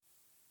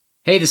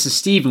Hey, this is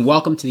Steve, and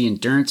welcome to the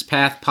Endurance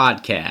Path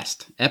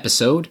Podcast,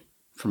 episode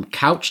From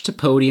Couch to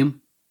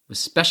Podium, with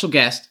special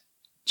guest,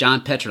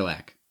 John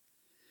Petrylak.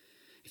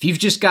 If you've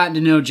just gotten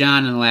to know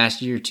John in the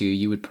last year or two,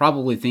 you would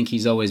probably think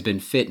he's always been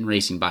fit in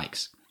racing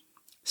bikes,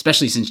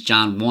 especially since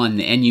John won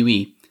the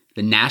NUE,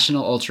 the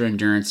National Ultra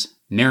Endurance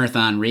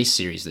Marathon Race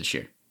Series this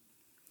year.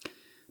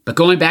 But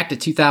going back to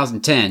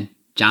 2010,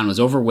 John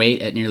was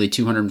overweight at nearly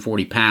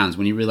 240 pounds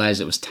when he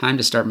realized it was time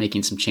to start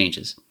making some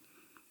changes.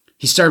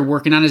 He started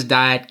working on his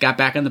diet, got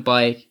back on the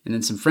bike, and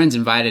then some friends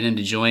invited him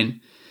to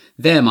join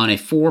them on a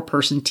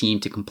 4-person team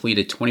to complete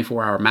a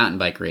 24-hour mountain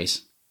bike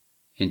race,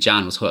 and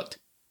John was hooked.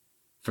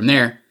 From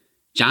there,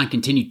 John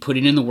continued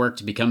putting in the work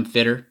to become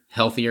fitter,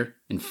 healthier,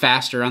 and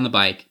faster on the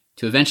bike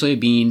to eventually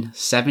being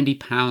 70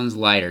 pounds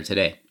lighter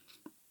today.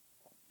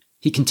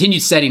 He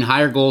continued setting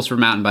higher goals for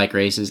mountain bike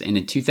races, and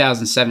in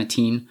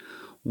 2017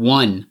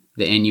 won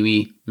the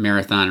NUE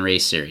Marathon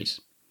Race Series.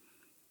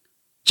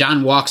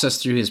 John walks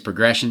us through his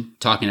progression,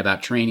 talking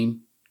about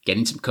training,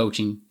 getting some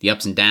coaching, the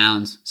ups and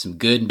downs, some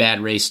good and bad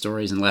race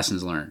stories, and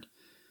lessons learned.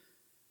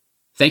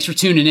 Thanks for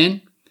tuning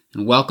in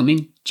and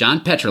welcoming John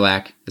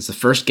Petrylak as the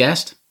first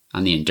guest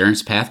on the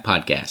Endurance Path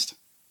Podcast.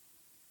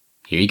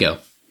 Here you go.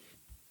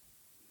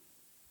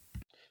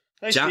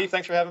 Thanks, John. Steve.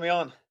 Thanks for having me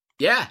on.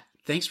 Yeah,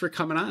 thanks for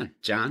coming on,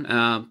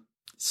 John.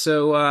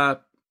 John,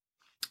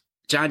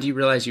 do you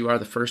realize you are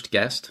the first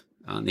guest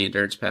on the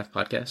Endurance Path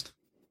Podcast?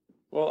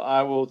 Well,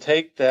 I will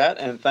take that,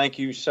 and thank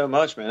you so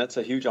much, man. It's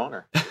a huge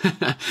honor.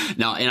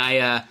 No,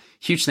 and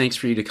huge thanks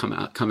for you to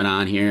coming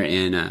on here,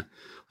 and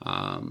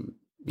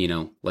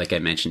like I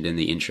mentioned in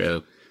the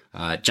intro,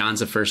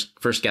 John's the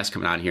first guest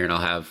coming on here, and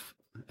I'll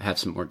have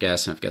some more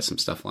guests, and I've got some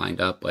stuff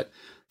lined up. But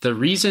the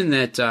reason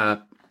that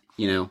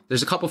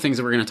there's a couple things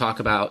that we're going to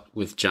talk about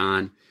with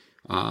John.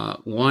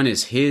 One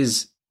is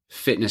his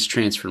fitness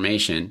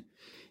transformation,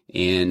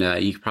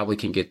 and you probably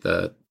can get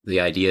the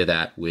idea of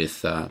that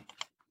with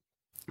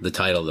the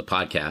title of the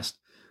podcast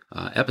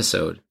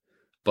episode.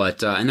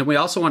 But and then we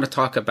also want to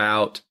talk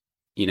about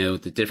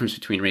the difference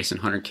between racing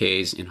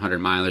 100Ks and 100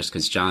 milers,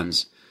 because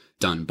John's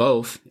done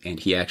both, and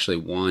he actually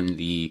won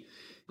the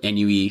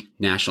NUE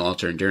National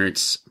Ultra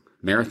Endurance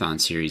Marathon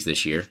Series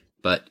this year.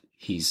 But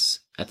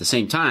he's at the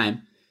same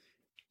time,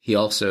 he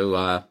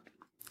also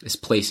is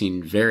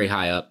placing very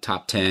high up,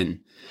 top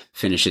 10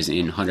 finishes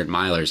in 100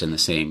 milers at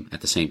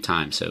the same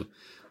time. So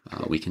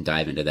we can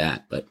dive into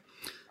that. But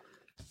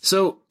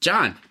so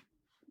John,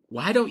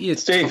 why don't you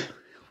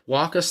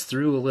walk us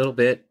through a little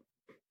bit?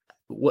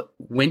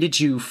 When did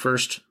you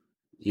first,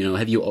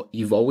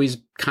 you've always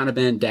kind of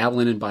been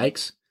dabbling in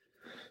bikes?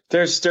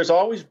 There's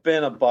always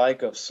been a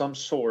bike of some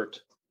sort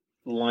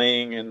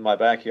laying in my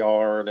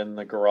backyard, in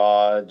the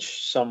garage,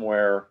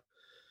 somewhere,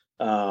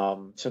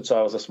 since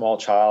I was a small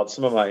child.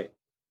 Some of my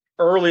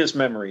earliest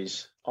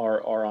memories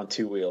are on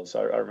two wheels.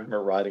 I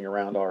remember riding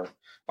around our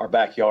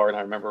backyard, and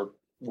I remember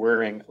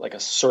wearing like a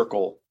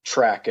circle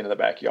track into the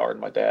backyard,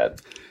 and my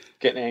dad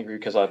getting angry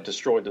because I've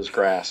destroyed this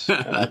grass,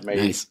 and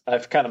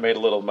I've kind of made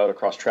a little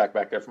motocross track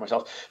back there for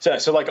myself.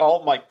 So like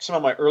some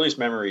of my earliest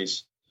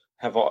memories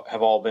have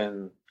all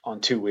been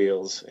on two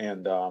wheels,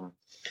 and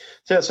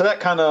so that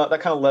kind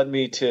of led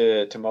me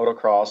to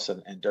motocross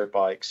and dirt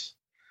bikes.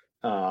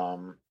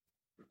 And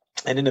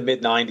in the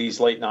mid '90s,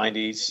 late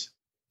 '90s,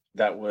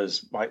 that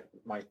was my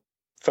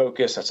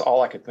focus. That's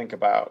all I could think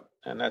about,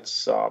 and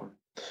that's all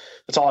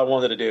I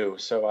wanted to do.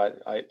 So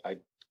I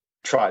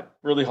tried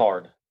really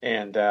hard.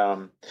 And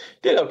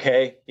did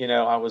okay.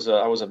 I was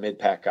a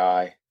mid-pack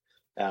guy.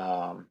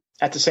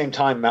 At the same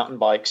time, mountain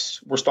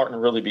bikes were starting to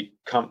really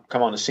come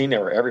on the scene. They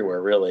were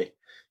everywhere, really.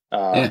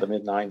 The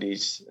mid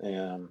 '90s,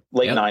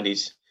 late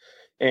 '90s,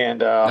 and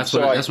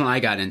that's when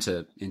I got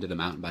into the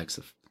mountain bikes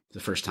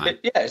the first time.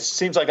 It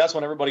seems like that's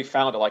when everybody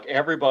found it. Like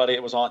everybody,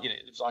 it was on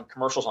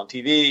commercials on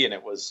TV, and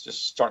it was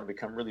just starting to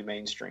become really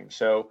mainstream.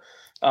 So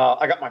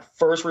I got my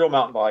first real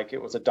mountain bike.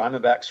 It was a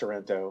Diamondback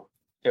Sorento.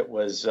 It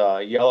was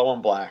yellow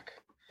and black.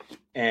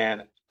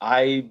 And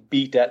I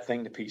beat that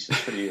thing to pieces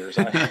for years.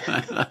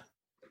 I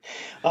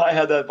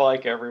had that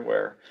bike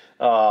everywhere.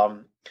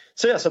 So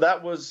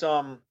that was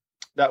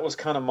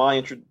kind of my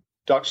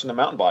introduction to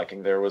mountain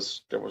biking. There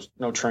was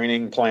no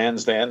training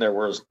plans then. There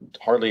was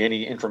hardly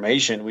any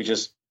information. We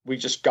just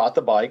got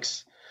the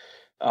bikes,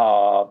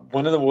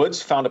 went in the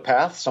woods, found a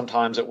path.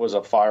 Sometimes it was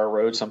a fire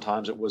road.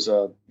 Sometimes it was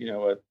a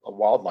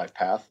wildlife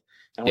path.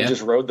 And we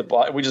just rode the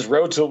bike. We just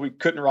rode till we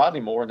couldn't ride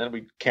anymore, and then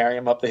we'd carry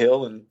them up the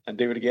hill and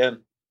do it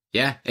again.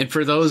 Yeah. And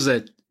for those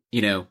that,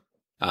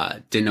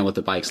 didn't know what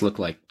the bikes looked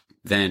like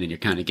then, and you're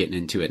kind of getting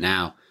into it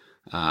now,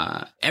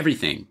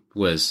 everything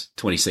was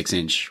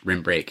 26-inch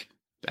rim brake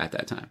at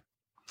that time.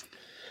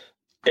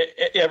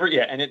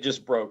 And it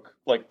just broke.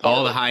 Like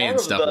all the high-end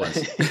stuff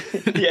was.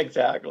 Yeah,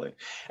 exactly.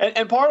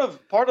 And part of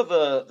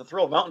the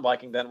thrill of mountain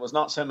biking then was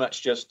not so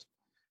much just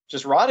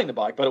riding the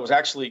bike, but it was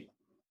actually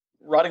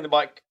riding the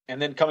bike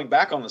and then coming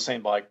back on the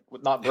same bike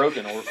with not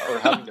broken or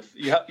having to.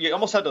 You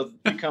almost had to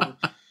become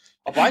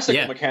a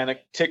bicycle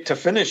mechanic to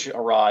finish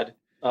a ride,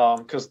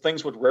 because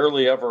things would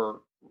rarely ever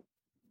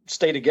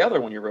stay together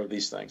when you rode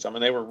these things. I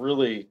mean, they were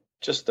really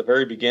just the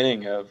very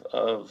beginning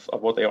of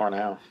what they are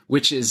now.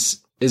 Which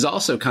is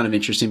also kind of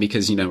interesting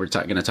because, you know, we're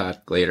going to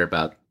talk later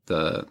about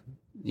the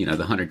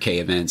 100K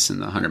events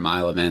and the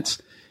 100-mile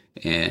events.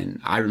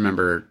 And I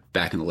remember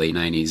back in the late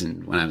 90s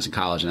and when I was in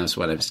college, and that's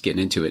what I was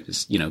getting into it,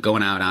 is, you know,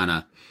 going out on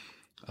a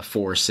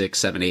 4, 6,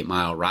 7, 8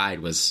 mile ride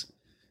was,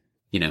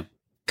 you know,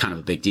 kind of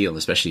a big deal,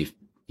 especially if,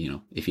 you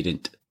know, if you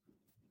didn't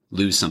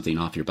lose something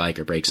off your bike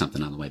or break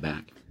something on the way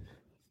back.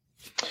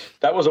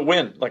 That was a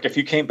win. Like if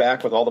you came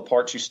back with all the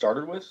parts you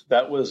started with,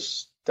 that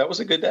was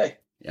a good day.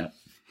 Yeah.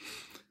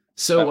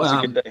 So that was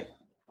a good day.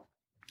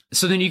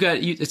 So then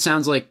it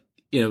sounds like,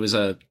 you know, it was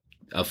a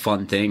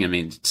fun thing. I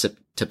mean, it's a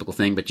typical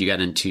thing, but you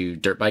got into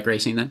dirt bike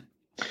racing then?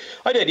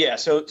 I did, yeah.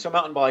 So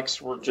mountain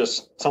bikes were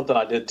just something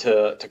I did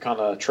to kind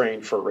of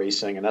train for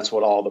racing, and that's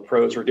what all the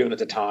pros were doing at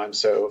the time.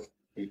 So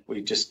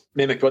we just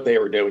mimicked what they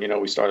were doing. You know,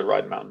 we started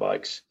riding mountain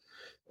bikes,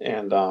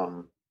 and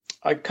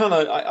I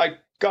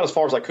got as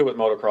far as I could with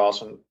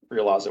motocross and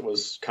realized it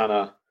was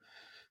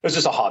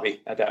just a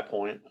hobby at that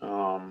point.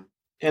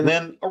 And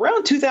then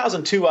around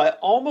 2002, I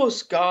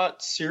almost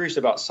got serious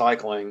about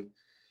cycling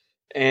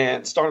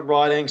and started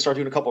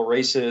doing a couple of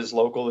races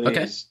locally.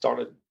 Okay.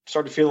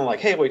 Started feeling like,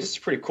 hey, wait, this is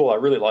pretty cool. I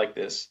really like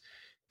this.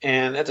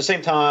 And at the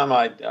same time,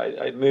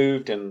 I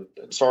moved and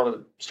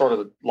started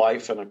a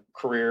life and a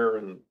career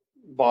and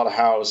bought a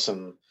house,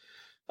 and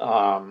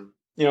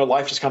you know,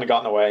 life just kind of got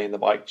in the way, and the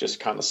bike just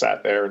kind of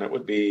sat there, and it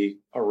would be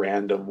a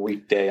random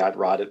weekday. I'd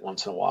ride it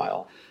once in a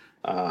while.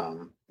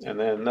 And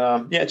then,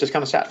 it just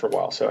kind of sat for a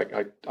while. So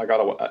I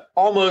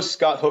almost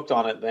got hooked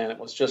on it then. It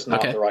was just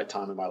not the right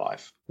time in my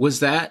life.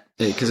 Was that,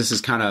 because this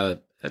is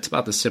that's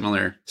about the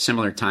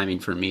similar timing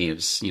for me. It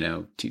was, you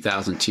know,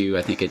 2002.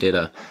 I think I did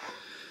a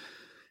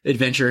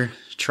adventure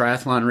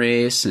triathlon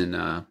race, and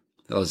that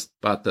was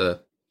about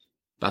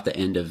the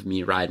end of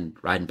me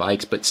riding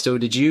bikes. But still,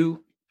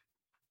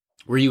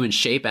 were you in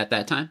shape at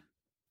that time?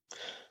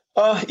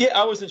 Yeah,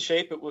 I was in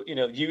shape. You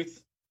know,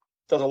 youth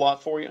does a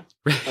lot for you.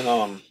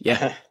 And,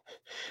 yeah.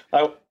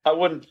 I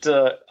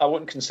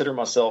wouldn't consider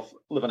myself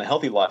living a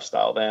healthy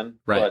lifestyle then,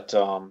 right. But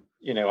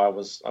you know, I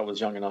was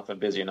young enough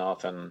and busy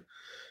enough, and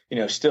you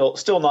know,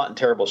 still not in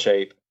terrible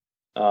shape,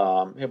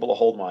 able to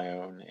hold my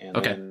own. And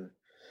then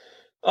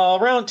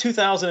around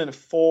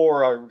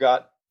 2004, I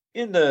got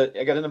into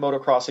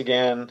motocross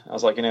again. I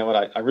was like, you know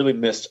what, I really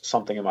missed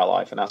something in my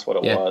life, and that's what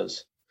it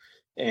was.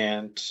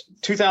 And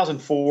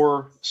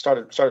 2004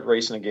 started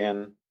racing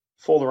again,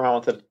 fooled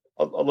around with it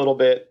a little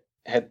bit.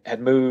 Had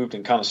moved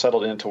and kind of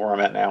settled into where I'm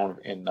at now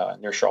in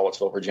near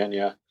Charlottesville,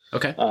 Virginia.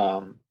 Okay.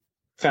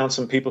 Found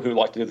some people who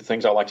like to do the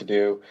things I like to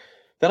do.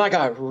 Then I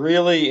got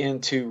really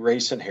into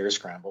racing hare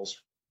scrambles,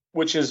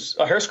 which is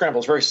a hare scramble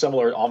is very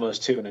similar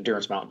almost to an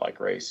endurance mountain bike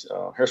race.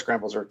 Hare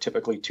scrambles are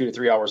typically 2 to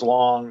 3 hours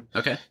long.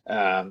 Okay.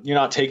 You're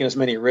not taking as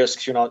many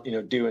risks. You're not, you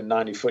know, doing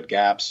 90-foot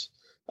gaps.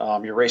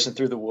 You're racing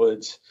through the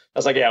woods. I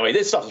was like, yeah, wait,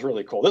 this stuff is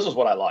really cool. This is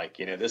what I like.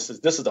 You know, this is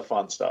the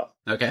fun stuff.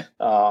 Okay.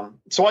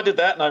 So I did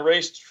that, and I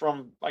raced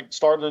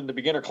started in the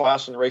beginner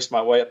class and raced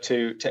my way up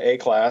to A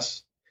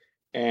class.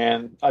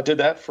 And I did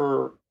that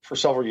for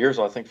several years,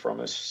 I think for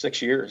almost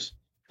 6 years.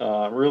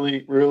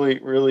 Really, really,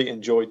 really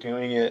enjoyed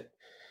doing it.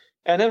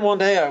 And then one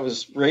day I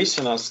was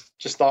racing. I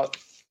just thought,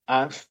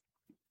 I'm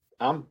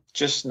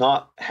just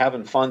not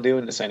having fun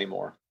doing this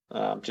anymore.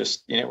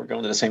 Just, you know, we're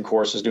going to the same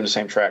courses, doing the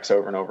same tracks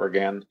over and over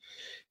again.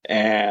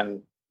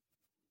 And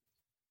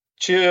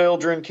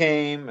children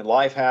came and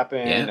life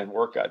happened and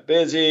work got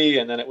busy.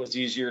 And then it was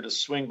easier to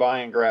swing by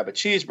and grab a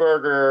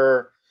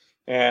cheeseburger.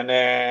 And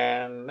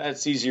then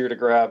it's easier to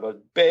grab a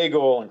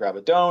bagel and grab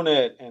a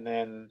donut. And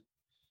then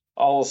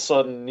all of a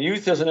sudden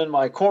youth isn't in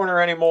my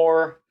corner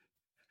anymore.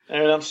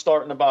 And I'm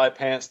starting to buy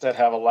pants that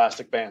have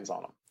elastic bands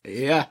on them.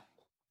 Yeah.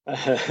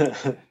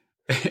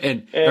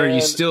 and are you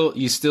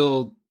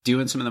still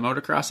doing some of the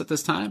motocross at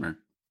this time, or?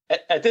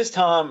 At this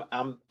time,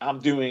 I'm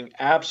doing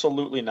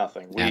absolutely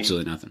nothing.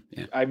 Absolutely nothing.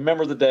 Yeah. I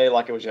remember the day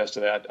like it was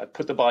yesterday. I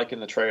put the bike in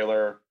the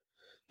trailer.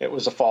 It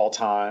was a fall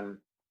time.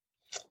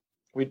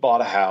 We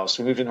bought a house.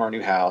 We moved into our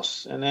new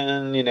house, and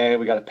then, you know,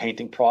 we got a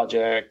painting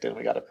project, and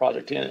we got a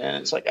project in, and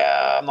it's like,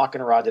 I'm not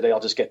going to ride today.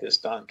 I'll just get this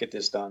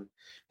done.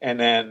 And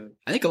then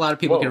I think a lot of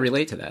people can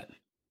relate to that.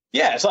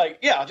 Yeah, it's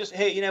like, I'll just,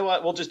 hey, you know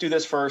what? We'll just do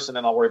this first, and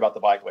then I'll worry about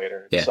the bike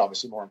later. It's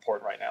obviously more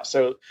important right now.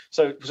 So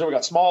we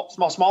got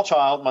small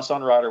child. My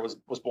son Ryder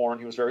was born.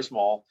 He was very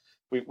small.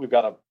 We've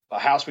got a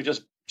house we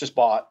just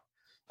bought.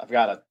 I've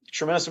got a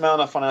tremendous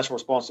amount of financial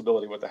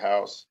responsibility with the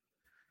house.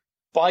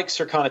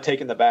 Bikes are kind of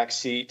taking the back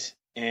seat,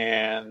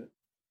 and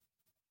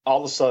all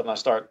of a sudden I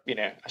start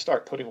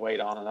putting weight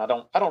on, and I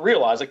don't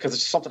realize it because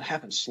it's something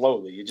happens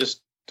slowly. You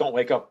just don't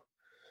wake up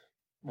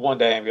one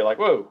day and be like,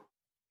 whoa.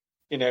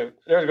 You know,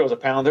 there goes a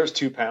pound, there's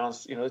 2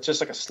 pounds. You know, it's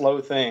just like a slow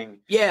thing.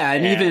 Yeah,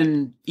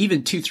 and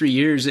even 2-3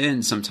 years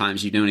in,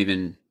 sometimes you don't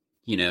even,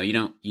 you know,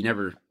 you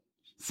never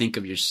think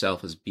of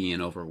yourself as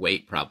being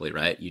overweight, probably,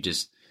 right? You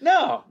just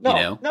no,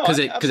 because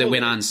it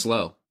went on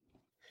slow.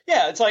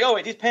 Yeah, it's like, oh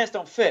wait, these pants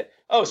don't fit.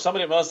 Oh,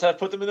 somebody must have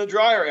put them in the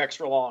dryer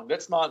extra long.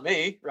 That's not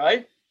me,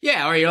 right?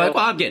 Yeah, or you're like,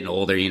 well, I'm getting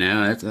older,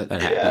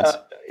 that happens.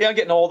 Yeah, I'm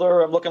getting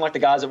older. I'm looking like the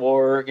guys at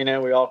work.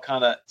 We all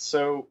kind of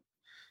so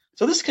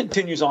this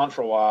continues on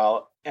for a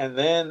while, and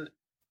then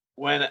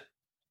when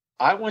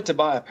I went to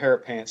buy a pair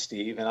of pants,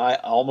 Steve, and I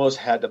almost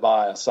had to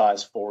buy a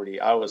size 40.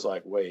 I was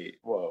like, wait,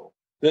 whoa,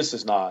 this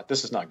is not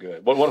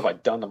good. What have I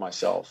done to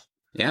myself?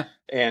 Yeah.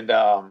 And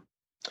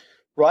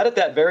right at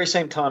that very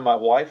same time, my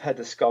wife had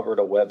discovered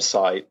a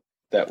website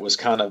that was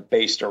kind of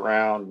based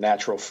around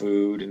natural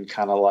food and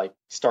kind of like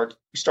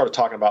we started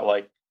talking about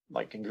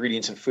like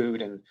ingredients in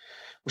food, and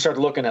we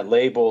started looking at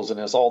labels, and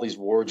there's all these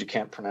words you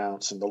can't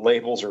pronounce, and the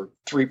labels are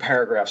 3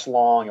 paragraphs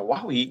long, and why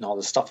are we eating all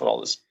this stuff with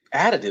all this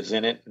additives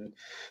in it? And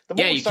the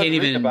more you can't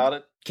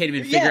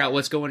even figure out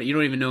what's going on. You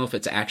don't even know if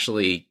it's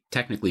actually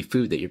technically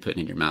food that you're putting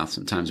in your mouth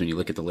sometimes when you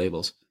look at the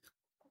labels.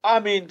 I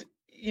mean,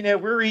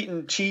 we're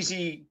eating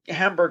cheesy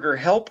hamburger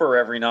helper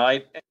every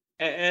night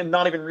and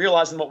not even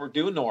realizing what we're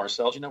doing to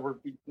ourselves.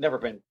 We've never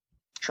been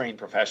trained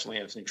professionally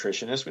as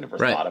nutritionists. We never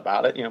thought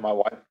about it. My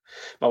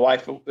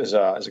wife is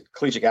a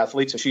collegiate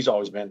athlete, so she's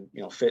always been,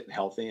 fit and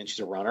healthy, and she's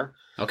a runner.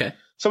 Okay.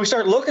 So we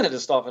started looking at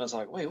this stuff, and it's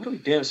like, wait, what do we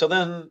do? So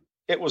then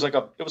it was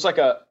like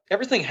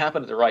everything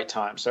happened at the right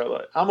time.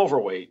 So I'm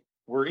overweight.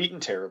 We're eating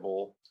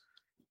terrible.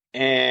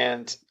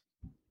 And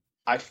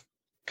I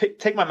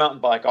take my mountain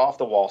bike off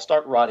the wall,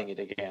 start riding it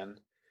again,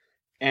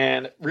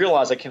 and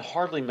realize I can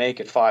hardly make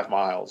it 5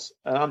 miles.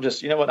 And I'm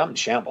just, I'm in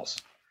shambles.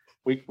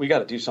 We got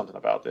to do something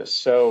about this.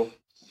 So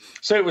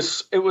it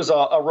was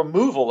a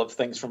removal of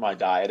things from my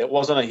diet. It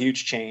wasn't a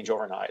huge change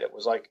overnight. It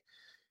was like,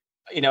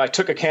 I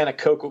took a can of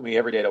Coke with me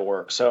every day to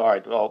work. So, all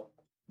right, well,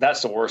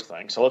 that's the worst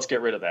thing. So let's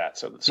get rid of that.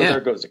 So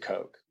There goes the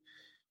Coke.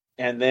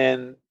 And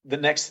then the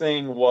next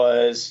thing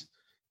was,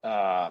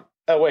 oh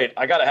wait,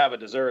 I got to have a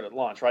dessert at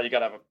lunch, right? You got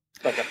to have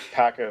a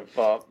pack of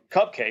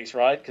cupcakes,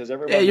 right? Because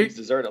everyone needs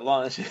dessert at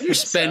lunch. You're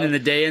spending the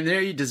day in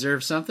there. You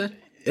deserve something.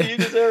 You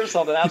deserve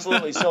something,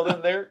 absolutely. So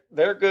then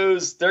there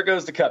goes the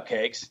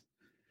cupcakes,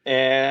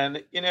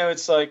 and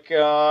it's like,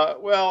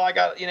 well, I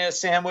got a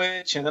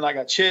sandwich, and then I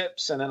got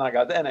chips, and then I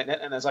got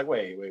and it's like,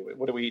 wait,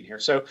 what are we eating here?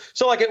 So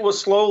like it was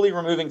slowly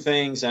removing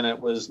things, and it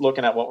was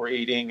looking at what we're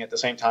eating at the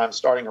same time,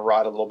 starting to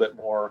ride a little bit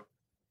more,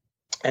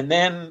 and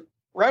then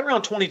right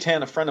around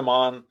 2010, a friend of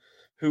mine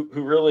who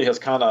really has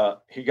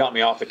he got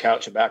me off the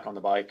couch and back on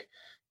the bike,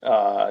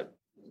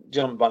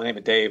 gentleman by the name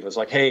of Dave, was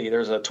like, hey,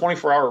 there's a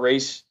 24-hour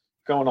race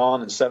going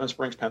on in Seven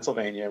Springs,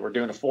 Pennsylvania. We're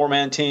doing a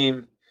 4-man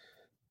team.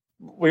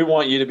 We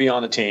want you to be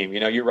on the team.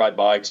 You ride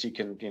bikes. You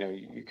can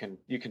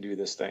do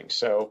this thing.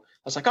 So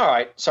I was like, all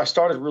right. So I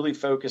started really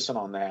focusing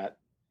on that.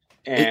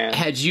 And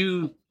had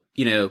you,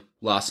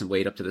 lost some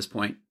weight up to this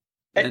point?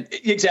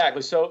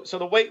 Exactly. So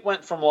the weight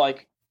went from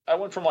I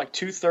went from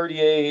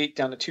 238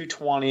 down to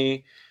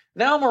 220.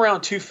 Now I'm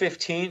around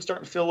 215,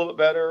 starting to feel a little bit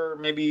better.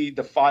 Maybe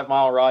the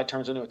 5-mile ride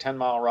turns into a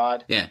 10-mile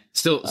ride. Yeah.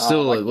 Still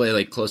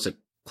close to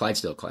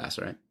Clydesdale class,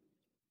 right?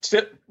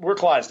 We're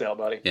Clydesdale,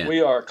 buddy. Yeah.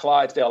 We are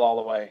Clydesdale all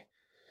the way.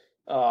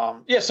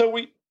 So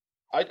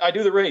I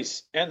do the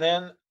race, and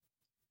then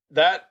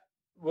that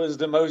was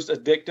the most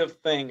addictive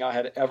thing I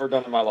had ever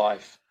done in my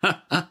life.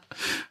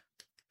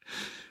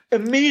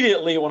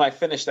 Immediately when I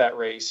finished that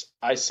race,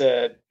 I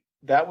said,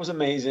 that was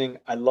amazing.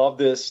 I love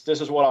this.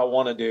 This is what I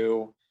want to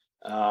do.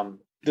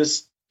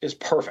 This is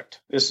perfect.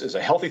 This is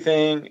a healthy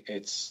thing.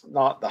 It's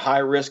not the high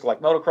risk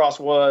like motocross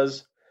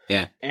was.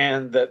 Yeah.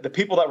 And the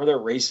people that were there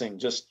racing,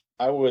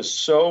 I was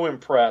so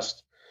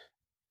impressed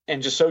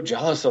and just so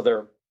jealous of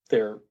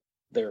their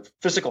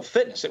physical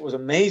fitness. It was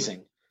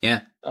amazing.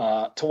 Yeah.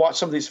 To watch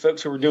some of these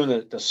folks who were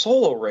doing the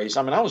solo race.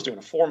 I mean, I was doing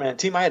a 4-man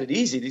team. I had it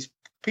easy. These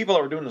people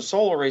that were doing the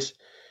solo race,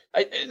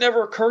 it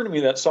never occurred to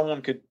me that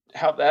someone could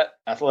have that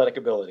athletic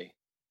ability.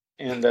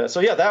 And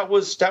that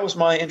was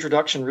my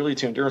introduction really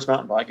to endurance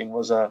mountain biking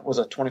was a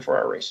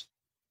 24-hour race.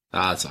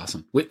 That's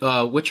awesome.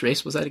 Which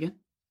race was that again?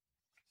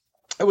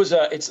 It was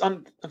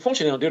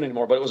unfortunately they don't do it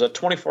anymore, but it was a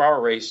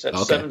 24-hour race at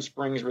Seven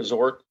Springs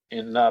Resort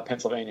in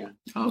Pennsylvania.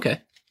 Oh,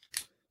 okay.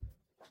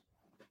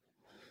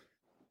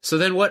 So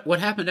then what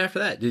happened after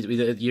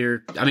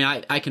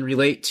that? I can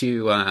relate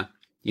to,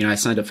 I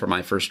signed up for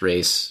my first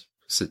race,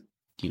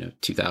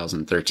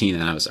 2013,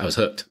 and I was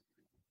hooked.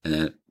 And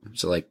then,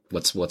 so like,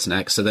 what's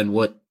next? So then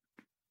what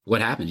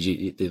happened?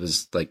 It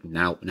was like,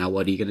 now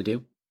what are you going to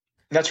do?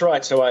 That's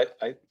right. So I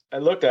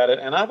looked at it,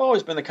 and I've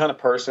always been the kind of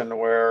person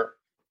where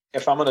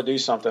if I'm going to do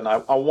something,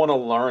 I want to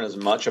learn as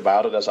much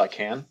about it as I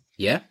can.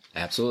 Yeah,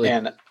 absolutely.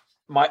 And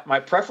my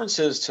preference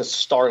is to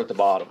start at the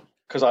bottom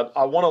because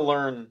I want to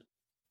learn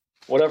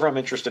whatever I'm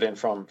interested in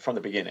from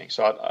the beginning.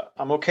 So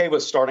I'm okay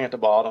with starting at the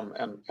bottom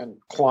and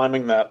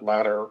climbing that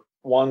ladder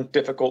one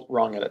difficult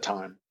rung at a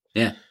time.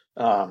 Yeah.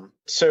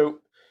 So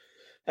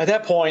at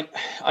that point,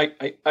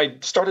 I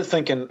started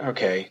thinking,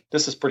 okay,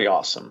 this is pretty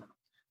awesome.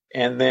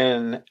 And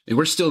then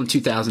we're still in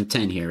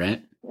 2010 here,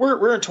 right?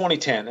 We're in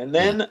 2010, and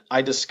then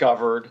I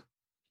discovered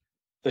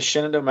the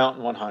Shenandoah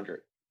Mountain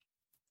 100,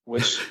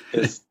 which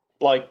is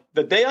like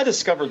the day I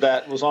discovered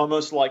that was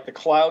almost like the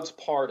clouds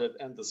parted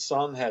and the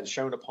sun had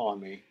shone upon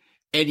me.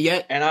 And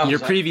yet, your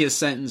previous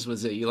sentence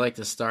was that you like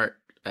to start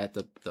at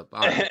the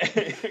bottom.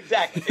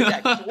 Exactly.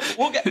 So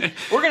we're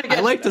going to get.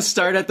 I like to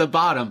start at the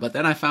bottom, but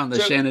then I found the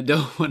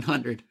Shenandoah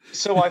 100.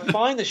 So I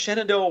find the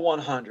Shenandoah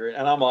 100,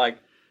 and I'm like,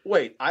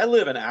 wait, I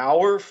live an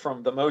hour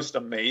from the most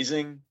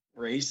amazing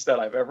race that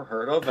I've ever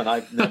heard of, and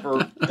I've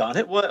never done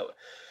it. What?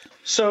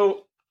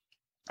 So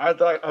I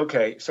thought,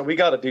 okay, so we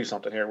got to do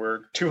something here.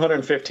 We're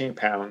 215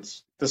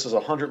 pounds. This is a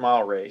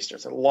 100-mile race.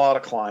 There's a lot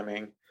of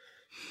climbing,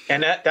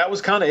 and that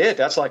was kind of it.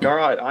 That's like, all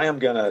right, I'm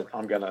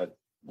gonna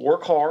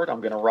work hard. I'm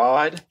gonna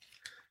ride.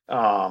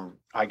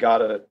 I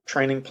got a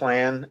training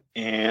plan,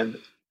 and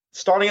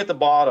starting at the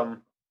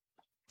bottom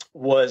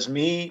was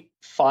me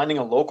finding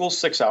a local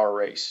 6-hour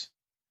race,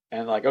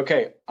 and like,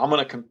 okay, I'm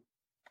gonna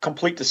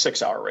complete the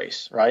 6-hour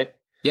race, right?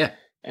 Yeah.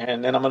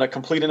 And then I'm going to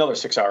complete another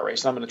 6-hour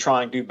race, and I'm going to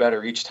try and do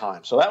better each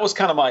time. So that was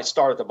kind of my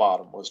start at the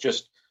bottom, was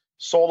just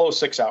solo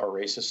 6-hour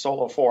races,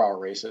 solo 4-hour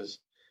races.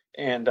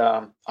 And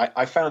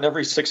I found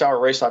every 6-hour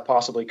race I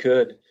possibly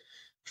could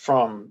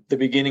from the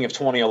beginning of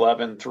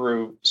 2011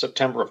 through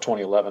September of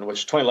 2011,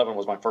 which 2011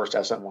 was my first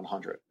SN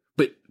 100.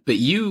 But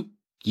you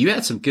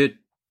had some good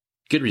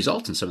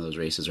results in some of those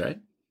races, right?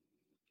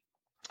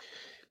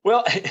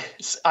 Well,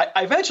 I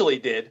eventually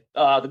did.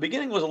 The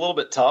beginning was a little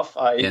bit tough.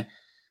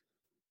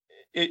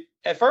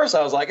 At first,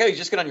 I was like, hey, you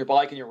just get on your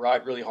bike and you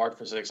ride really hard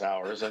for 6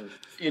 hours and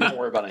you don't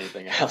worry about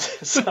anything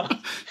else.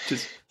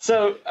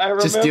 So I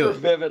remember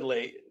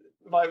vividly,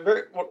 my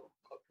very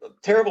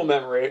terrible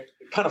memory,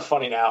 kind of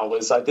funny now,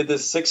 was I did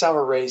this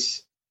 6-hour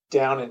race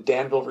down in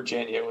Danville,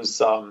 Virginia. It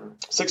was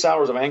 6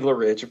 hours of Angler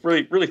Ridge, a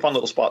really, really fun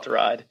little spot to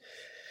ride.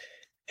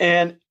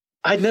 And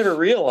I'd never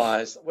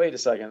realized, wait a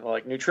second,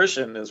 like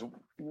nutrition is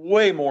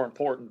way more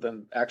important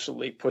than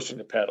actually pushing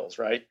the pedals,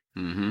 right?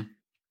 Mm-hmm.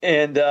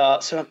 And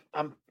so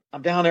I'm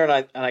down there,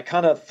 and I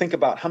kind of think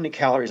about how many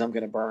calories I'm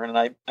going to burn,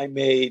 and I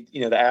made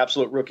the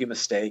absolute rookie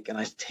mistake, and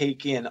I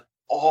take in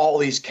all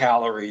these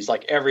calories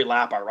like every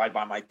lap I ride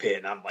by my pit,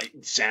 and I'm like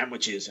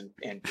sandwiches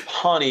and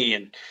honey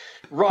and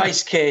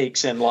rice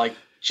cakes and like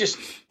just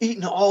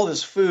eating all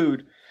this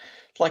food.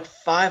 Like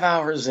 5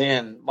 hours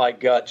in, my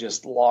gut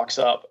just locks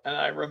up, and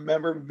I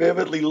remember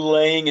vividly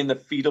laying in the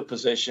fetal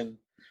position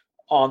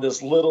on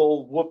this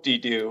little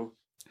whoop-de-doo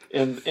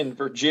in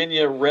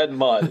Virginia red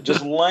mud,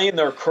 just laying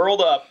there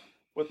curled up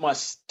with my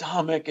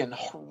stomach and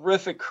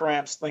horrific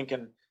cramps,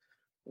 thinking,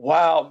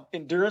 wow,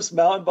 endurance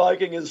mountain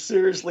biking is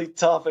seriously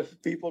tough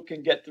if people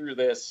can get through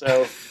this.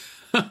 So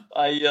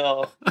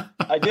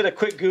I did a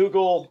quick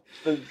Google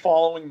the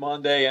following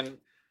Monday and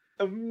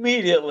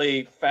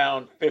immediately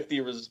found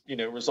 50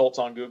 results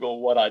on Google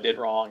what I did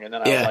wrong. And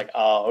then I was like,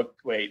 oh,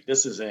 wait,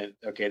 this isn't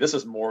okay. This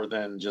is more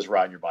than just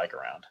riding your bike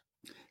around.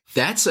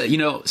 That's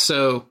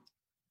so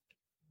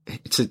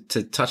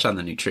to touch on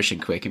the nutrition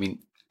quick. I mean,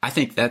 I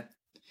think that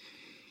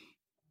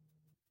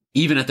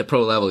even at the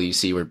pro level, you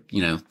see where,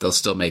 they'll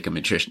still make a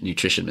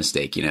nutrition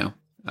mistake, and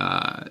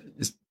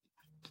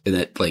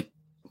that, like,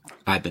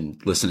 I've been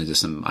listening to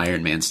some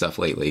Ironman stuff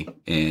lately,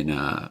 and,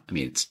 I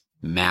mean, it's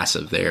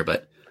massive there,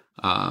 but,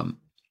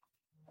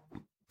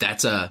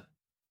 that's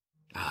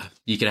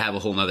you could have a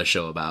whole nother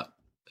show about,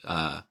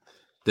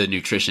 the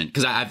nutrition.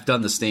 'Cause I've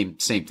done the same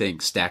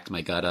thing, stacked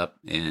my gut up,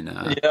 and,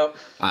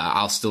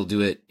 I'll still do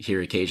it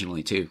here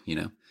occasionally too,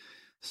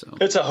 So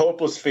it's a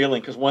hopeless feeling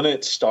because when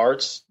it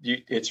starts,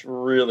 it's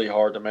really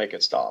hard to make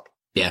it stop.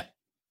 Yeah,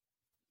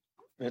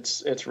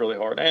 it's really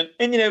hard. And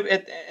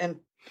and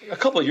a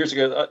couple of years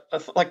ago,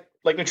 like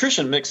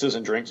nutrition mixes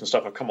and drinks and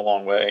stuff have come a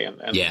long way, and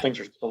things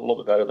are a little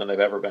bit better than they've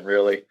ever been,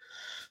 really.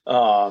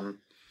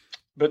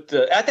 But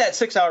at that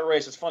 6-hour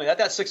race, it's funny. At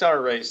that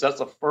 6-hour race, that's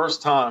the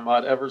first time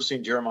I'd ever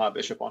seen Jeremiah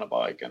Bishop on a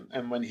bike,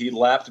 and when he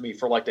lapped me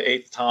for like the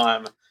 8th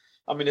time.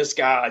 I mean, this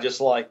guy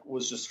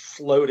was just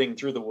floating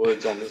through the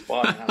woods on this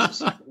bike. And I was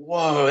just like,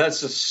 whoa, that's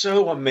just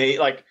so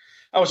amazing. Like,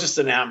 I was just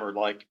enamored.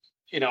 Like,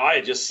 I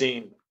had just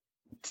seen,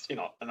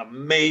 an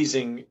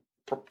amazing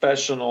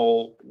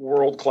professional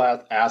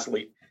world-class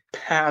athlete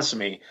pass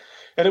me.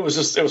 And it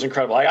was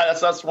incredible.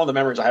 That's one of the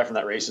memories I have from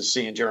that race, is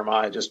seeing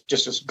Jeremiah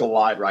just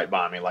glide right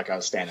by me like I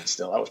was standing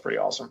still. That was pretty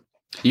awesome.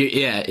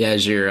 Yeah.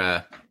 As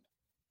you're,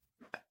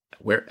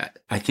 where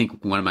I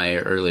think one of my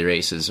early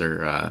races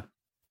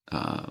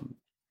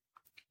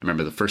I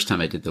remember the first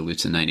time I did the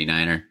Lutsen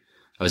 99er,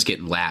 I was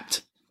getting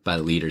lapped by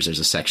the leaders. There's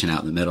a section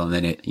out in the middle, and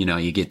then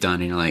you get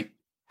done and you're like,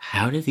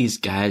 how did these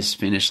guys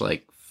finish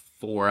like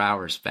 4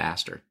 hours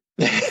faster?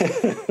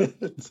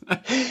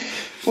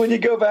 When you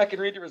go back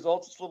and read the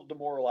results, it's a little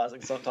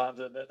demoralizing sometimes,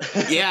 isn't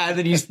it? Yeah. And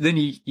then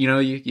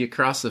you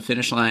cross the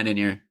finish line and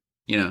you're,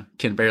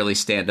 can barely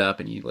stand up,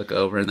 and you look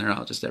over and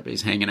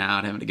everybody's hanging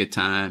out, having a good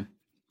time.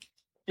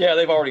 Yeah,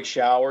 they've already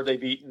showered.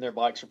 They've eaten. Their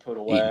bikes are put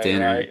away. Eat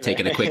dinner, right?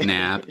 Taking a quick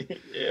nap.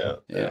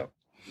 Yeah.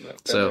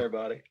 So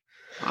everybody.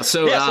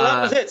 So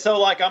that was it.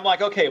 So I'm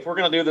like, okay, if we're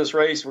going to do this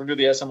race, we're going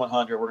to do the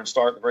SM100. We're going to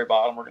start at the very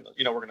bottom. We're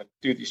going to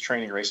do these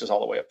training races all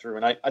the way up through.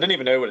 And I didn't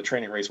even know what a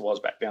training race was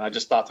back then. I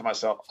just thought to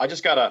myself, I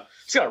just gotta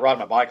ride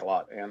my bike a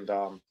lot. And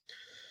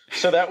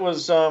so that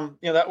was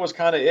that was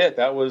kind of it.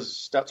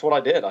 That's what I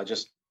did. I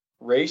just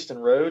raced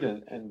and rode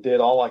and did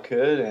all I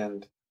could,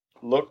 and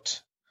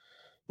looked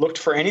looked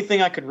for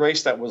anything I could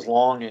race that was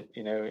long, in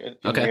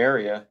the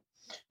area.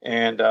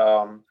 And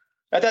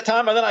at that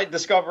time, and then I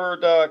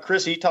discovered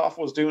Chris Etoff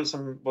was doing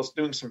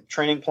some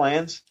training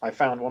plans. I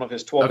found one of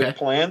his 12-week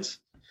plans,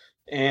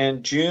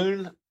 and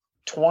June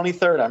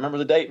 23rd, I remember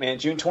the date, man.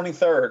 June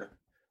 23rd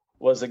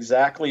was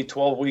exactly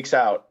 12 weeks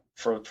out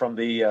from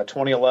the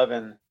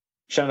 2011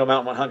 Shenandoah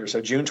Mountain 100.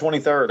 So June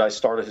 23rd, I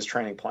started his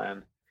training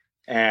plan,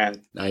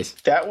 and nice.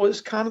 That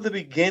was kind of the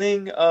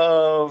beginning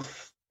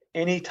of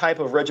any type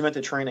of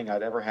regimented training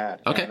I'd ever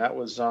had. Okay, and that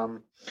was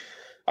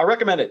I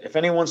recommend it. If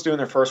anyone's doing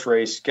their first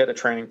race, get a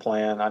training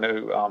plan. I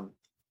know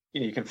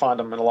you can find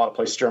them in a lot of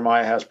places.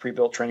 Jeremiah has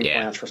pre-built training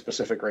plans for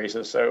specific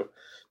races. So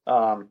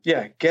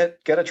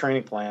get a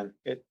training plan.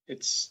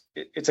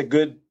 It's a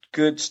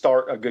good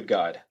start, a good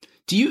guide.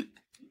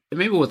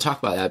 Maybe we'll talk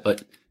about that,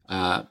 but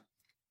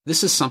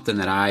this is something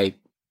that I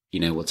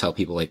will tell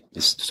people, like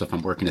this. So if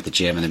I'm working at the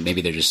gym and then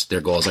maybe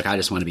their goal is like, I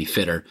just want to be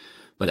fitter,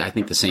 but I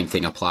think the same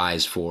thing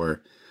applies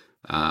for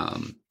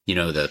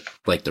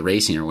the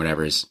racing or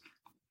whatever is.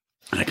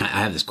 I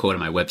have this quote on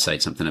my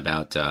website, something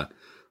about,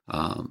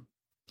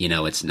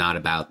 it's not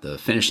about the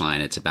finish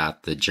line. It's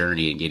about the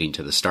journey and getting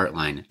to the start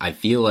line. I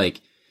feel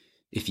like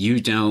if you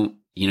don't,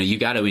 you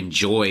got to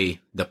enjoy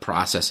the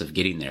process of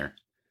getting there.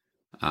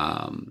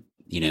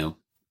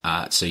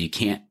 So you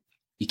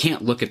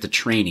can't look at the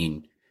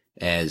training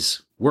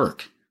as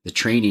work. The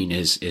training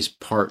is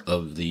part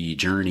of the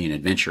journey and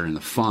adventure and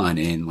the fun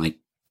and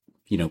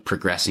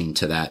progressing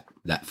to that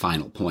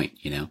final point,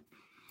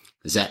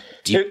 Is that,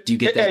 do you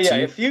get that too?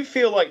 If you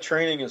feel like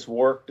training is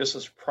work, this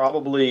is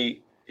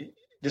probably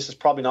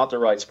not the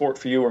right sport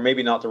for you, or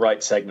maybe not the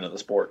right segment of the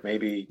sport.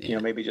 Maybe,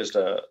 maybe just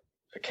a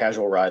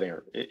casual riding.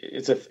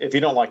 It's if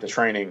you don't like the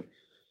training,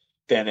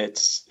 then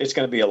it's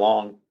going to be a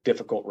long,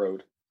 difficult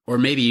road. Or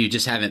maybe you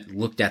just haven't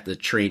looked at the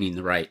training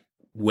the right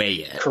way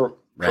yet.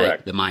 Right?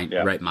 Correct. The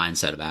right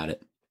mindset about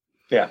it.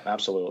 Yeah,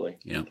 absolutely.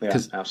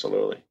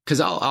 Absolutely. Because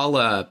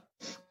I'll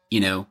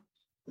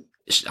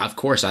of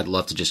course I'd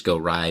love to just go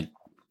ride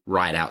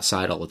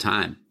outside all the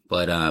time.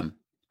 But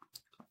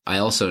I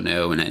also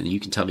know, and you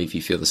can tell me if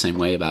you feel the same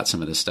way about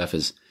some of this stuff,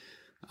 is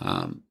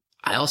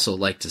I also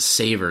like to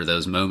savor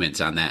those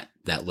moments on that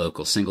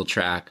local single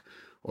track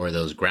or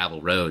those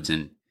gravel roads.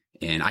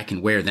 And I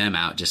can wear them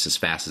out just as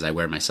fast as I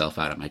wear myself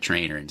out on my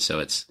trainer. And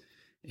so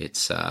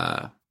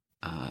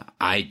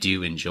I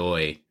do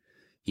enjoy,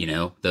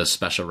 those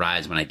special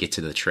rides when I get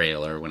to the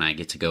trail or when I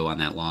get to go on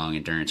that long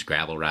endurance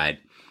gravel ride.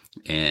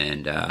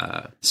 And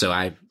so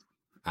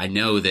I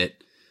know that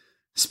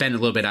spend a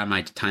little bit of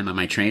my time on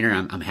my trainer.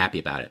 I'm happy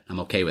about it. I'm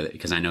okay with it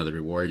because I know the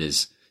reward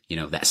is,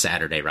 that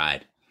Saturday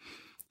ride.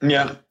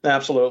 Yeah,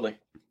 absolutely.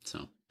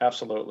 So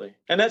absolutely.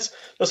 And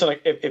listen,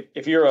 like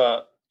if you're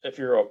a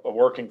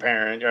working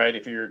parent, right?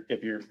 If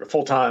you're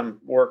full-time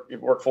you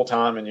work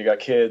full-time and you got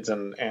kids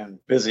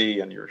and busy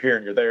and you're here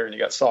and you're there and you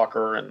got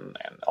soccer and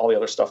all the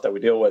other stuff that we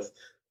deal with,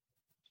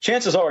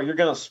 chances are you're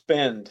going to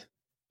spend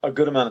a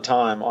good amount of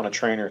time on a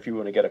trainer if you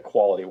want to get a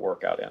quality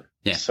workout in.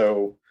 Yeah.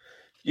 So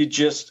you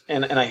just,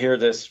 and I hear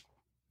this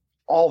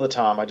all the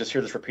time. I just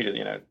hear this repeated,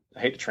 I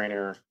hate the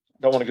trainer.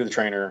 Don't want to do the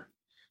trainer.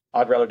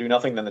 I'd rather do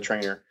nothing than the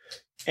trainer.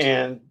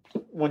 And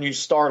when you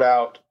start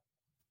out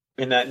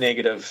in that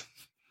negative,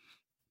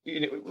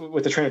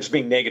 with the trainer just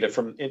being negative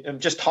and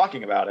just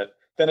talking about it,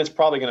 then it's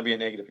probably going to be a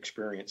negative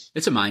experience.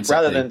 It's a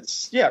mindset thing.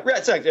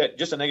 It's like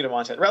just a negative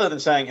mindset. Rather than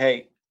saying,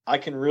 hey, I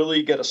can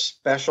really get a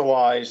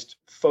specialized,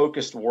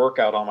 focused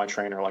workout on my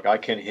trainer. Like I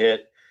can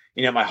hit,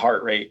 my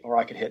heart rate, or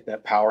I can hit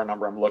that power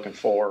number I'm looking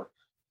for.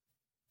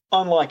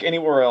 Unlike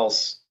anywhere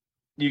else,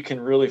 you can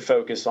really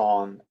focus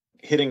on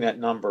hitting that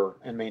number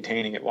and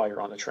maintaining it while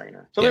you're on the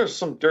trainer. So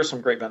there's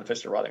some great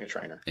benefits to riding a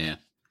trainer. Yeah.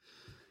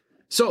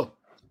 So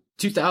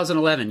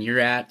 2011, you're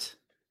at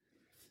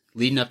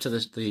leading up to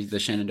the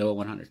Shenandoah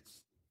 100.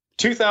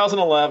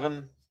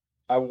 2011,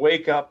 I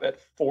wake up at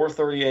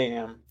 4:30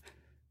 a.m.,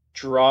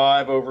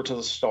 drive over to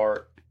the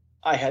start.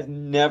 I had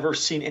never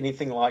seen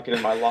anything like it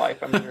in my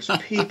life. I mean, there's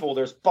people,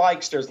 there's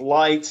bikes, there's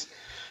lights,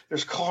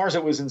 there's cars.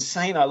 It was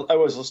insane.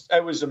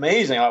 It was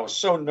amazing. I was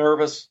so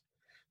nervous.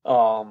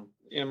 My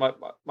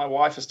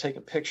wife is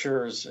taking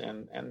pictures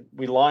and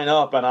we line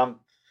up and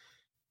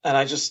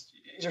there's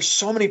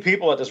so many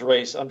people at this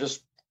race. I'm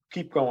just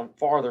keep going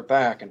farther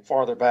back and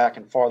farther back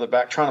and farther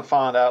back, trying to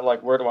find out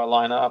like, where do I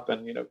line up?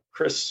 And,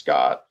 Chris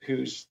Scott,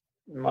 who's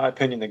in my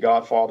opinion, the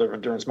godfather of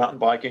endurance mountain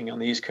biking on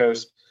the East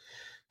Coast,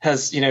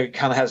 has,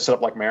 kind of has set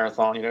up like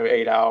marathon,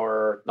 8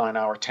 hour, 9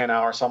 hour, 10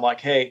 hour. So I'm like,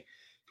 hey,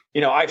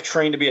 I've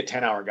trained to be a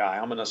 10-hour guy.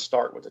 I'm going to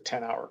start with a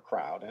 10-hour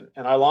crowd.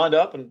 And I lined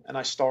up and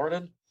I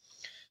started.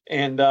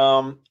 And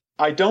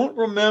I don't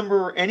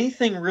remember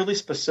anything really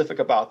specific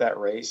about that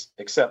race,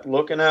 except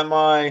looking at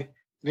I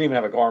didn't even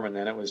have a Garmin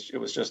then. It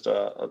was just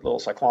a little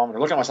cyclometer.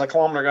 Looking at my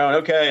cyclometer going,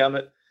 okay, I'm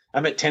at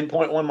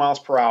 10.1 miles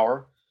per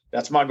hour.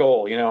 That's my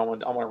goal. I'm going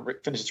to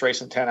finish this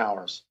race in 10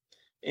 hours.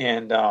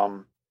 And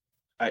I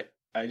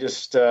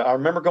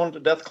remember going to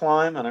death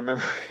climb, and I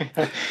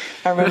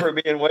remember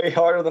it being way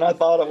harder than I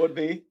thought it would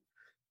be.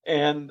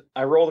 And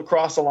I rolled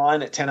across the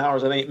line at 10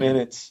 hours and 8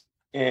 minutes.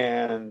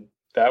 And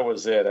that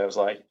was it. I was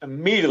like,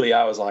 immediately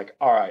I was like,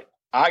 all right,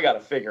 I got to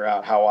figure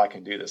out how I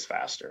can do this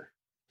faster.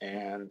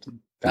 And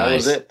that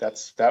was Nice. it.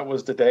 That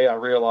was the day I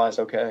realized,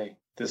 okay,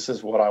 this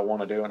is what I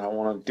want to do, and I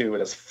want to do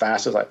it as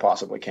fast as I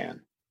possibly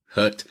can.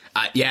 Hooked.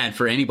 Yeah, and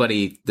for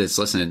anybody that's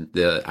listening,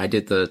 I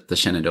did the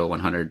Shenandoah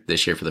 100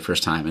 this year for the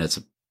first time,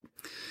 and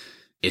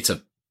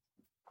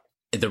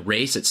the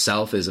race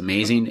itself is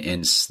amazing,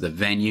 and the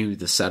venue,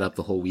 the setup,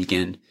 the whole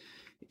weekend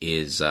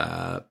is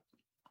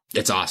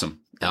it's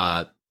awesome.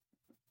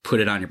 Put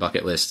it on your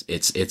bucket list.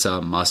 It's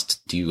a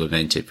must do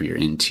event if you're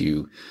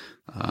into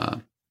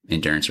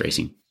endurance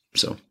racing.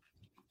 So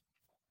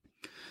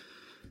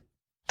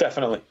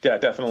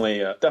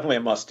definitely a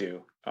must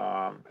do.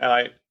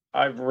 And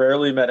I've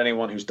rarely met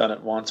anyone who's done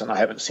it once and I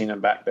haven't seen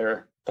them back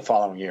there the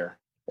following year.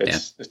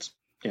 It's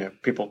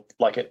people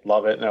like it,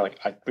 love it, and they're like,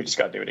 we just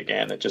got to do it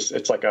again.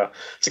 It's like a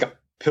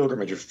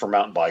pilgrimage for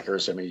mountain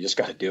bikers. I mean, you just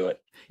got to do it.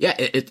 Yeah,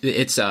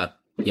 it's not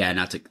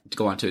to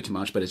go on to it too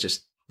much, but it's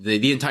just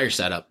the entire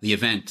setup, the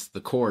event,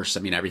 the course. I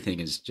mean, everything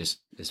is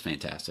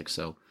fantastic.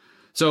 So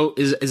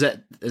is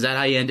that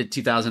how you ended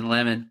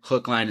 2011?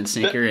 Hook, line, and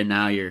sinker, and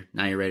now you're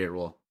ready to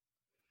roll.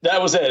 That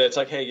was it. It's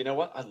like, hey, you know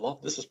what? I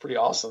love this. Is pretty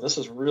awesome. This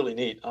is really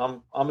neat.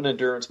 I'm an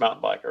endurance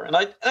mountain biker, and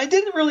I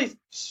didn't really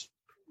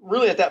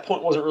at that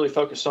point wasn't really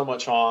focused so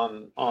much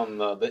on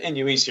the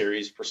NUE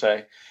series per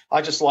se.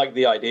 I just liked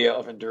the idea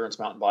of endurance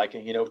mountain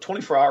biking.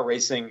 24-hour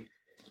racing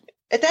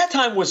at that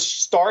time was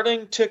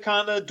starting to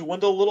kind of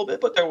dwindle a little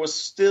bit, but it was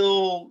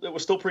still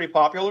pretty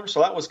popular.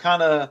 So that was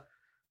kind of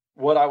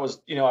what I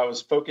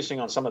was focusing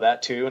on some of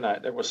that too.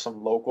 And there was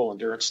some local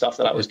endurance stuff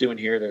that I was doing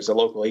here. There's a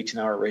local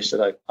 18-hour race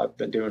that I've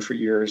been doing for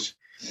years.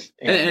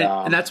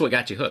 And that's what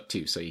got you hooked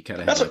too. So you kind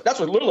of that's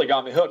what literally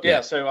got me hooked.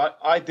 Yeah. So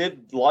I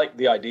did like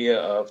the idea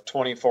of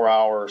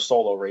 24-hour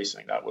solo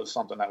racing. That was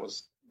something that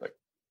was like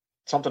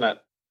something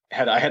that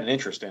I had an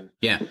interest in.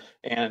 Yeah.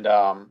 And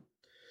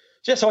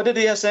so I did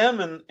the SM,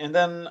 and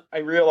then I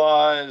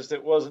realized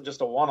it wasn't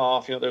just a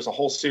one-off. There's a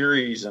whole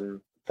series,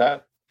 and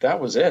that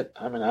was it.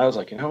 I mean, I was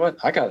like, you know what?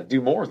 I got to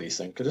do more of these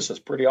things because this is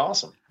pretty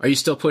awesome. Are you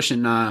still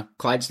pushing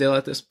Clydesdale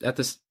at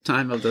this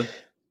time of the?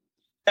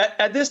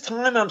 At this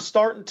time, I'm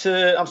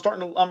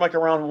like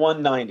around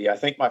 190. I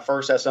think my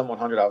first SM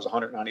 100, I was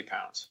 190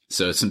 pounds.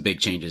 So some big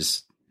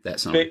changes that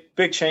summer.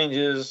 Big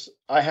changes.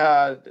 I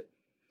had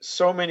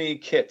so many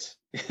kits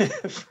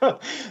from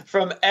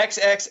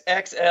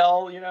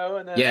XXXL,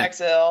 and then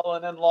XL,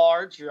 and then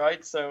large,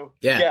 right? So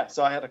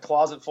so I had a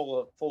closet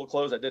full of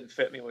clothes that didn't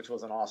fit me, which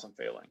was an awesome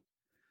feeling.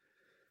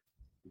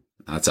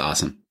 That's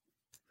awesome.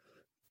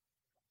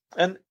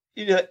 And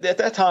at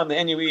that time,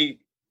 the NUE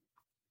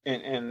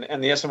and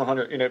the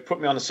SM100, put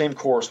me on the same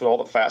course with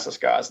all the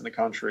fastest guys in the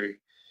country,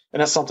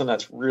 and that's something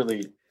that's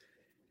really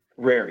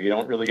rare. You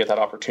don't really get that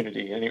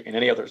opportunity in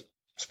any other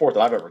sport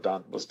that I've ever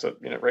done, was to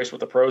race with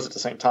the pros at the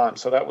same time.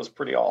 So that was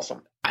pretty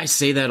awesome. I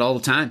say that all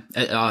the time.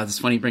 It's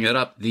funny you bring that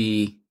up.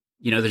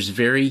 There's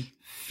very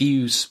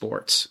few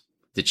sports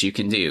that you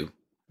can do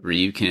where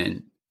you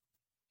can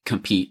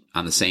compete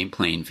on the same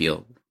playing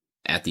field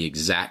at the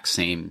exact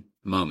same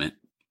moment.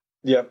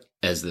 Yep.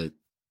 As the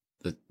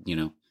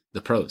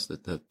pros,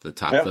 the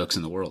top folks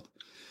in the world.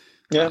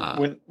 Yeah.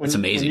 It's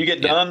amazing. When you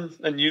get done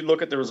and you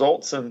look at the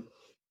results and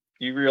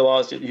you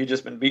realize that you've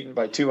just been beaten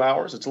by 2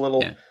 hours, it's a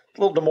little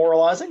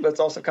demoralizing, but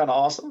it's also kind of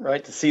awesome,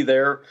 right? To see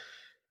their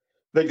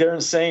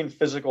insane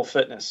physical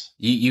fitness.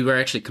 You are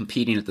actually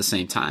competing at the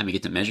same time. You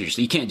get to measure.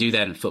 So you can't do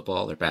that in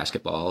football or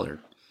basketball or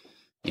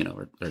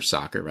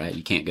soccer, right?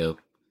 You can't go,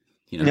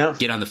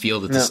 get on the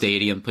field at the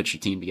stadium, put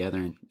your team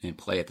together and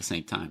play at the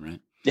same time,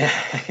 right? Yeah.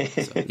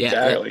 So,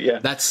 exactly.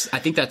 I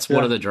think that's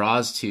one of the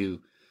draws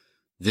to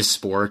this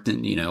sport,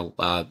 and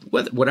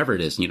whatever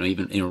it is,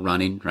 even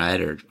running,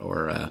 right,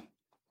 or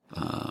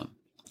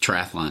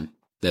triathlon,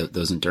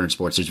 those endurance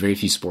sports. There's very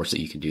few sports that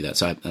you can do that.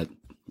 So I'm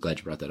glad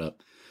you brought that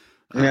up.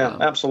 Yeah,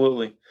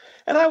 absolutely.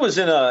 And I was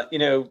in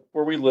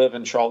where we live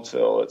in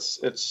Charlottesville.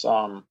 It's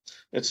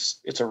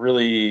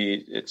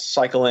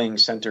cycling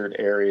centered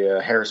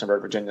area.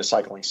 Harrisonburg, Virginia,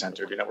 cycling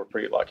centered. We're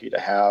pretty lucky to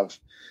have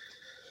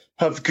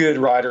good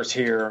riders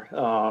here.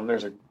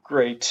 There's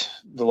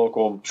the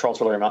local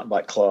Charlottesville area mountain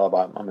bike club.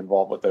 I'm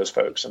involved with those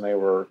folks, and they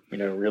were,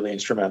 really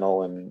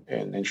instrumental in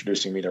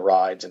introducing me to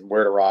rides and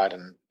where to ride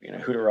and,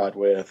 who to ride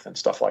with and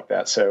stuff like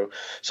that. So,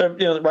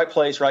 the right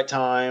place, right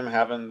time,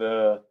 having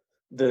the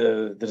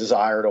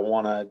desire to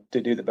want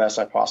to do the best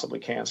I possibly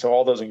can. So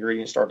all those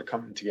ingredients started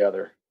coming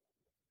together.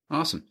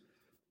 Awesome.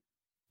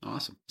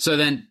 So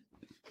then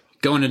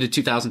going into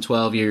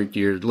 2012,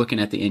 you're looking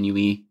at the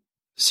NUE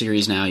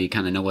series now. You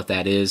kind of know what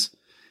that is.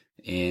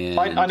 And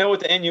I know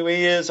what the NUE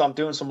is. I'm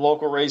doing some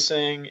local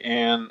racing,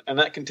 and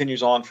that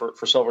continues on for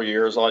several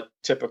years. I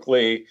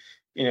typically,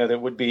 there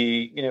would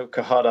be,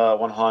 Cajada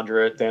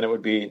 100. Then it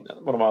would be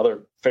one of my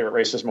other favorite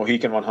races,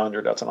 Mohican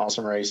 100. That's an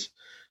awesome race.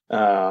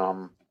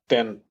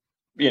 Then,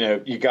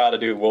 you got to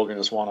do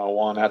Wilderness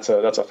 101. That's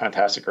a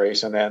fantastic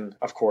race. And then,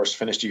 of course,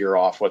 finished a year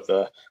off with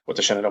the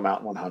Shenandoah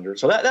Mountain 100.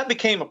 So that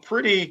became a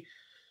pretty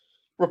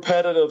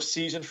repetitive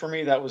season for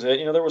me. That was it.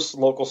 There was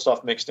local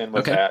stuff mixed in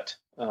with that.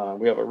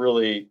 We have a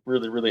really,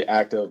 really, really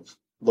active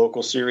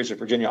local series, a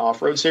Virginia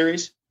Off-Road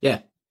Series. Yeah.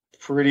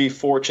 Pretty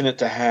fortunate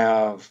to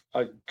have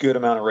a good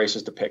amount of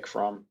races to pick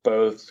from,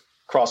 both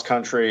cross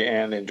country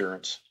and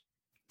endurance.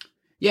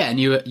 Yeah, and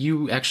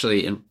you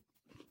actually, and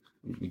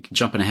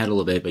jumping ahead a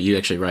little bit, but you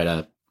actually write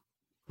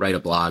a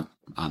blog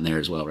on there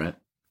as well, right?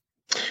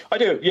 I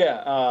do,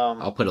 yeah.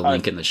 I'll put a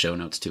link in the show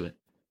notes to it.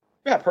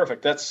 Yeah,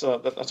 perfect. That's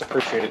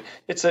appreciated.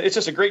 It's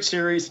just a great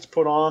series. It's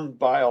put on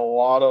by a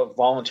lot of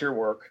volunteer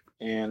work,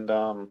 and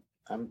I'm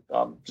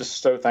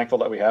just so thankful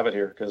that we have it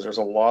here, because there's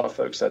a lot of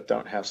folks that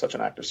don't have such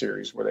an active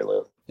series where they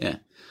live. Yeah.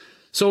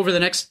 So over the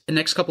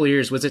next couple of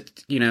years, was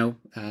it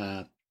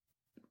kind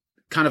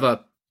of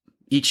a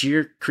each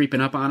year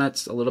creeping up on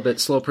it, a little bit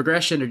slow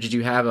progression, or did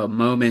you have a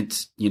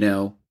moment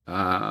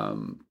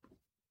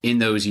in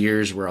those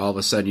years where all of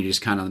a sudden you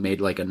just kind of made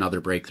like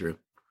another breakthrough?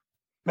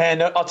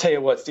 Man, I'll tell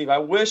you what, Steve, I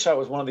wish I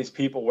was one of these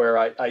people where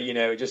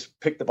I just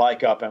picked the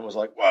bike up and was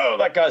like, whoa,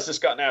 that guy's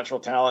just got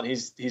natural talent.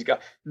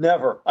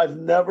 I've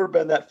never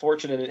been that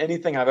fortunate in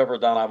anything I've ever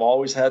done. I've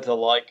always had to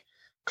like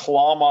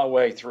claw my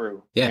way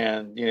through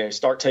and,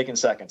 start taking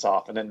seconds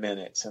off, and then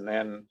minutes, and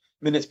then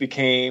minutes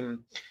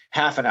became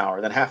half an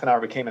hour. Then half an hour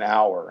became an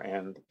hour.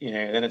 And,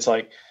 then it's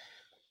like,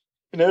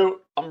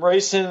 I'm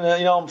racing,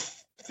 I'm,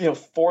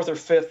 fourth or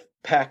fifth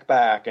pack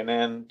back, and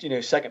then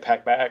second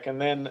pack back, and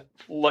then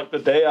like the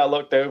day I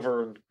looked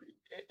over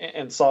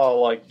and saw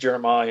like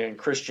Jeremiah and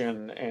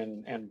Christian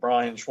and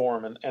Brian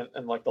Schwarm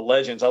and like the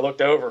legends, I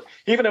looked over,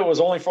 even if it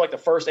was only for like the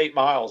first 8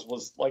 miles,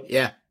 was like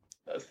a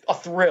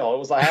thrill. It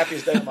was the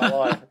happiest day of my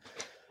life.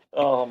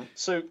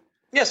 So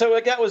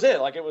that was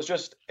it. Like, it was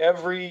just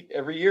every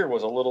year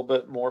was a little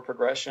bit more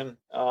progression,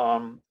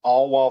 all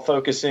while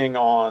focusing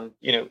on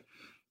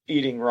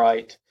eating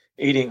right,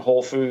 eating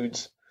whole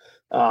foods.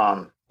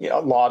 A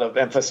lot of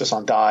emphasis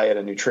on diet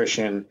and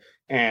nutrition.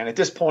 And at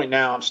this point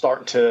now, I'm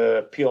starting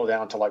to peel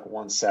down to like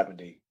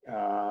 170,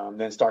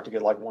 then start to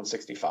get like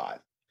 165,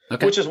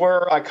 which is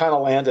where I kind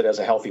of landed as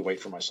a healthy weight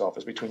for myself,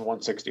 is between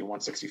 160 and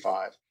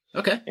 165.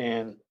 Okay.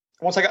 And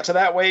once I got to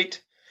that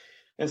weight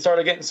and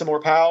started getting some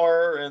more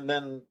power, and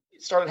then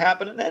it started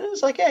happening, and it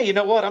was like, hey, you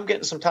know what? I'm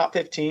getting some top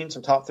 15,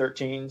 some top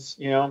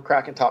 13s, I'm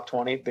cracking top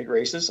 20 big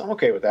races. I'm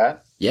okay with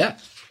that. Yeah.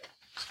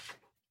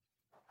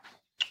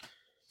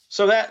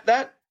 So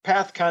that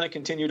path kind of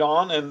continued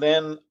on, and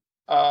then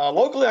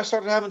locally I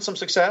started having some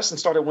success and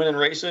started winning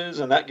races,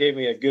 and that gave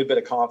me a good bit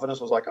of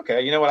confidence. Was like,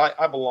 okay, you know what,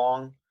 I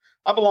belong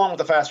with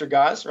the faster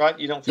guys, right?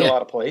 You don't feel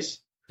out of place.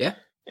 Yeah.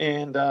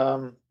 And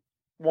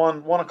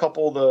won a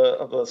couple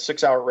of the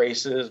 6-hour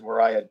races where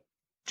I had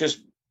just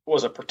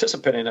was a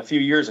participant in a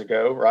few years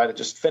ago, right?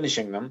 Just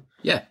finishing them.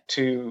 Yeah.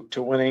 To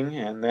winning,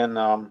 and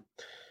then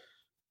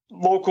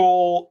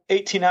local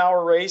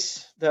 18-hour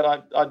race that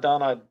I'd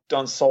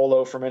done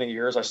solo for many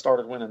years. I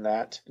started winning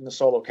that in the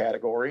solo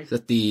category. Is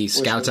that the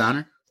Scouts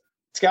Honor?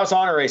 Scouts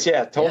Honor race,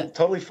 yeah.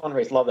 Totally fun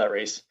race. Love that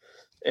race.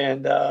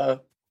 And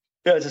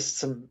just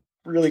some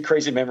really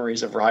crazy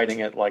memories of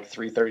riding at like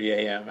 3:30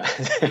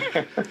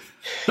 a.m.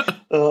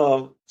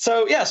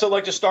 So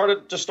like just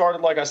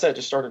started like I said,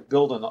 just started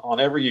building on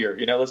every year.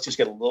 Let's just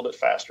get a little bit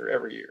faster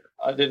every year.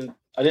 I didn't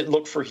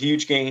look for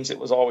huge gains. It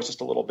was always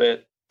just a little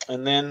bit.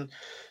 And then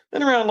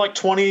around like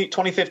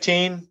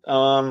 2015,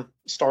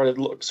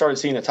 started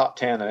seeing the top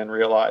 10, and then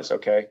realized,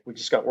 okay, we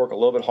just got to work a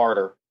little bit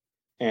harder,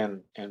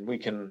 and we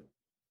can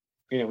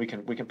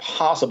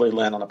possibly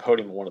land on a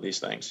podium in one of these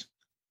things.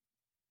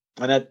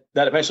 And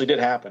that eventually did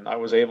happen. I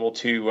was able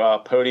to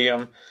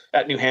podium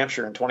at New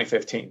Hampshire in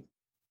 2015.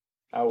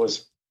 That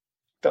was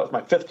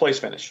my 5th place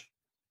finish.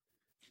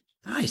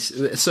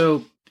 Nice.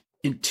 So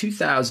in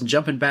 2000,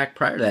 jumping back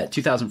prior to that,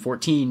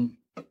 2014,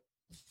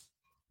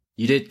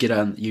 you did get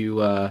on.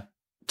 You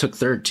took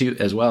third too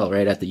as well,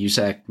 right, at the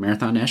USAC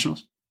Marathon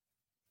Nationals?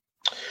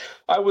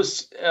 I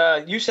was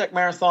USAC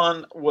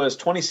Marathon was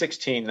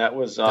 2016. That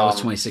was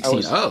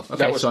 2016. Okay.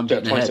 That was, so I'm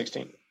getting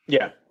 2016.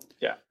 Ahead.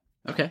 Yeah.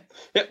 Okay.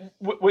 Yeah,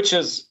 which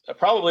is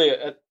probably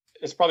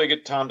it's probably a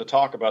good time to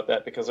talk about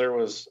that, because that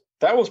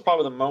was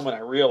probably the moment I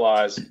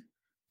realized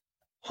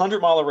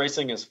 100-mile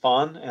racing is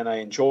fun and I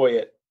enjoy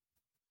it,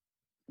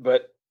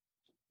 but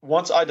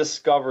once I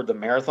discovered the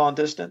marathon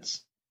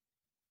distance,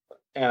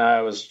 and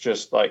I was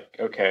just like,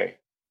 okay,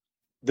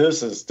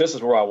 this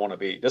is where I want to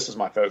be. This is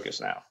my focus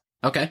now.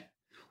 Okay.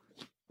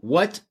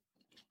 What?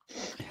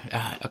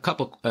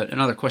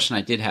 Another question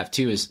I did have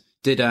too is,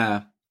 did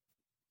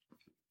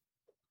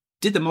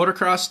the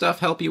motocross stuff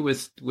help you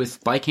with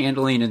bike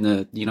handling and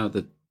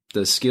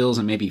the skills,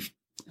 and maybe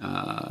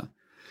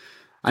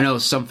I know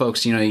some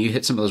folks, you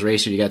hit some of those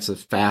races, you got some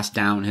fast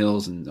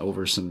downhills and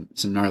over some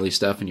gnarly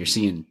stuff, and you're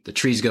seeing the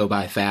trees go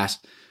by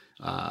fast.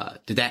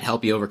 Did that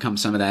help you overcome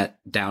some of that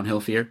downhill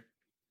fear?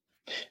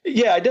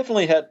 Yeah, I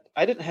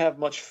didn't have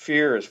much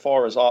fear as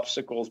far as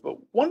obstacles, but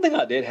one thing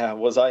I did have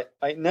was I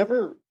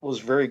never was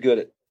very good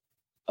at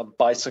a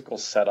bicycle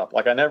setup.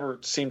 Like, I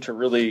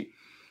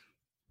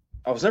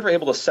was never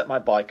able to set my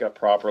bike up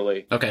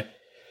properly. Okay.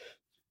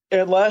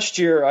 And last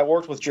year I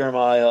worked with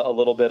Jeremiah a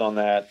little bit on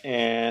that,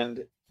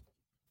 and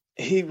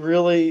he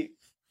really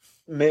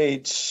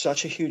made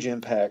such a huge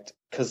impact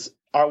because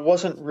I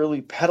wasn't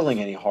really pedaling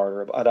any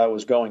harder, but I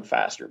was going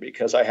faster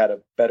because I had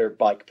a better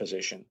bike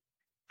position.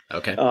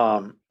 Okay.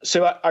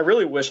 So I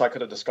really wish I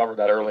could have discovered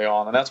that early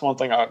on. And that's one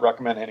thing I would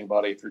recommend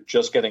anybody if you're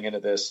just getting into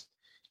this,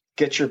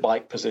 get your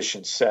bike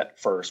position set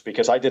first,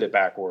 because I did it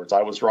backwards.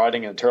 I was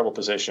riding in a terrible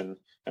position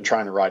and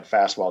trying to ride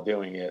fast while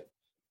doing it.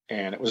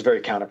 And it was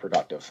very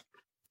counterproductive.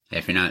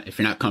 If you're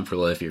not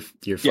comfortable, if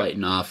you're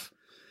fighting off,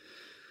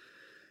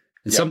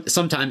 and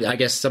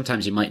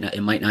sometimes it might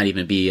not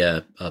even be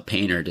a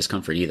pain or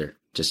discomfort either,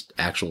 just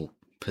actual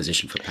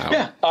position for power.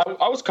 Yeah,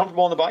 I was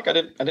comfortable on the bike. I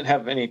didn't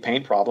have any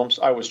pain problems.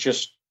 I was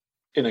just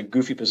in a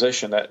goofy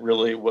position that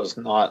really was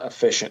not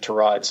efficient to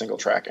ride single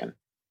track in.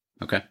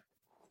 Okay.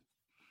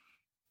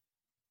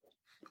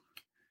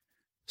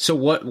 So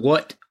what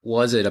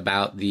was it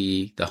about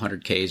the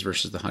 100Ks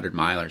versus the 100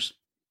 milers?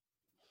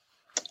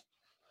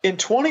 In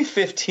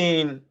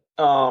 2015,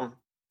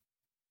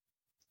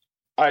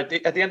 at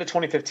the end of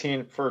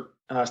 2015,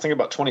 I was thinking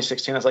about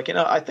 2016. I was like,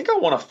 I think I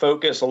want to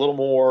focus a little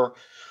more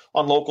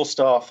on local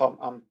stuff. I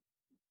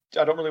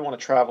don't really want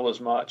to travel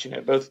as much. We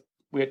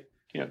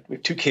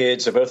have two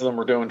kids, so both of them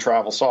were doing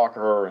travel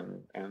soccer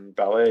and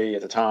ballet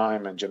at the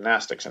time and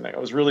gymnastics, and I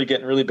was really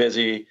getting really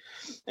busy.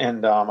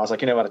 And I was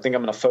like, what, I think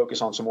I'm going to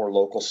focus on some more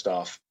local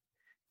stuff.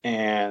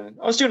 And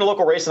I was doing a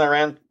local race, and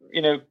I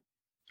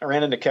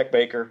ran into Keck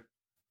Baker.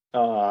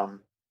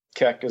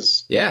 Keck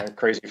is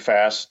crazy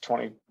fast.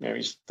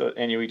 He's the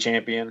NUE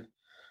champion.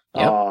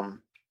 Yep.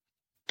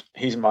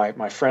 He's my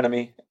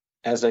frenemy,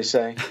 as they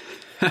say.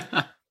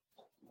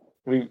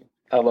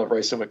 I love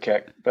racing with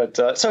Keck, but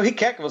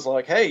Keck was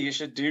like, "Hey, you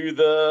should do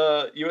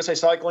the USA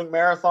Cycling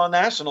Marathon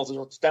Nationals.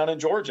 It's down in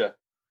Georgia."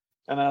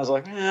 And I was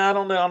like, I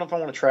don't know. I don't know if I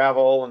want to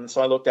travel. And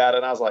so I looked at it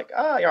and I was like,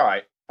 all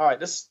right,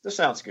 this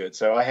sounds good.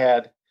 So I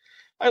had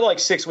like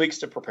 6 weeks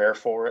to prepare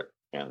for it,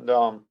 and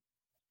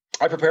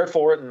I prepared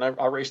for it, and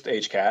I raced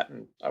HCAT,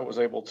 and I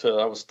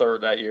was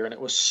third that year, and it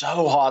was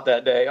so hot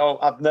that day. Oh,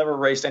 I've never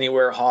raced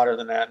anywhere hotter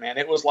than that, man.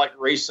 It was like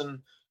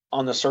racing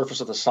on the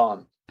surface of the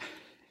sun.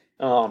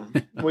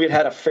 We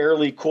had a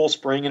fairly cool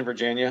spring in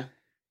Virginia,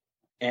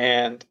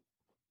 and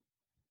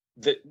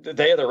the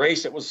day of the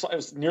race, it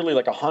was nearly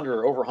like 100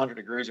 or over 100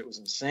 degrees. It was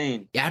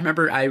insane. Yeah,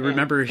 I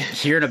remember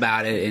hearing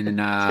about it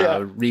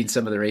and reading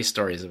some of the race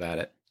stories about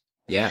it.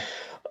 Yeah.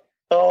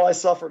 Oh, I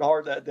suffered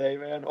hard that day,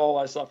 man. Oh,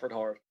 I suffered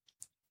hard.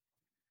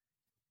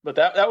 But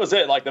that was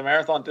it. Like the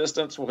marathon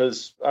distance I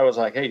was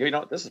like, hey,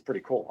 this is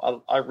pretty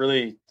cool. I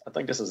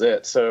think this is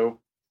it. So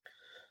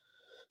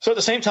at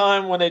the same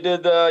time, when they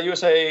did the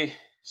USA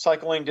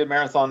Cycling did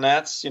Marathon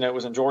Nats, it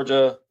was in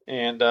Georgia.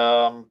 And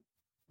the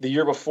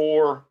year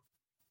before,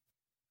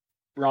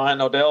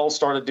 Ryan O'Dell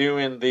started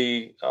doing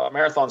the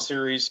marathon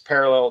series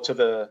parallel to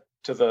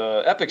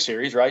the Epic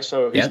series, right?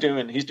 So he's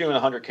doing a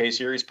 100K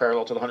series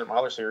parallel to the 100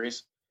 miler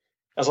series.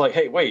 I was like,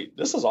 hey, wait,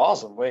 this is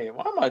awesome. Wait,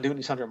 why am I doing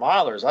these 100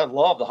 milers? I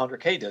love the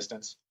 100K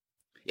distance.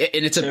 Yeah,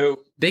 and it's a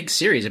big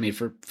series. I mean,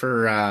 for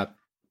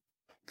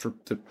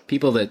the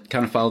people that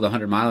kind of follow the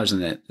 100 milers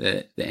and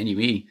the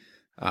NUE,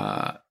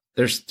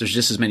 there's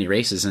just as many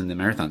races in the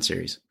marathon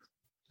series.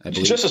 I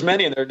believe. Just as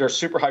many, and they're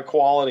super high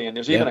quality. And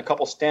there's even a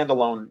couple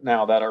standalone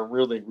now that are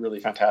really, really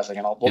fantastic.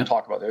 And we'll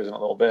talk about those in a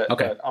little bit.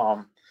 Okay.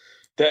 But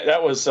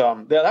that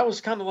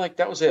was kind of like,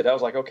 that was it. I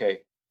was like, okay.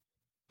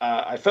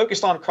 I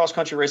focused on cross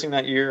country racing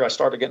that year. I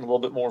started getting a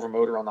little bit more of a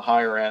motor on the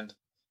higher end,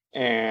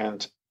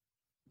 and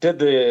did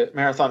the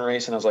marathon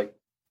race. And I was like,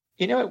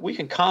 we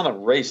can kind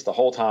of race the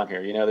whole time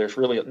here.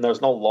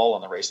 There's no lull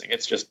in the racing.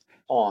 It's just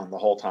on the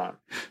whole time.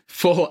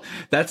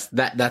 That's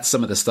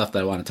some of the stuff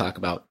that I want to talk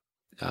about.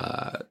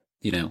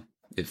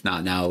 If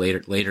not now,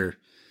 later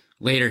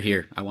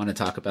here, I want to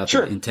talk about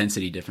the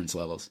intensity difference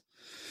levels.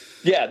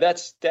 Yeah,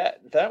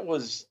 that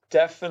was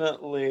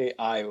definitely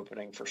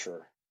eye-opening for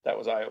sure. That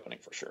was eye-opening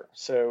for sure.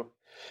 So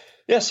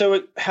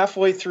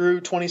halfway through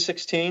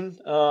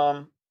 2016,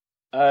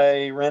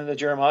 I ran into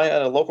Jeremiah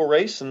at a local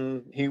race,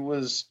 and he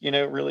was,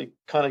 really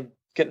kind of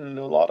getting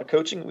into a lot of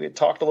coaching. We had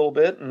talked a little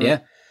bit,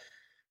 and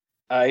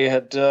I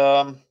had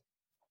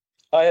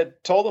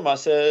told him, I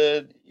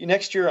said,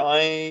 next year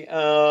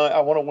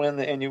I want to win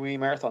the NUE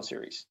Marathon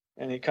Series.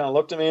 And he kind of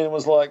looked at me and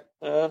was like,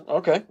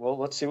 okay, well,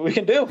 let's see what we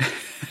can do.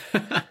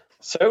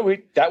 So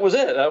that was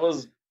it.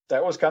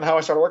 That was kind of how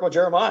I started working with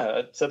Jeremiah.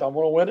 I said, I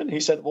want to win it. And he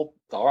said, well,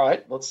 all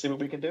right, let's see what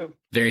we can do.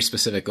 Very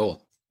specific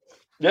goal.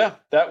 Yeah,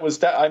 that was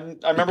that. I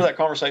remember that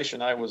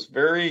conversation. I was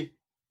very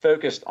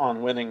focused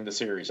on winning the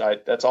series.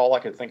 That's all I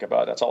could think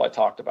about. That's all I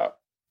talked about.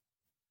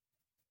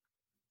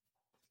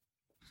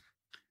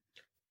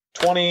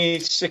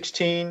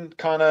 2016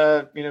 kind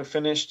of,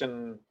 finished,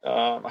 and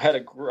I had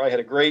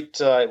a great,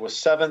 it was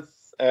 7th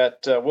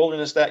at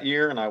Wilderness that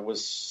year, and I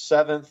was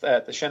 7th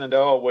at the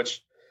Shenandoah,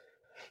 which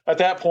at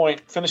that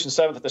point, finishing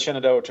 7th at the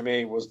Shenandoah to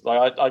me was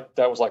like,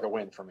 that was like a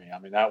win for me. I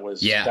mean, that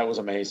was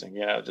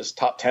amazing. Just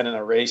top 10 in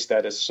a race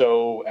that is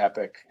so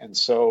epic and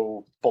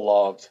so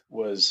beloved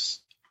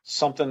was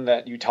something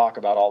that you talk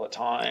about all the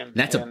time.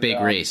 That's a big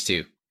race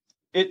too.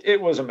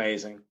 It was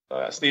amazing,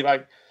 Steve.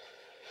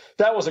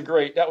 That was a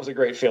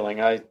great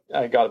feeling. I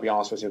got to be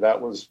honest with you.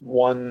 That was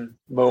one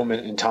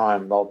moment in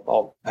time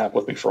I'll have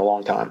with me for a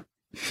long time.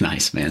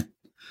 Nice, man.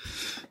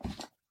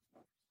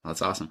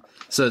 That's awesome.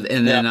 So,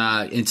 and then,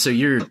 and so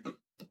you're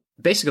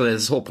basically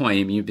this whole point.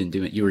 I mean,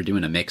 you were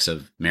doing a mix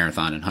of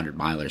marathon and 100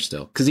 milers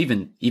still. Cause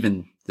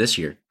even this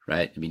year,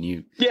 right? I mean,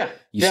 you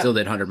still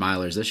did 100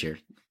 milers this year.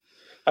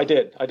 I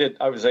did.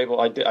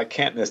 I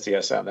can't miss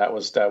the SM. That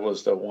was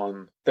the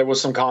one. There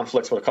was some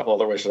conflicts with a couple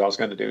other races I was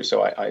going to do.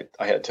 So I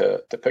had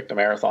to pick the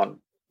marathon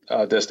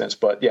distance,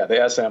 but yeah,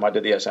 the SM, I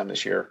did the SM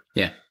this year.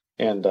 Yeah.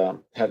 And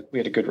we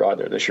had a good ride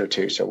there this year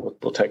too. So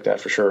we'll take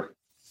that for sure.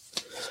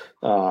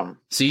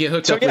 So you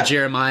hooked up with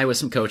Jeremiah with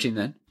some coaching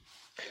then?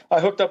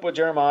 I hooked up with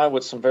Jeremiah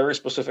with some very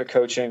specific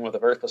coaching with a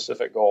very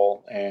specific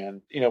goal.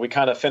 And, we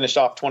kind of finished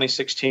off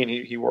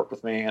 2016. He worked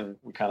with me and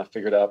we kind of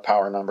figured out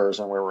power numbers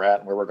and where we're at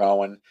and where we're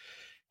going.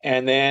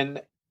 And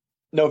then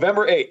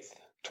November 8th,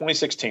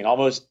 2016,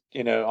 almost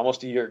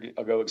a year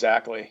ago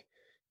exactly.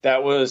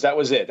 That was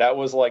it. That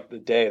was like the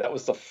day. That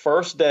was the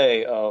first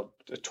day of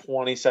the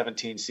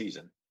 2017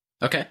 season.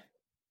 Okay.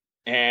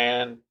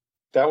 And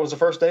that was the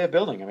first day of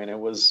building. I mean, it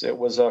was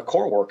a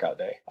core workout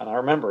day. And I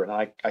remember, and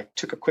I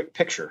took a quick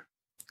picture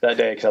that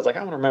day because I was like,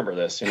 I want to remember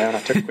this, and I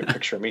took a quick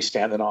picture of me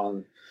standing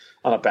on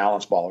a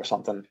balance ball or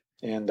something.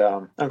 And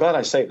I'm glad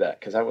I saved that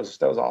because that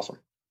was awesome.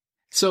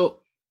 So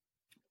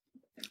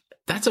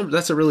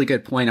that's a really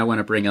good point I want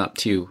to bring up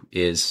too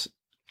is,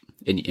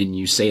 and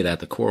you say that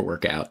the core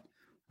workout,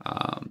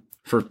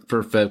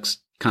 for folks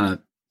kind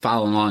of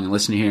following along and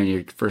listening here and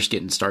you're first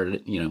getting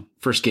started,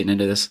 first getting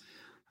into this,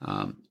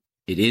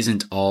 it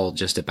isn't all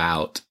just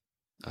about,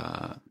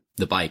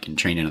 the bike and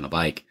training on the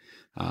bike.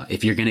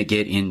 If you're going to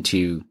get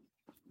into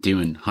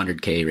doing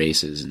 100K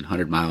races and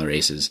 100-mile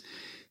races,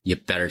 you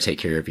better take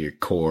care of your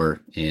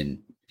core and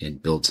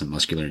build some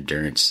muscular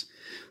endurance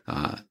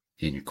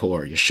in your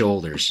core, your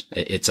shoulders.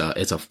 It's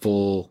a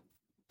full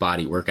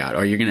body workout,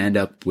 or you're going to end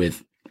up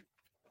with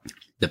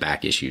the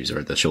back issues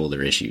or the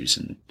shoulder issues,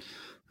 and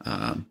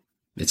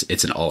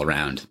it's an all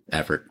around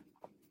effort.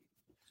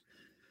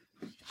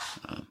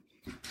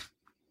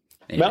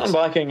 Mountain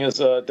biking is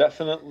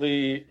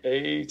definitely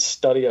a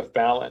study of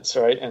balance,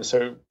 right? And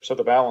so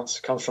the balance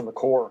comes from the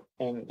core,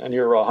 and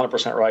you're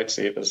 100% right,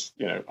 Steve. Is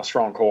a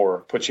strong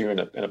core puts you in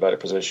a better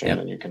position,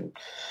 and you can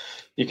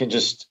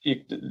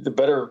the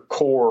better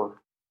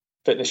core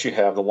fitness you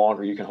have, the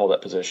longer you can hold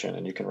that position,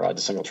 and you can ride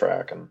the single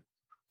track. And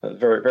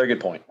very very good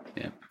point.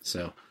 Yeah.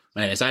 So,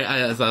 anyways,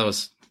 I thought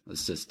it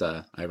was just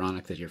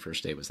ironic that your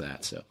first day was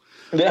that. So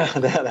yeah,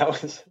 that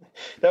was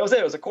it.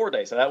 It was a core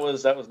day. So that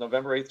was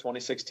November 8th,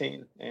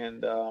 2016,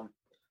 and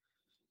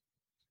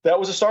that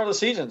was the start of the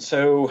season.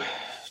 So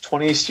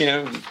winter's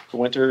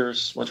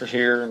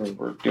here, and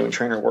we're doing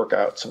trainer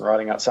workouts and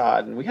riding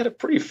outside. And we had a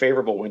pretty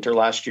favorable winter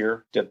last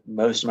year. Did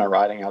most of my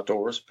riding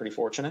outdoors. Pretty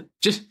fortunate.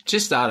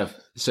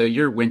 So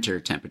your winter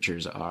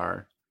temperatures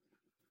are.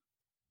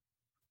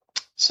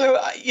 So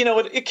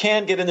it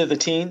can get into the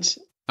teens.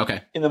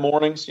 Okay. In the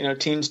mornings,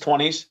 teens,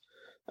 20s.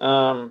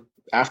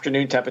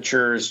 Afternoon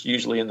temperatures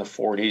usually in the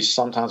 40s.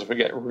 Sometimes if we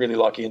get really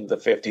lucky into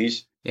the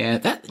 50s. Yeah,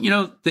 that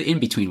the in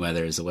between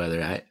weather is the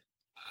weather.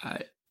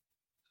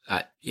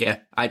 I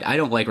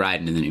don't like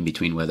riding in the in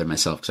between weather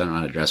myself because I don't know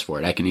how to dress for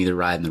it. I can either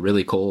ride in the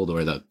really cold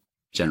or the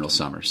general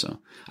summer. So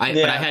but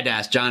I had to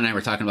ask. John and I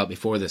were talking about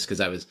before this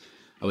because I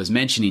was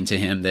mentioning to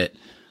him that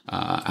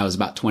I was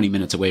about 20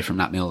 minutes away from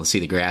not being able to see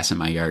the grass in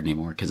my yard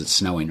anymore because it's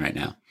snowing right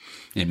now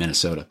in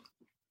Minnesota.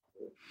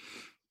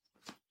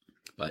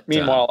 But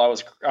meanwhile, I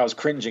was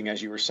cringing as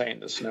you were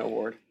saying the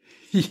snowboard.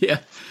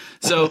 Yeah.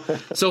 So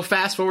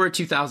fast forward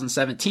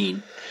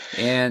 2017,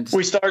 and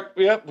we start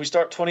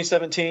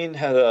 2017.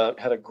 Had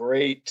a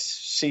great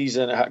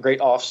season, a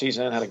great off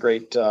season, had a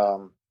great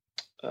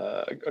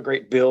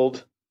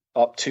build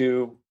up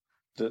to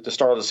the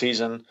start of the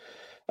season.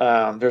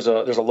 There's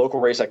a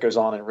local race that goes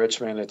on in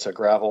Richmond. It's a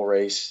gravel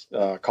race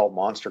called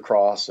Monster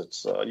Cross.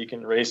 It's you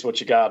can race what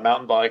you got: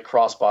 mountain bike,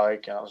 cross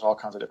bike. There's all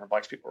kinds of different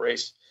bikes people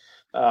race.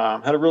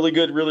 Had a really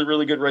good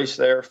race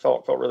there.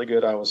 Felt really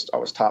good. I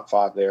was top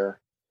 5 there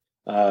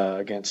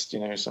against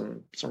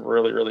some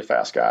really really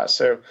fast guys.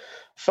 So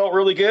felt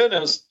really good. I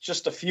was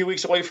just a few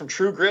weeks away from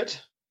True Grit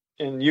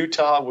in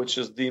Utah, which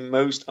is the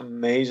most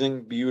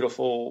amazing,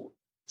 beautiful,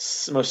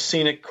 most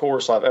scenic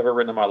course I've ever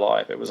ridden in my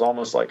life. It was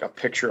almost like a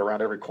picture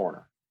around every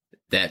corner.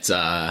 That's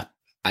I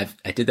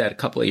did that a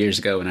couple of years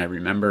ago, and I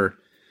remember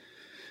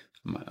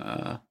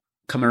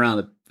coming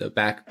around the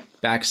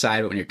back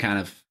side when you're kind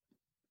of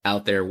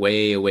out there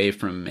way away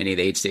from any of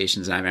the aid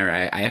stations. And I remember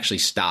I actually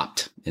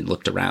stopped and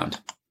looked around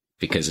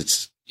because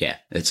it's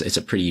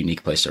a pretty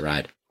unique place to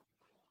ride.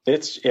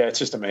 It's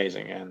just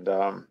amazing. And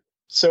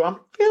so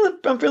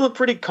I'm feeling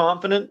pretty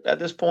confident at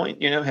this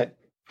point. Had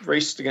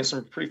raced against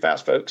some pretty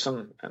fast folks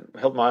and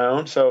held my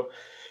own. So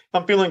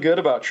I'm feeling good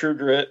about True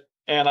Grit.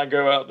 And I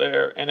go out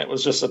there, and it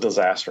was just a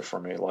disaster for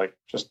me. Like,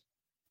 just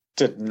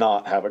did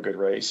not have a good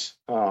race.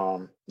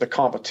 The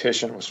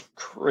competition was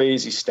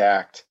crazy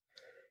stacked.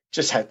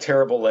 Just had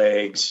terrible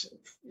legs.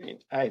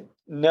 I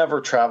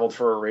never traveled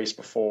for a race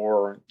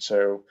before,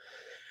 so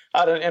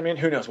I mean,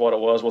 who knows what it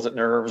was? Was it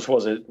nerves?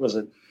 Was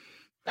it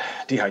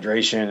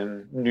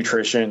dehydration,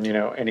 nutrition?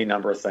 Any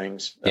number of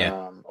things,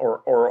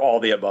 or all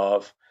the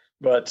above.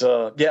 But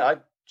I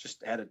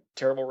just had a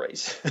terrible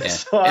race. Yeah.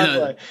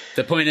 So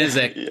the point is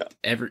that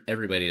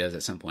everybody does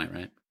at some point,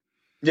 right?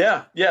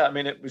 Yeah. I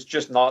mean, it was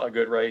just not a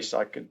good race.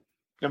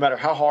 No matter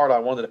how hard I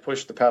wanted to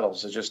push the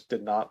pedals, it just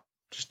didn't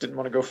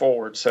want to go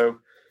forward. So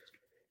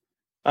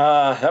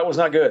that was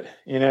not good.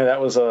 That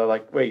was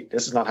wait,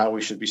 this is not how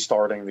we should be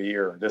starting the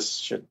year.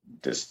 This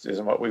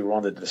isn't what we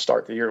wanted to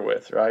start the year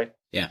with, right?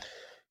 Yeah.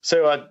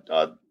 So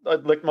I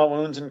licked my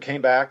wounds and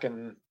came back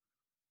and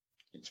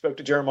spoke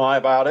to Jeremiah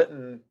about it,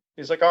 and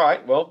he's like, "All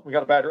right, well, we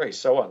got a bad race.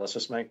 So what? Let's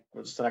the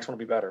next one will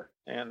be better."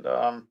 And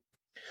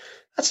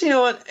that's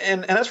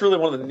and that's really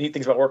one of the neat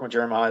things about working with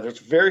Jeremiah. There's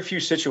very few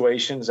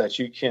situations that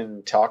you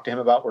can talk to him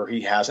about where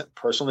he hasn't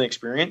personally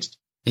experienced.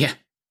 Yeah.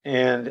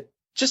 And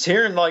just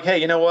hearing hey,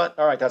 you know what?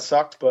 All right, that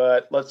sucked,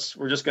 but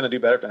we're just going to do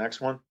better at the next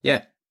one.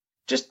 Yeah.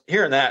 Just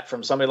hearing that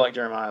from somebody like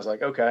Jeremiah is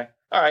like, okay,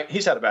 all right,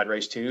 he's had a bad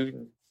race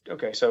too.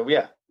 Okay, so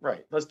yeah,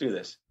 right, let's do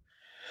this.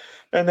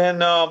 And then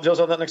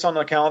Joseph, the next on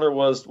the calendar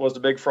was the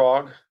Big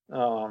Frog.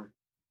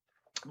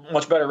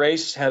 Much better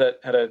race. Had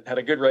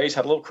a good race.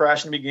 Had a little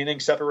crash in the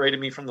beginning, separated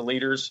me from the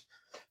leaders.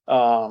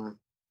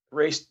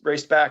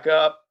 Raced back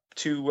up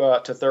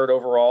to third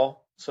overall.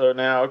 So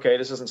now, okay,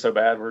 this isn't so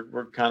bad.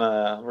 We're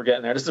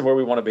getting there. This is where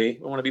we want to be.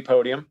 We want to be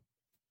podium.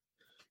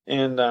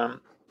 And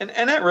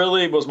that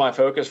really was my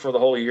focus for the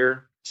whole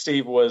year,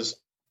 Steve, was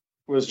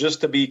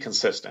just to be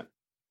consistent.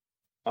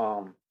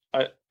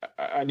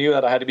 I knew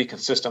that I had to be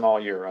consistent all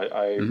year.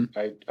 I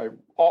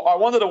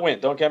wanted to win.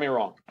 Don't get me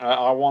wrong.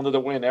 I wanted to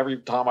win every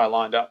time I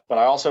lined up, but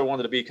I also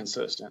wanted to be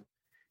consistent.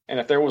 And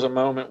if there was a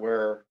moment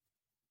where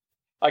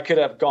I could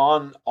have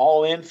gone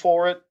all in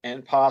for it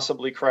and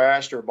possibly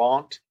crashed or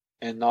bonked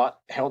and not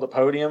held a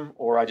podium,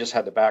 or I just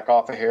had to back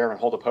off a hair and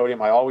hold a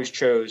podium, I always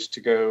chose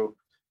to go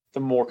the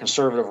more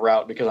conservative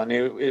route because I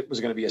knew it was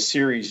going to be a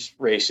series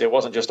race. It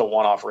wasn't just a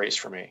one-off race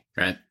for me.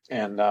 Right.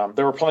 And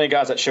there were plenty of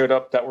guys that showed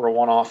up that were a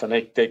one-off, and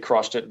they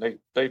crushed it, and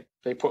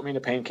they put me in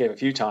a pain cave a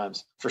few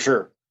times for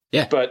sure.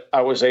 Yeah. But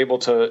I was able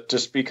to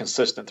just be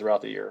consistent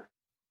throughout the year.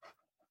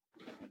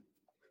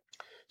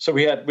 So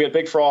we had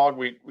Big Frog.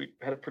 We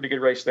had a pretty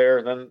good race there.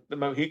 And then the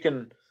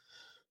Mohican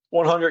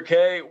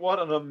 100K. What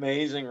an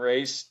amazing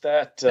race!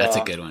 That's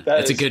a good one.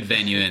 That's a good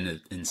venue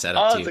in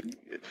setup too.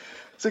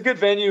 It's a good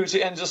venue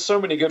and just so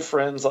many good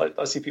friends.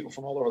 I see people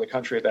from all over the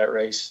country at that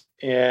race,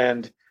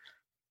 and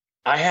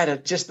I had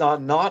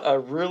not a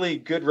really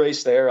good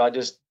race there. I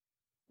just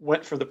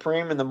went for the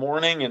preem in the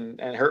morning and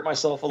hurt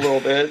myself a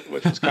little bit,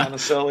 which was kind of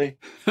silly.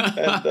 And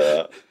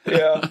I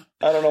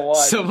don't know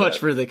why. So much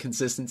for the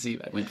consistency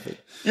I went for.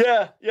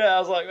 Yeah. I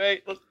was like,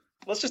 hey,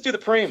 let's just do the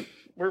preem.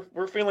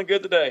 We're feeling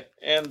good today,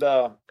 and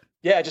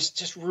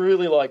just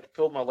really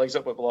filled my legs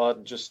up with blood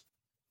and just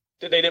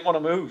they didn't want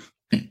to move.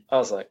 I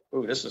was like,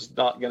 "Ooh, this is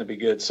not going to be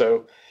good."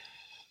 So,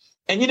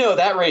 and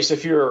that race,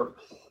 if you're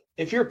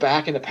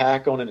back in the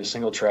pack going into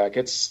single track,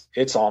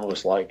 it's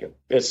almost like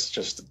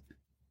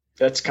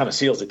that's kind of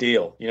seals the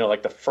deal.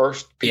 Like the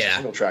first piece of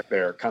single track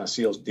there kind of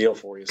seals the deal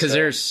for you.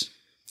 Because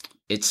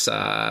it's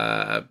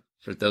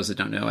for those that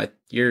don't know,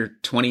 you're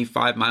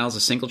 25 miles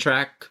of single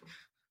track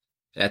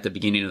at the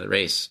beginning of the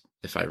race,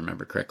 if I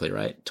remember correctly,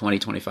 right?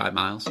 25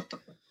 miles.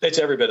 It's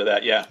every bit of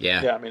that, yeah.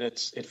 Yeah. I mean,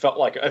 it felt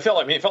like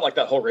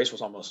that whole race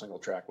was almost single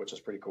track, which is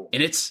pretty cool.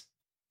 And it's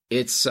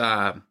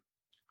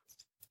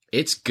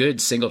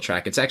good single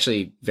track. It's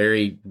actually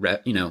very,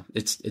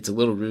 it's a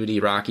little rooty,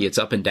 rocky. It's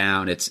up and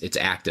down. It's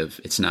active.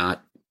 It's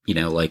not,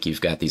 like you've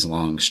got these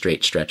long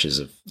straight stretches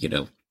of,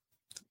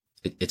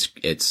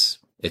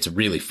 it's a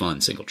really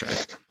fun single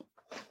track.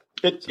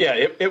 It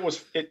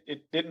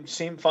didn't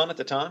seem fun at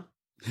the time.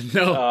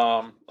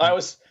 No. I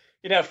was.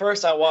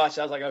 First I watched,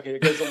 I was like, okay,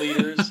 it goes to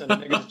leaders, and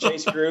then it goes to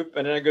chase group,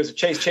 and then it goes to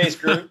chase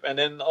group. And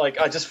then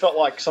I just felt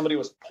like somebody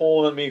was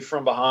pulling me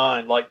from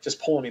behind,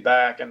 just pulling me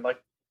back. And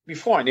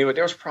before I knew it,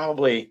 there was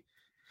probably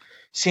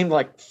seemed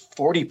like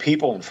 40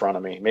 people in front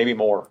of me, maybe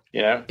more,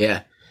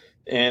 Yeah.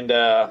 And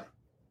I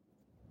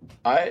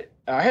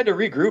had to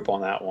regroup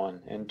on that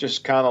one and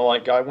just kind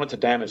of I went to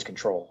damage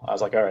control. I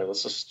was like, all right,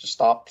 let's just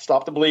stop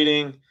the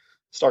bleeding.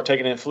 Start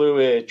taking in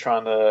fluid,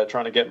 trying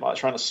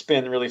to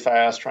spin really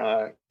fast,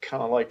 trying to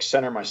kind of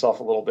center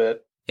myself a little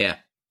bit. Yeah.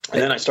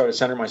 And then I started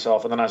centering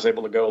myself, and then I was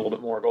able to go a little bit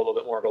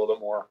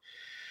more.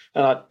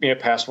 And I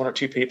pass one or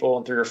two people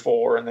and 3 or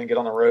 4, and then get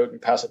on the road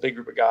and pass a big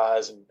group of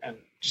guys and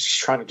just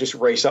trying to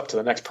race up to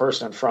the next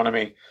person in front of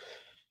me.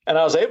 And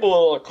I was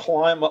able to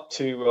climb up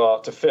to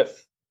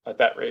 5th at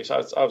that race. I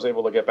was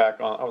able to get back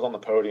on. I was on the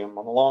podium,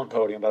 on the long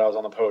podium, but I was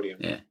on the podium.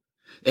 Yeah.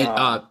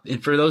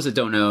 And for those that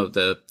don't know,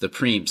 the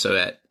preem, so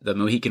at the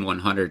Mohican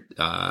 100,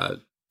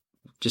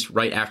 just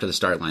right after the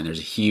start line, there's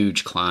a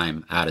huge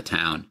climb out of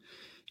town,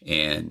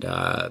 and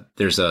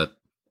there's a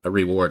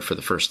reward for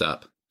the first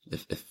up.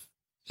 If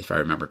if I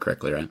remember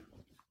correctly, right?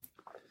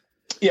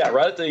 Yeah,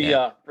 right at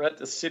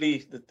the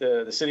city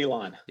the city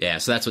line. Yeah,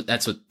 so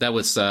that's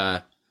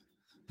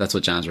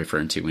what John's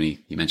referring to when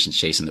he mentioned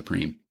chasing the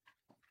preem.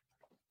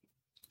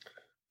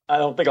 I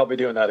don't think I'll be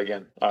doing that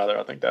again either.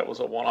 I think that was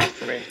a one-off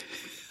for me.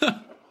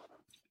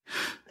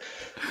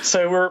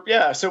 So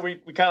we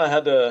kind of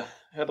had to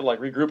like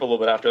regroup a little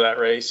bit after that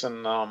race,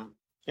 and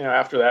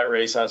after that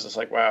race, I was just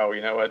like, wow,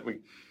 you know what,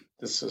 we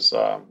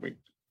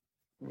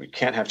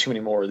can't have too many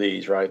more of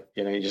these, right?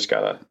 You just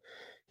gotta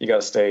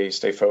stay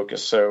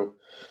focused. So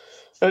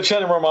it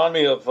kind of remind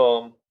me of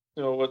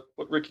what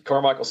Ricky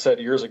Carmichael said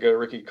years ago.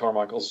 Ricky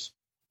Carmichael's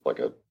like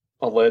a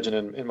legend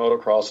in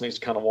motocross, and he's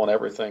kind of won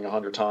everything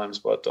 100 times.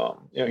 But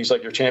he's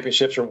like, your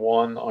championships are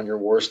won on your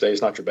worst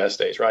days, not your best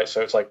days, right?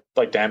 So it's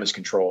like damage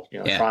control.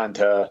 Trying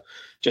to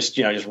just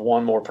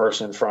one more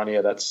person in front of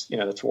you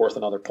that's worth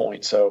another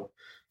point. So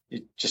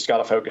you just got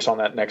to focus on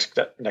that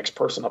next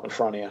person up in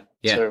front of you.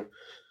 Yeah. So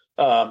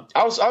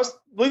I was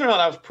believe it or not,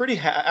 I was pretty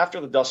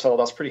after the dust settled,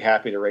 I was pretty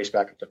happy to race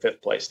back up to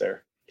 5th place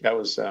there. That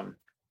was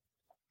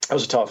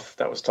tough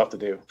to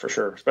do for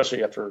sure,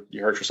 especially after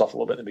you hurt yourself a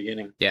little bit in the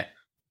beginning. Yeah.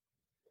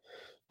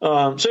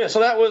 So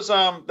that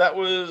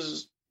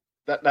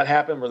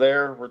happened. We're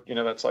there.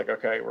 That's like,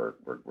 okay,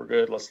 we're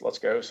good. Let's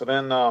go. So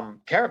then,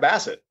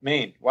 Carrabassett,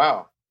 Maine.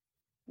 Wow.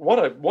 What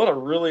a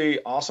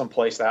really awesome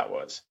place that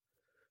was.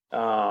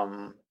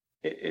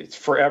 It's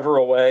forever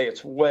away.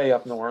 It's way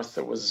up north.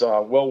 It was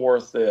well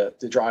worth the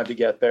drive to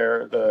get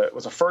there. It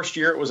was the first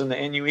year it was in the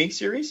NUE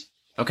series.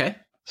 Okay.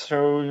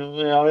 So,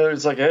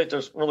 it's like, hey,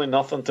 there's really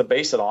nothing to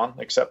base it on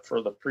except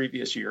for the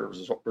previous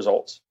year's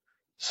results.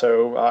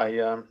 So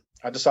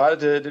I decided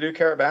to do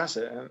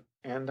Carrabassett,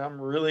 and I'm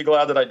really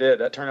glad that I did.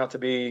 That turned out to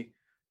be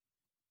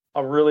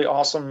a really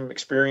awesome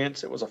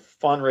experience. It was a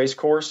fun race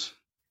course.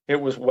 It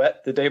was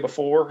wet the day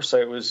before, so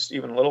it was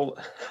even a little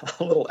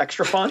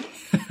extra fun.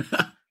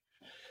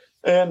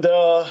 And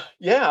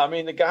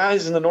the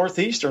guys in the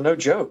Northeast are no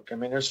joke. I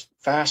mean, there's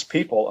fast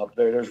people up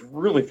there. There's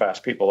really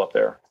fast people up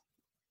there.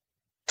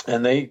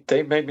 And they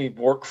made me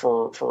work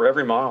for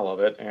every mile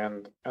of it.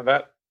 And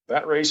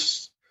that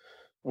race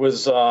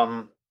was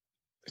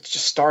it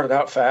just started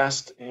out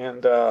fast.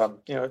 And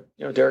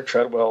Derek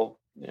Treadwell,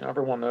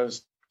 everyone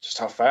knows just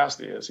how fast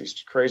he is.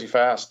 He's crazy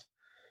fast.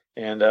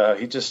 And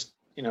he just,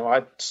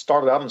 I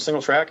started out on the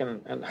single track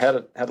and had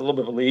a little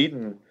bit of a lead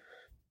and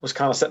was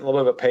kind of setting a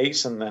little bit of a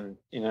pace. And then,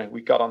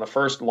 we got on the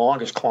first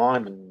longest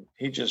climb and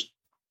he just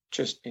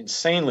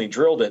insanely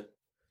drilled it.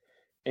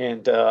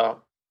 And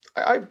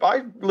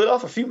I lit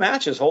off a few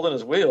matches holding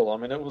his wheel. I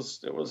mean, it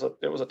was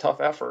a tough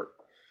effort.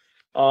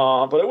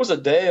 But it was a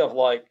day of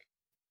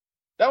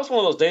that was one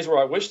of those days where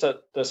I wish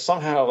that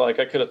somehow I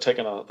could have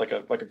taken a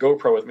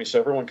GoPro with me so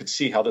everyone could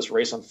see how this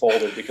race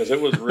unfolded, because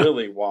it was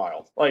really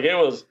wild.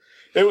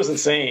 It was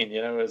insane.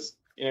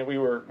 We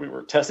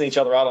were testing each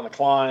other out on the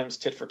climbs,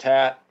 tit for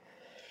tat.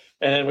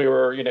 And then we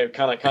were,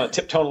 kind of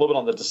tiptoeing a little bit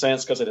on the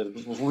descents because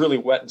it was really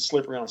wet and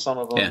slippery on some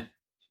of them. Yeah.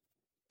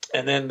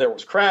 And then there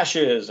was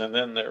crashes, and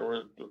then there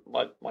were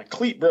my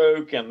cleat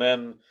broke, and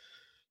then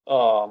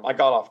I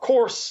got off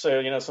course.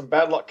 So some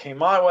bad luck came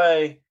my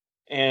way,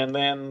 and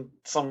then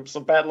some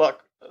bad luck.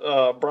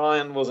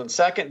 Brian was in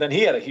second. Then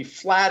he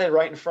flatted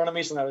right in front of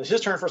me, so now it was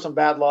his turn for some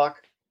bad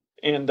luck.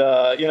 And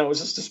it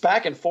was just this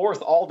back and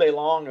forth all day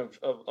long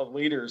of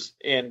leaders.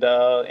 And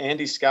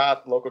Andy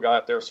Scott, local guy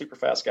up there, super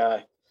fast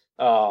guy,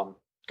 got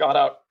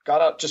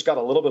out, just got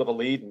a little bit of a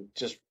lead and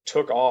just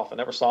took off. I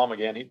never saw him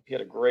again. He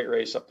had a great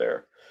race up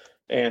there.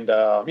 And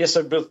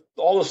so with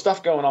all the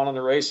stuff going on in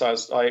the race,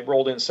 I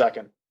rolled in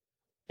second,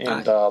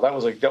 and that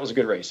was a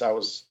good race. That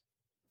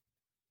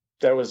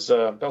was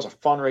a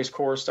fun race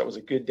course. That was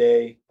a good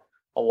day.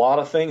 A lot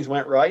of things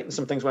went right and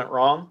some things went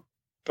wrong,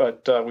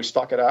 but we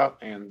stuck it out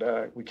and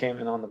we came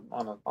in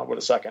with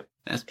a second.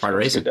 That's part of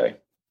racing. Good day.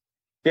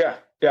 Yeah,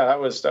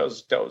 that was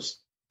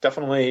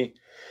definitely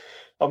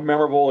a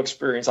memorable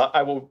experience.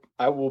 I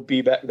will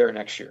be back there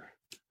next year.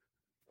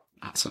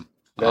 Awesome.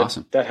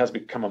 That has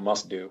become a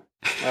must do.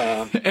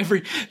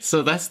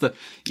 So that's the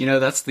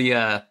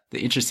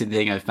interesting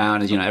thing I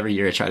found is, every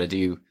year I try to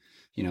do,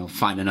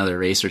 find another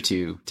race or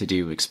two to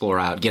do, explore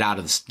out, get out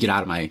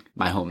of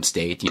my home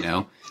state,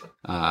 out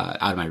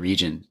of my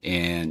region.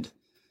 And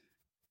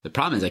the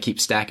problem is I keep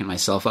stacking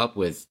myself up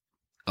with,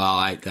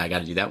 I got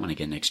to do that one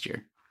again next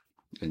year.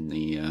 And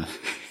the,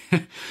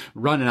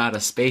 running out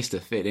of space to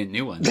fit in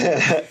new ones.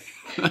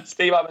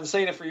 Steve, I've been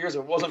saying it for years.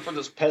 If it wasn't for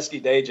this pesky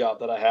day job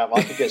that I have,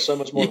 I could get so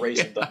much more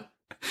racing done.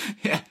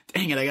 Yeah,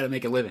 dang it, I got to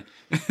make a living.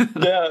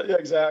 yeah,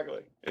 exactly.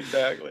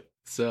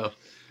 So,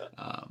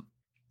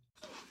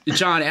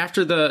 John,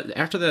 after the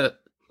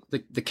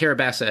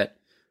Carrabassett,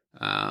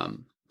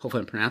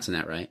 hopefully I'm pronouncing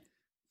that right.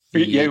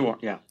 Yeah, you are.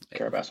 Yeah,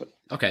 Carrabassett.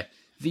 Okay.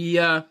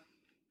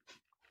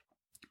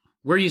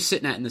 Where are you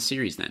sitting at in the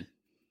series then?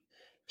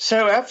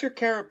 So after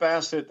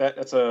Carrabassett,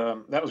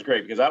 that was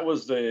great because that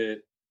was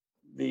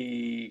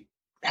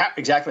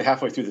exactly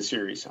halfway through the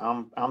series.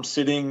 I'm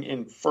sitting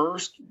in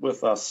first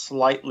with a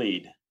slight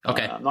lead.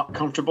 Okay. Not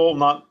comfortable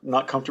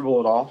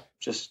at all.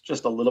 Just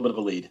a little bit of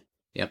a lead.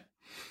 Yep.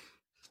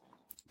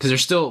 Because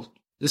there's still,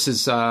 this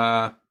is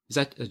that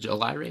a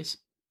July race?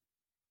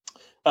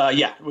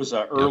 Yeah, it was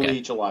an early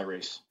July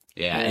race.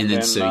 Yeah, and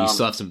then so you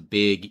still have some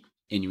big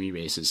NUE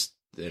races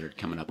that are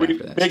coming up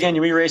after that. Big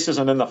NUE races,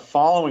 and then the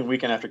following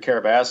weekend after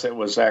Carrabassett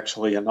was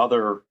actually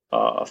another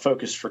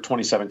focus for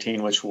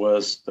 2017, which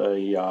was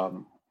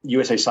the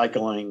USA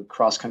Cycling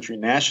Cross Country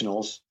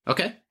Nationals.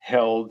 Okay.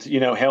 Held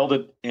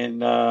it in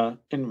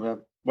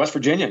West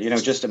Virginia,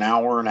 just an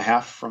hour and a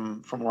half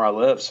from where I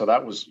live. So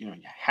that was, you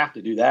have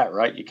to do that,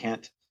 right? You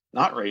can't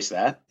not race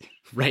that.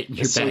 Right in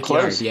your it's backyard, so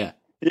close. Yeah.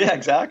 Yeah,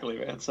 exactly,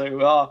 man.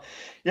 So,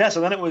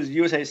 so then it was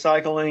USA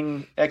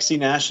Cycling, XC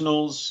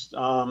Nationals,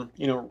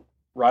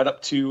 right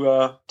up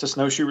to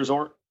Snowshoe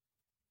Resort.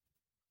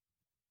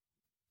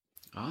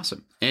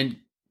 Awesome. And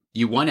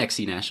you won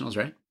XC Nationals,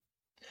 right?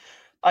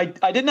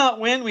 I did not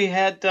win. We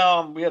had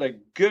a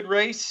good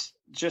race.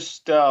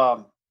 Just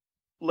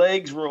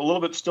legs were a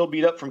little bit still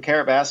beat up from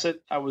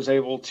Carrabassett. I was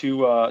able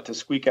to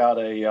squeak out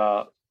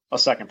a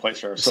second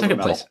place or a silver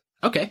medal. Place.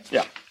 Okay.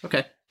 Yeah.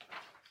 Okay.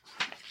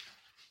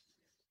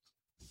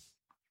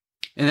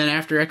 And then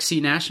after XC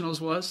Nationals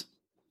was?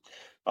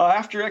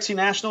 After XC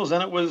Nationals,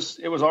 then it was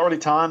already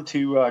time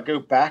to go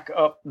back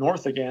up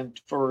north again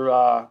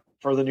for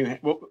the new.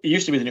 Well, it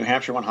used to be the New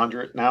Hampshire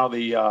 100. Now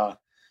the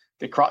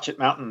Crotchet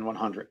Mountain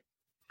 100.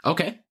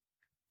 Okay.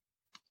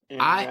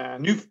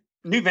 And,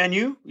 new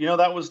venue.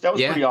 That was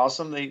pretty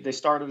awesome. They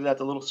started it at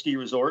the little ski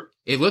resort.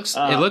 It looks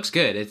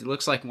good. It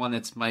looks like one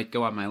that might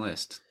go on my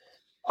list.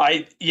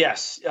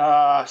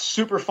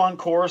 Super fun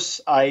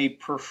course. I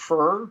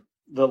prefer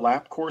the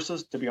lap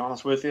courses, to be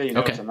honest with you.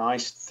 It's a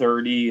nice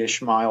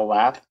 30-ish mile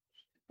lap.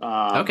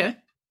 Okay.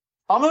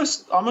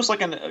 Almost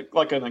like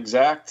an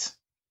exact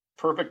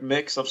perfect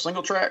mix of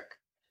single track,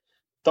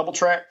 double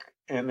track,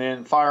 and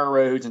then fire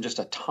roads and just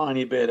a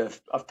tiny bit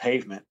of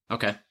pavement.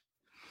 Okay.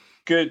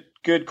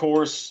 Good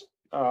course.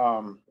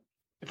 The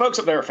folks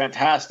up there are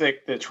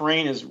fantastic. The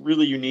terrain is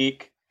really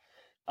unique.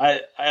 I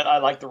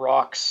like the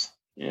rocks.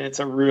 It's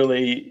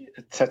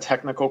a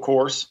technical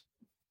course.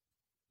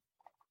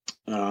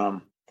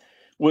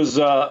 Was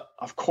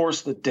of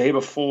course the day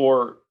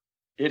before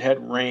it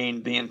had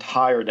rained the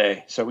entire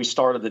day. So we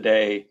started the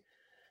day.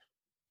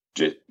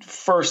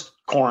 First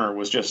corner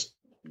was just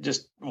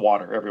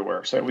water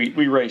everywhere. So we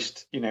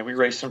raced. We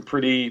raced some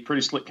pretty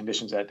slick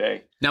conditions that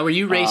day. Now, were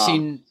you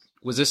racing?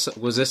 Was this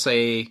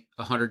a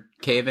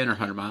 100K event or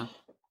 100 mile?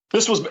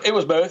 It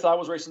was both. I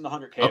was racing the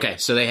 100K. Okay,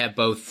 event. So they have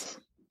both.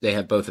 They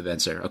have both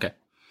events there. Okay.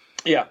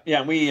 Yeah.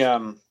 And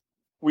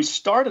we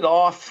started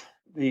off.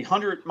 The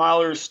 100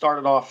 milers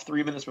started off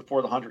 3 minutes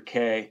before the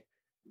 100K,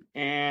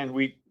 and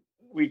we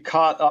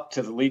caught up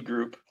to the lead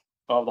group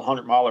of the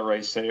 100 miler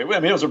race. So, it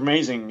was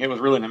amazing. It was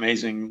really an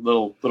amazing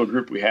little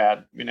group we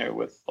had,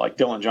 with like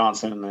Dylan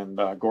Johnson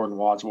and Gordon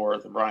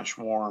Wadsworth and Brian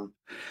Schwarm,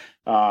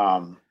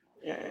 and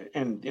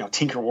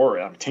Tinker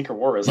Warren. Tinker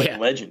Warren is like a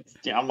legend.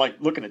 I'm like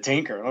looking at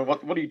Tinker.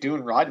 What are you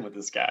doing riding with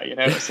this guy?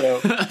 So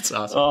that's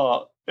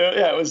awesome.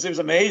 It was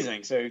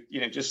amazing. So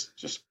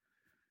just.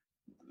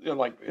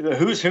 Like the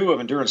who's who of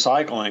endurance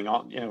cycling,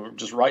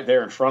 just right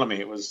there in front of me.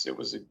 It was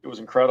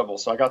incredible.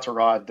 So I got to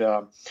ride.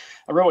 I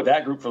rode with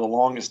that group for the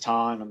longest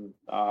time, and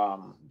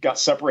got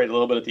separated a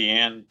little bit at the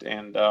end.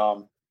 And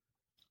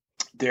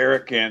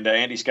Derek and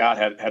Andy Scott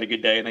had a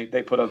good day, and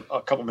they put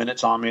a couple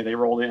minutes on me. They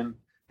rolled in,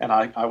 and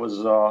I was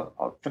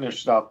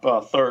finished up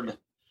third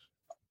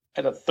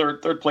at a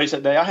third place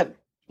that day. I had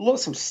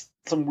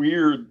some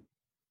weird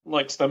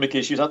like stomach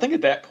issues. I think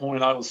at that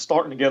point I was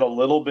starting to get a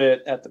little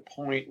bit at the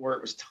point where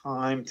it was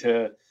time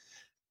to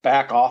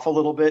back off a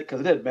little bit because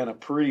it had been a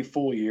pretty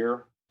full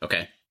year.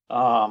 Okay.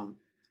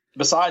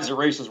 Besides the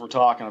races we're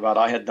talking about,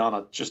 I had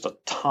done just a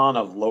ton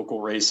of local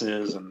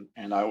races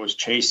and I was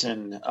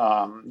chasing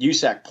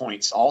USAC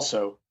points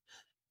also.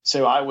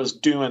 So I was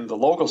doing the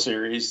local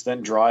series,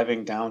 then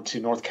driving down to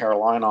North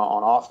Carolina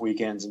on off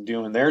weekends and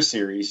doing their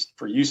series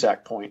for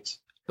USAC points.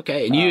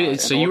 Okay, and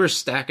you were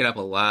stacking up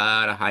a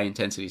lot of high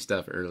intensity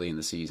stuff early in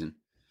the season.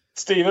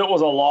 Steve, it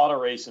was a lot of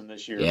racing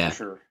this year for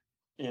sure.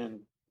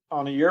 And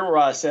on a year where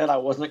I said I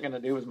wasn't going to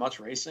do as much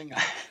racing,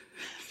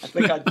 I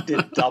think I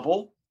did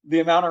double the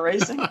amount of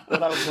racing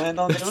that I was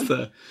planned on doing.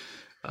 So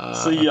I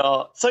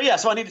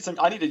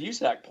needed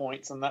USAC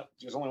points, and that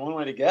there's only one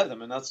way to get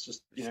them, and that's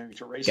just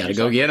to race. Got to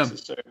go get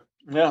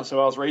them.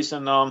 So I was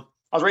racing. I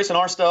was racing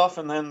our stuff,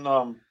 and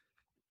then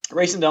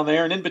racing down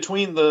there, and in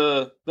between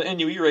the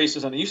NUE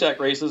races and the USAC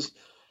races,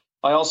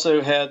 I also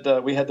had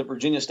we had the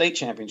Virginia State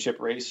Championship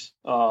race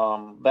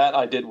that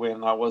I did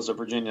win. I was a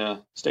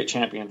Virginia State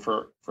champion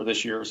for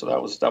this year,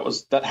 so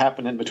that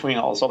happened in between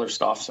all this other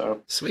stuff.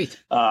 So sweet.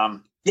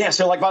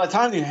 So like by the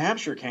time New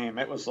Hampshire came,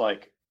 it was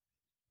like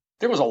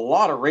there was a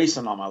lot of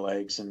racing on my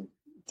legs, and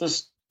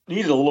just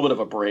needed a little bit of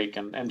a break.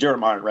 And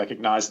Jeremiah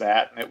recognized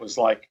that, and it was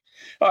like,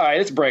 all right,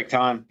 it's break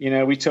time.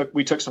 We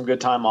took some good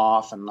time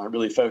off, and I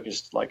really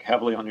focused like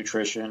heavily on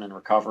nutrition and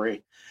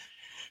recovery.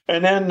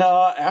 And then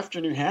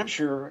after New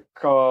Hampshire,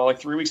 like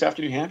 3 weeks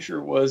after New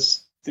Hampshire,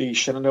 was the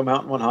Shenandoah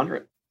Mountain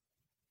 100.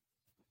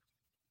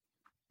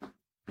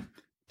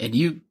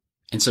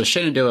 And And so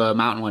Shenandoah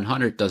Mountain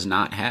 100 does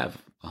not have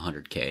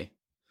 100K.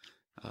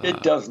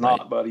 It does not,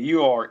 right? buddy.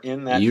 You are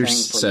in that thing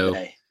for the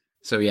day.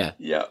 So yeah.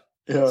 Yeah.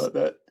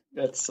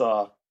 That's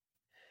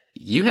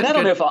you and had I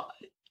don't know good,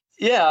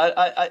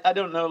 if I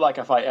don't know like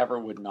if I ever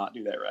would not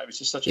do that, right? It's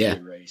just such a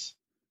good race.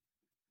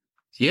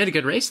 You had a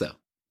good race though.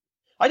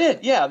 I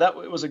did. Yeah,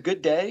 it was a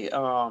good day.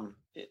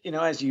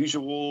 As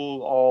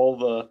usual,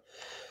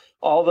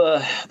 all the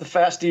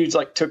fast dudes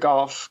like took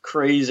off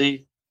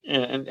crazy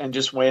and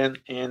just went.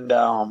 And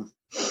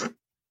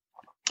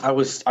I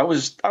was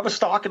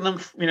stalking them.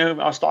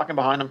 I was stalking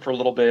behind them for a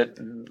little bit,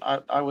 and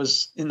I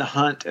was in the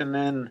hunt. And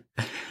then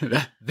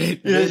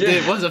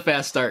it was a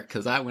fast start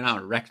because I went out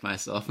and wrecked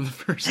myself in the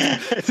first.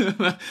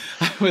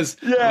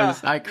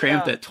 I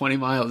cramped at 20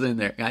 miles in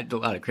there. I did a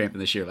lot of cramping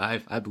this year.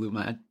 But I blew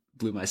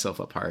myself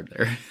up hard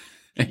there.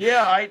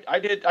 Yeah, I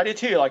did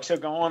too. Like, so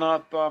going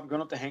up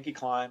the Hankey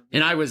climb.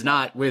 And I was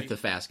not with the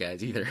fast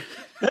guys either.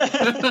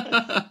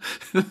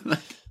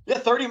 Yeah,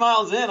 30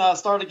 miles in, I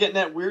started getting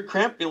that weird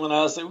cramp feeling.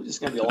 I was like, "It's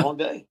going to be a long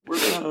day.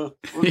 We're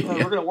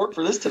gonna work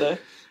for this today."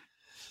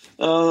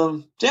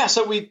 So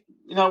we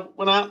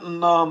went out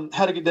and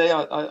had a good day.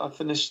 I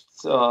finished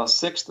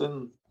sixth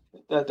in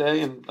that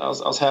day, and I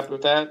was happy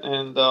with that.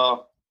 And I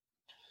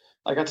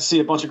got to see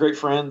a bunch of great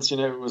friends.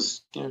 It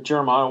was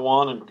Jeremiah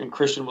won, and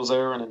Christian was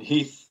there, and then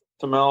Heath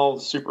Tamel,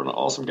 super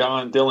awesome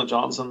guy, and Dylan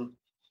Johnson,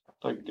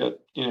 like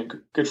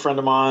good friend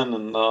of mine,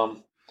 and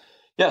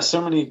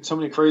so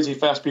many crazy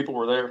fast people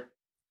were there.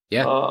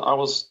 Yeah, I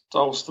was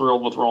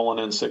thrilled with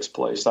rolling in sixth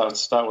place. That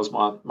was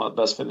my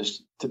best finish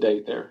to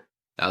date there.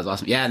 That was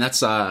awesome. Yeah, and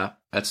that's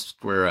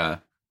where I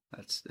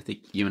think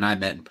you and I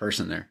met in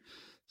person there.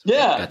 So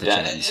got to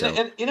chat,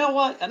 and you know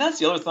what? And that's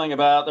the other thing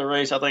about the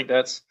race. I think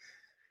that's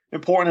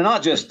important, and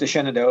not just the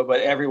Shenandoah,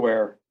 but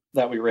everywhere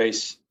that we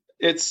race.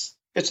 It's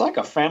like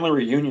a family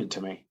reunion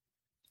to me.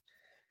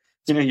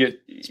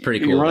 It's pretty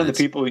cool. You run into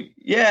people.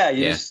 Yeah,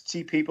 you just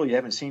see people you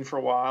haven't seen for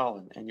a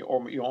while, and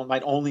you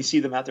might only see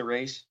them at the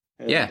race.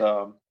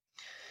 And,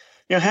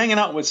 hanging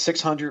out with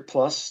 600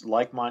 plus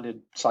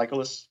like-minded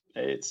cyclists.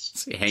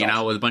 It's hanging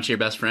out with a bunch of your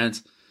best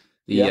friends.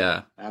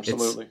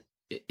 Absolutely.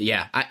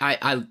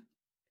 I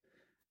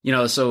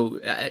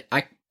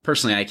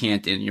personally, I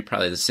can't, and you're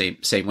probably the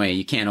same way.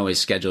 You can't always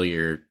schedule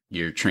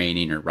your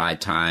training or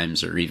ride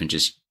times, or even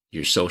just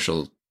your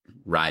social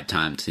ride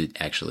time to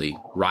actually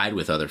ride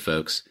with other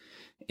folks.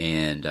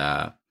 And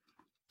so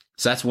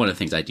that's one of the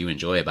things I do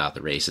enjoy about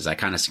the races. I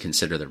kind of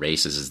consider the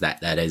races as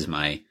that is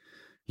my,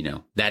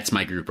 that's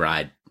my group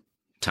ride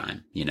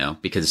time,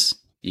 because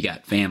you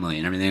got family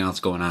and everything else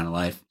going on in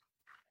life.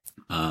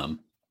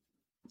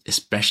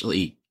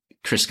 Especially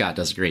Chris Scott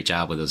does a great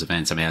job with those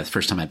events. I mean, the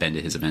first time I've been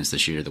to his events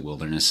this year, the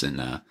Wilderness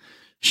and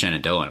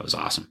Shenandoah, it was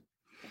awesome.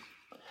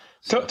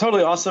 So.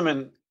 Totally awesome.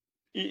 And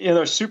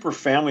they're super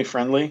family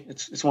friendly.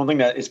 It's one thing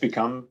that it's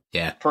become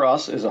for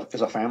us is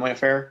a family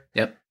affair.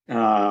 Yep.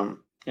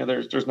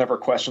 There's never a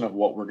question of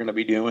what we're going to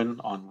be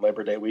doing on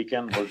Labor Day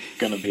weekend. We're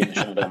going to be in the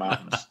Shenandoah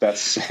Mountains.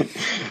 That's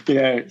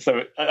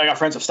So I got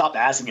friends have stopped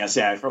asking us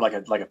for like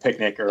a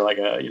picnic or like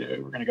we're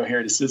going to go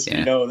here. This is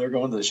they're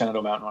going to the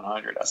Shenandoah Mountain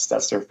 100.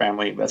 That's their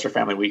family. That's their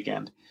family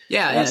weekend.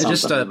 Yeah, and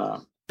just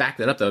back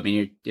that up though. I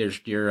mean, you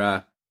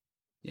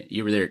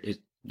were there.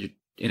 You're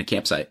in a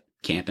campsite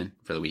camping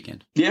for the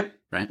weekend. Yep.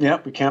 Right.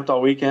 Yep. We camped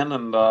all weekend,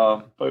 and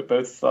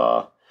both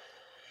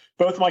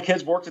of my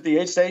kids worked at the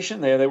aid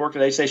station. They worked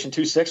at aid station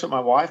 2-6 with my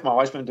wife. My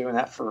wife's been doing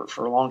that for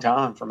a long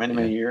time, for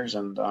many years,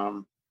 and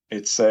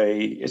it's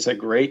a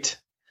great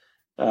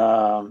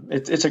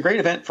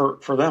event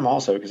for them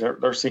also, because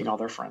they're seeing all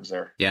their friends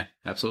there. Yeah,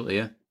 absolutely.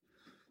 Yeah.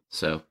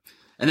 So,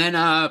 and then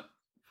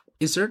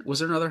was there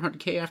another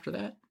 100K after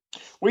that?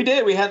 We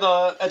did. We had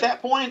at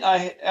that point.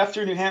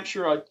 After New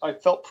Hampshire, I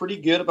felt pretty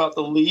good about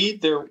the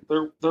lead. There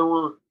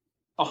was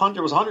a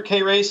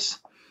 100K race.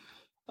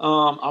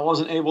 I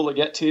wasn't able to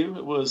get to.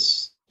 It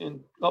was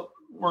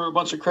where a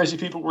bunch of crazy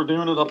people were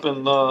doing it up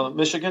in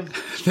Michigan.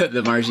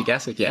 the Margie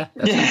Gessick, yeah.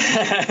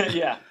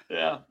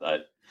 Yeah.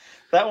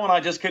 That one I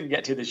just couldn't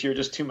get to this year.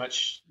 Just too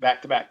much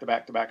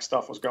back-to-back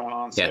stuff was going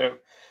on. Yeah. So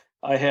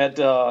I had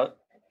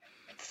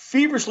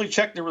feverishly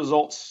checked the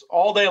results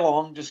all day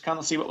long, just kind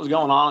of see what was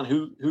going on,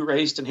 and who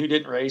raced and who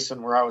didn't race,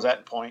 and where I was at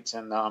in points.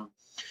 And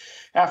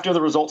after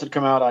the results had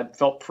come out, I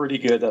felt pretty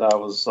good that I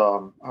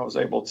was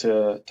able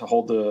to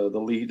hold the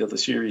lead of the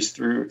series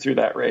through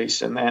that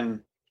race. And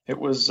then it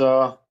was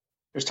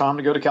time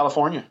to go to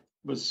California.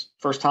 It was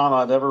first time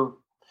I'd ever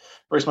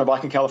raced my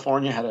bike in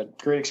California. Had a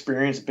great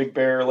experience. Big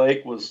Bear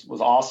Lake was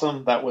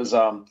awesome. That was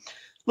a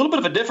little bit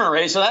of a different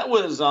race. So that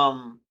was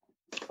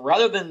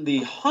rather than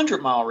the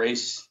 100-mile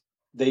race,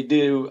 they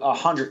do a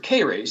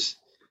 100K race,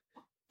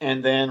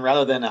 and then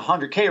rather than a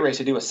 100K race,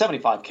 they do a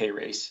 75K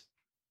race.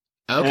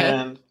 Okay.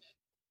 And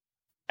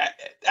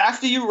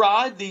after you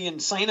ride the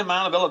insane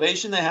amount of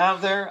elevation they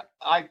have there,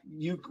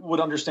 you would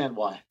understand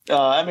why.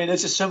 I mean,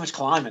 it's just so much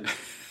climbing.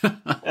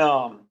 It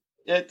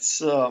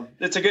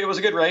was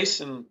a good race,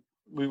 and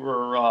we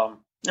were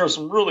there were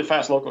some really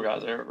fast local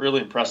guys there,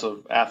 really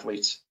impressive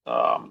athletes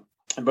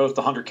in both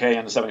the 100K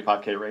and the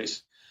 75K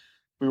race.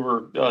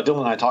 Dylan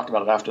and I talked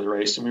about it after the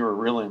race, and we were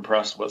really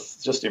impressed with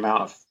just the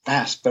amount of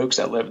fast folks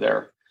that live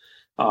there.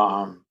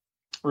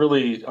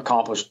 Really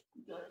accomplished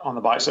on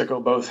the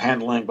bicycle, both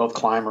handling, both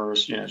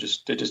climbers, they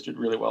just did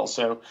really well.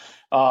 So,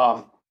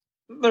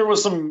 there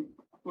was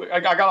I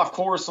got off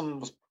course and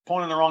was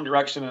pointing in the wrong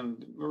direction,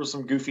 and there was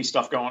some goofy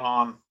stuff going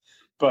on,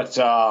 but,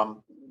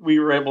 we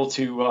were able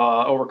to,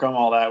 overcome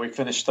all that. We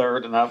finished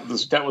third, and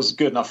that was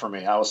good enough for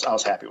me. I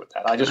was happy with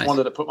that. I just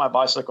wanted to put my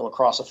bicycle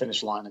across the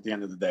finish line at the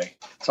end of the day.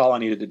 That's all I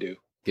needed to do.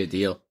 Good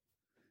deal.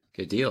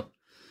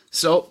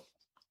 So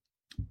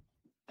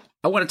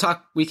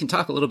we can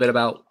talk a little bit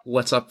about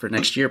what's up for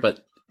next year,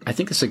 but I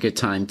think it's a good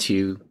time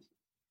to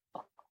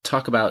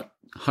talk about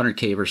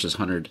 100K versus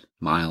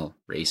 100-mile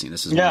racing.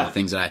 This is one of the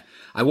things that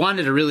I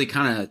wanted to really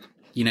kind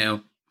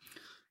of,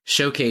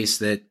 showcase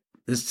that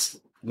this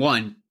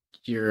one,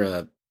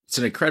 it's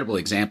an incredible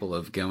example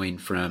of going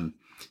from,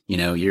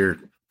 you're,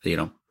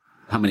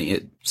 how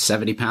many,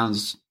 70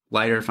 pounds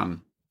lighter if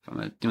I'm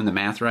doing the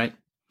math right,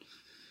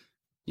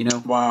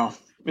 Wow.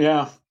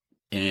 Yeah.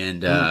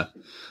 And,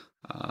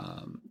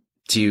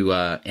 to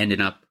ending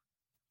up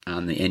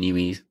on the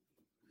NUE,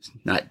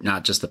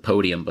 not just the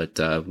podium, but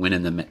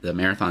winning the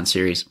marathon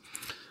series,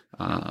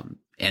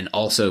 and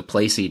also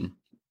placing,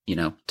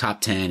 top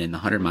 10 in the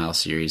 100-mile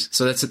series.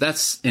 So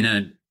that's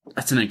an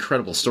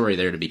incredible story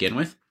there to begin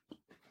with.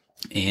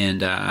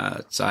 And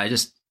so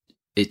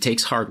it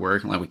takes hard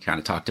work, and like we kind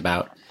of talked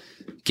about,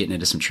 getting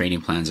into some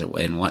training plans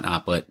and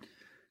whatnot, but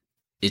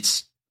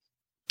it's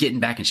getting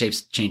back in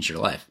shape's changed your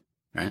life,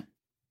 right?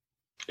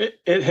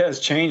 It has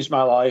changed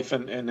my life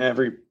in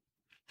every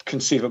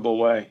conceivable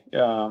way.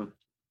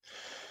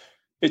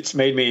 It's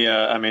made me,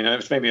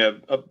 it's made me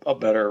a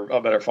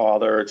better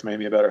father. It's made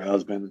me a better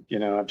husband.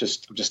 I'm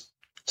just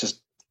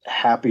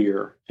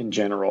happier in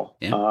general.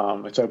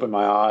 Yeah. It's opened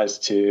my eyes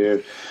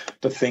to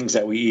the things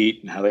that we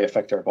eat and how they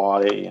affect our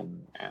body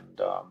and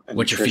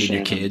what you're feeding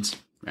your kids,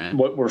 right?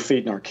 What we're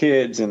feeding our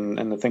kids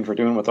and the things we're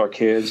doing with our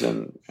kids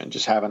and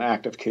just having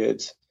active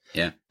kids.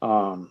 Yeah.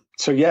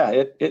 So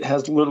yeah, it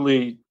has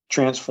literally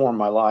transformed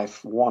my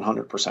life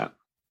 100%.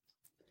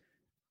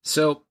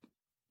 So,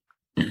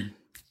 and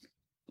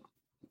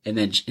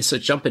then, so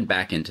jumping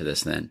back into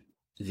this, then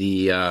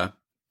we kind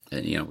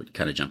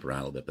of jump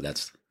around a little bit, but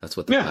that's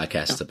what the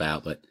podcast is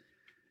about. But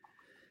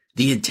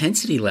the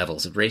intensity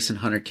levels of racing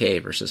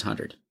 100K versus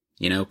 100,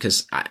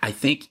 because I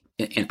think,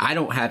 and I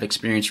don't have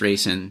experience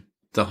racing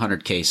the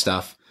 100K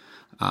stuff.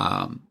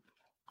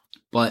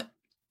 But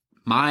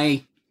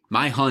my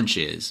hunch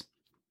is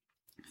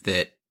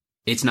that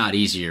it's not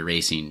easier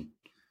racing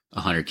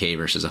 100K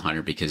versus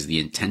 100 because the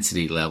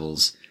intensity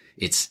levels,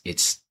 it's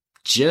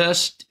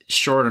just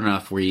short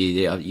enough where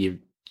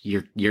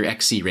you're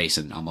XC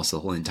racing almost the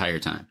whole entire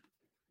time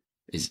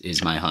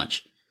is my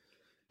hunch.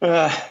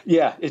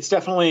 Yeah, it's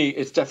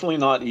definitely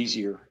not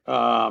easier.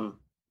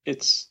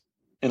 It's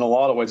in a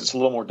lot of ways, it's a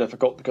little more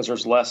difficult because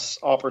there's less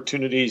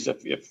opportunities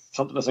if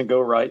something doesn't go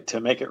right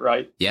to make it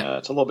right. Yeah.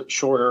 It's a little bit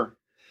shorter.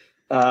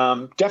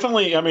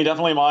 Definitely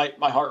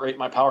my heart rate,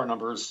 my power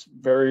numbers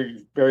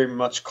very, very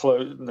much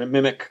close. They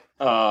mimic,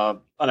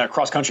 on a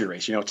cross country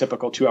race,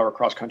 typical 2-hour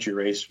cross country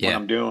race when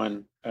I'm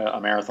doing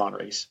a marathon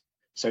race.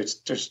 So it's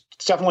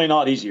definitely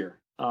not easier.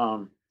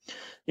 The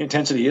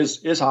intensity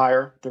is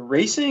higher. The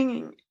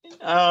racing,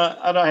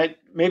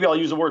 maybe I'll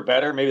use the word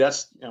better. Maybe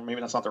that's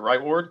not the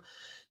right word.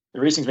 The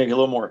racing's maybe a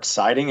little more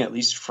exciting, at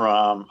least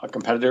from a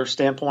competitive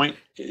standpoint.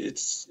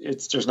 It's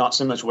there's not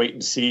so much waiting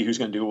to see who's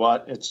going to do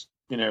what.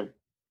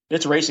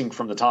 It's racing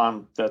from the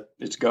time that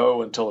it's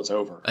go until it's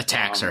over.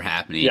 Attacks are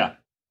happening. Yeah,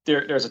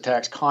 there's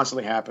attacks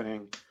constantly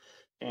happening,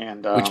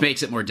 and which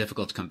makes it more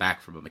difficult to come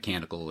back from a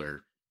mechanical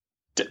or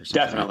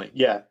definitely, right?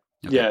 Yeah,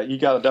 okay. Yeah. You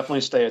got to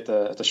definitely stay at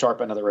the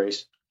sharp end of the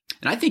race.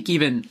 And I think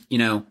even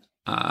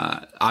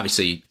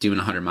obviously doing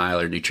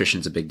 100-mile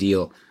nutrition's a big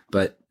deal,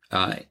 but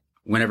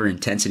whenever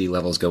intensity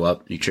levels go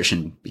up,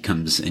 nutrition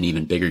becomes an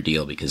even bigger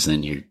deal because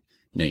then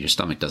your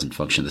stomach doesn't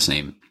function the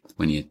same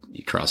when you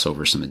cross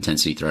over some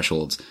intensity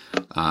thresholds.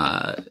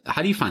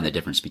 How do you find the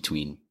difference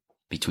between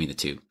the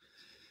two?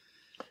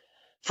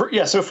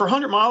 So for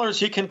 100-milers,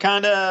 you can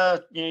kind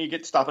of, you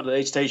get stopped at an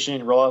aid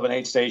station, roll up an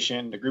aid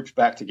station, the group's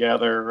back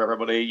together,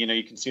 everybody,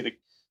 you can see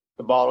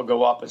the bottle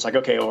go up. It's like,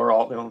 okay, we're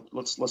all,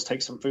 let's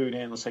take some food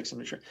in, let's take some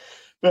nutrition.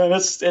 Man,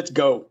 it's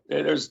go.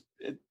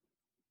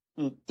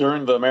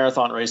 During the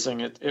marathon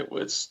racing,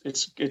 it's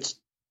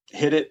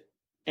hit it,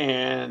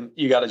 and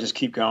you got to just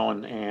keep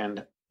going.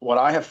 And what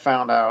I have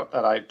found out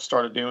that I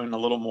started doing a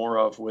little more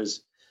of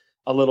was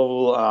a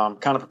little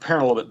kind of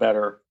preparing a little bit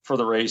better for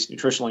the race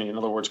nutritionally. In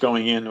other words,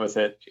 going into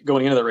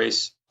the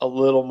race a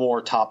little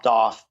more topped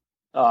off,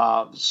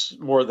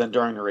 more than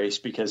during the race,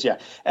 because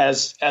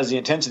as the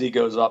intensity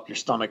goes up, your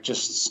stomach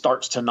just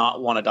starts to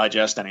not want to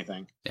digest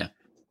anything. Yeah.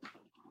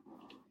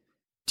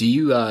 Do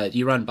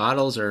you run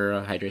bottles or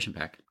a hydration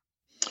pack?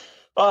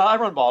 I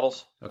run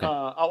bottles. Okay.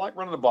 I like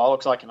running the bottle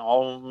because I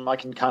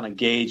can kind of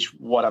gauge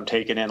what I'm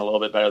taking in a little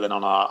bit better than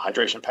on a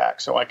hydration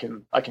pack. So I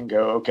can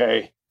go,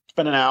 okay, it's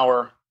been an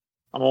hour.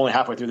 I'm only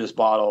halfway through this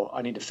bottle.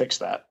 I need to fix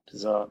that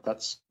because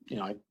that's,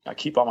 I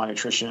keep all my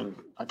nutrition.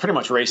 I pretty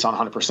much race on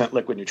 100%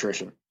 liquid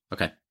nutrition.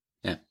 Okay.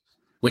 Yeah.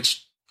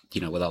 Which,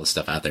 with all the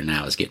stuff out there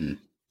now is getting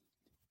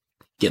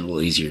a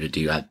little easier to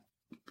do. I've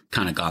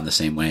kind of gone the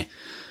same way.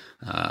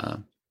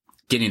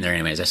 Getting there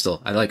anyways.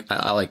 I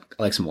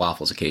like some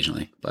waffles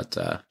occasionally, but,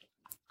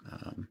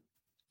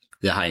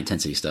 the high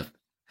intensity stuff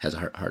has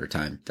a harder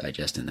time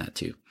digesting that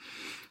too.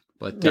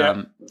 But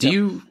do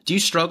you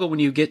struggle when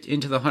you get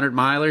into the 100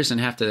 milers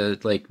and have to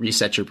like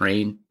reset your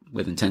brain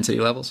with intensity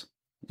levels?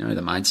 The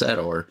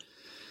mindset, or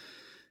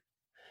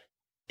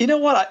you know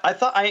what? I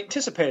thought I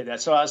anticipated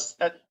that. So I was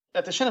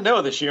at the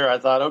Shenandoah this year. I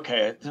thought,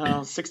 okay,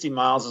 60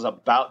 miles is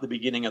about the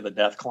beginning of the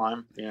death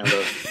climb.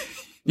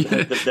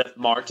 The death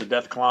march, the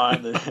death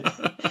climb.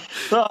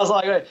 So I was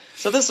like, okay,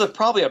 so this is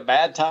probably a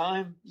bad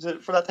time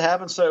for that to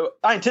happen. So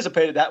I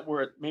anticipated that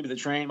where maybe the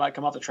train might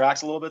come off the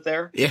tracks a little bit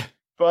there. Yeah.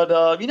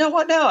 But you know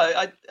what? Now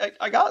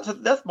I got to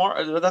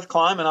the death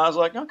climb, and I was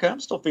like, okay,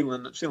 I'm still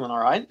feeling all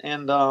right.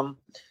 And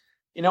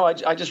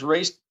I just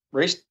raced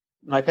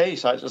my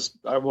pace. I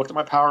looked at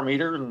my power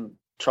meter and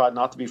tried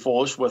not to be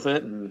foolish with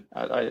it, and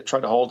I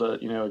tried to hold a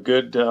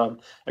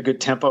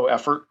good tempo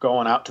effort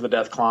going out to the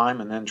death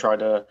climb, and then tried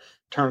to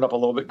turn it up a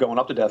little bit going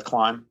up the death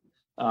climb.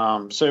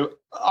 So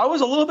I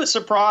was a little bit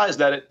surprised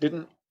that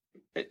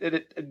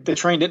the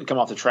train didn't come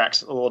off the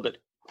tracks a little bit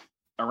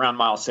around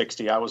mile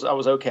 60. I was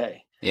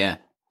okay. Yeah.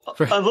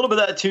 A little bit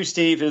of that too,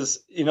 Steve,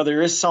 is,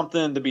 there is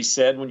something to be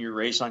said when you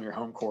race on your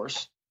home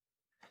course.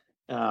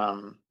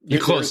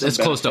 You're close. It's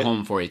close to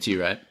home for you too,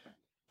 right?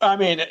 I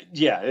mean,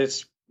 yeah,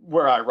 it's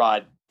where I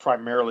ride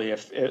primarily,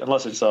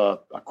 unless it's a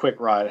quick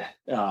ride.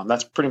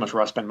 That's pretty much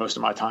where I spend most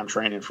of my time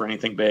training for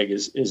anything big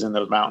is in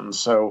those mountains.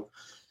 So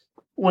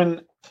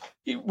when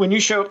you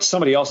show up to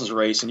somebody else's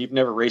race and you've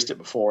never raced it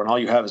before and all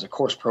you have is a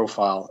course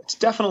profile, it's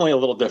definitely a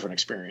little different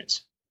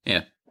experience.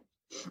 Yeah.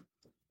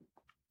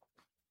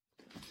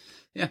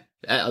 Yeah.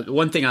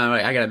 One thing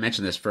I got to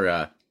mention this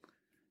for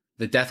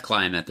the death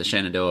climb at the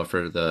Shenandoah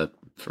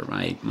for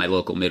my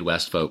local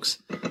Midwest folks.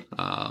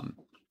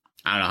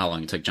 I don't know how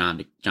long it took John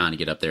to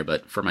get up there,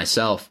 but for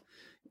myself,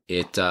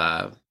 when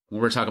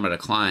we're talking about a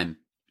climb,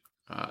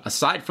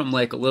 aside from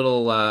like a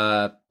little,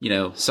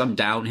 some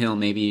downhill,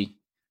 maybe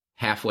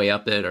halfway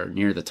up it or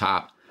near the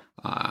top,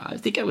 I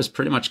think I was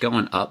pretty much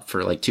going up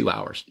for like 2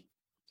 hours.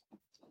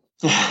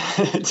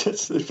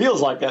 It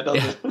feels like that,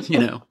 doesn't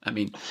it? I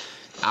mean,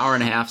 hour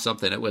and a half,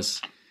 something. It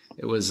was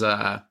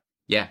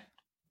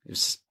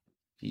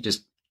you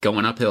just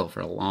going uphill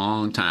for a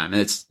long time.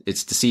 And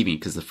it's deceiving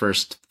because the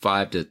first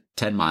 5 to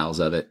 10 miles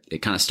of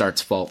it kind of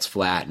starts false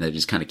flat and it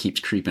just kind of keeps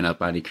creeping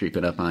up on you.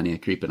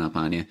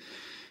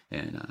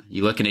 And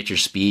you're looking at your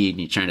speed and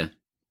you're trying to,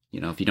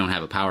 if you don't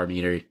have a power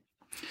meter,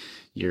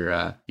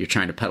 you're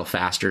trying to pedal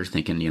faster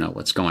thinking,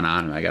 what's going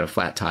on? I got a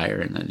flat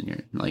tire. And then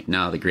you're like,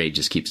 no, the grade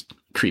just keeps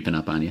creeping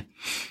up on you.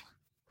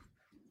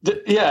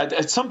 Yeah,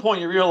 at some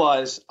point you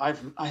realize I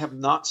have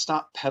not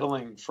stopped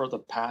pedaling for the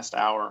past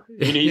hour.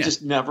 You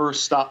just never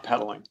stop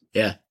pedaling.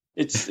 Yeah,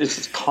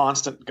 it's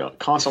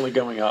constantly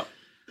going up.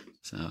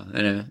 So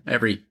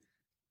every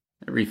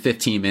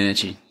 15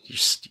 minutes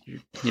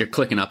you're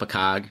clicking up a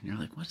cog. And you're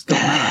like, what's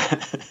going on?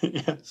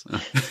 Yeah, so.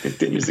 It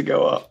continues to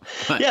go up.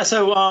 Yeah,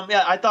 so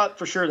I thought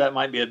for sure that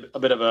might be a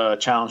bit of a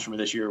challenge for me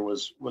this year.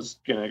 Was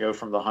going to go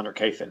from the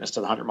 100K fitness to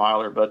the 100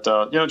 miler, but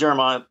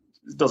Jeremiah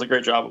does a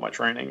great job with my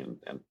training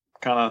and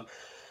kind of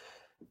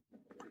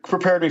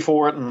prepared me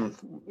for it, and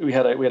we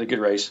had a good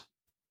race.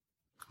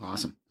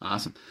 Awesome.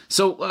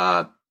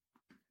 So,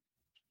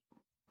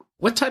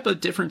 what type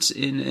of difference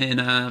in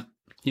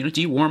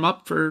do you warm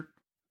up for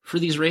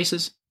these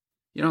races?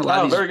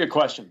 Very good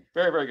question.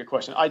 Very, very good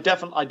question. I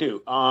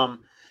do.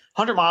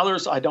 100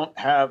 milers, I don't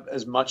have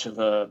as much of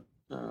a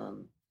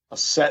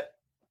set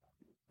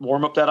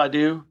warm up that I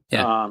do.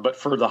 Yeah. But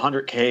for the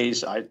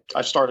 100Ks,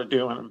 I started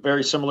doing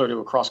very similar to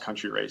a cross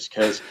country race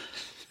because.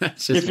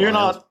 If you're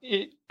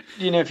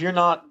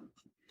not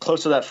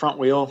close to that front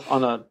wheel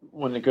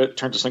when it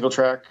turns to single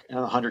track in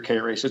a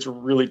 100K race, it's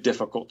really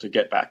difficult to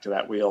get back to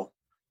that wheel.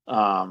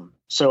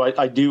 So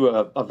I do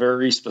a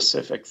very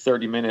specific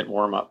 30-minute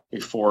warm up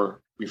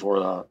before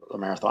the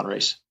marathon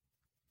race.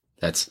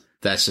 That's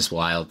just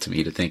wild to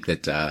me to think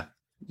that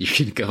you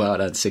can go out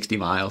on 60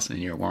 miles and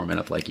you're warming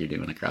up like you're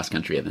doing a cross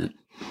country event.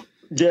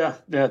 Yeah,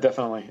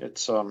 definitely.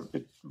 It's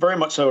very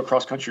much so a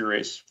cross country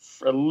race,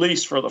 at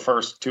least for the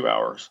first 2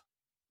 hours.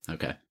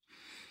 Okay.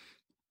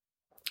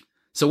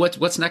 So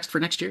what's next for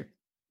next year?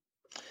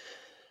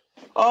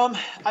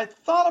 I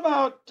thought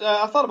about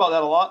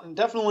that a lot, and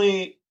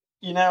definitely,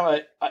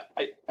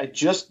 I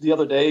just the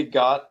other day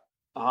got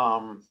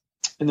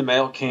in the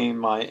mail came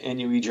my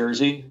NUE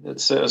jersey that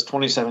says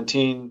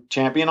 2017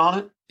 champion on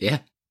it. Yeah.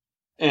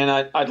 And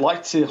I'd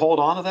like to hold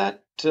on to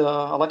that.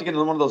 I'd like to get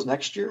one of those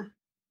next year.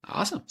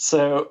 Awesome.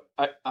 So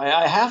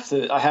I have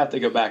to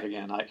go back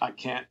again. I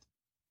can't.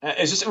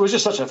 It was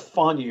just such a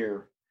fun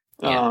year.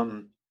 Yeah.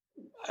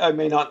 I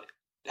may not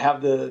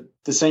have the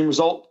same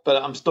result,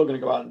 but I'm still going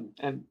to go out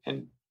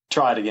and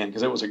try it again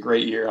because it was a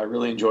great year. I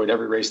really enjoyed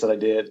every race that I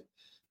did.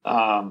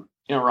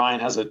 Ryan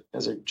has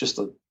just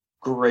a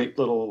great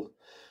little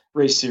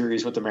race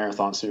series with the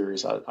marathon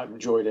series. I've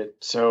enjoyed it.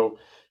 So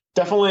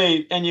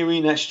definitely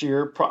NUE next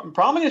year. Probably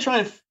going to try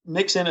and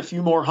mix in a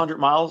few more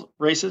 100-mile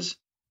races.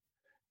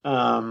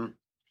 I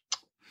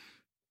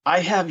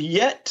have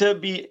yet to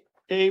be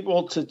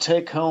able to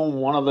take home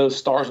one of those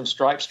Stars and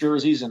Stripes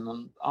jerseys, and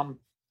I'm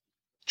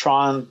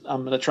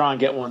going to try and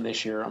get one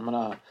this year. I'm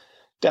going to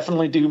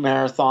definitely do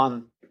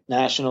Marathon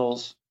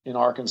Nationals in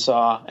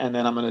Arkansas, and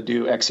then I'm going to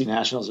do XC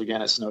Nationals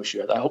again at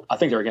Snowshoe. I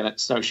think they're again at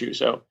Snowshoe.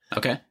 So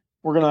okay,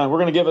 we're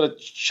gonna give it a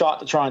shot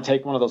to try and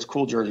take one of those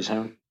cool jerseys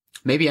home.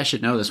 Maybe I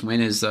should know this. When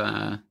is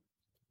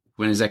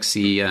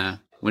XC?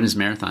 When is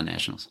Marathon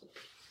Nationals?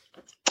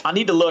 I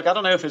need to look. I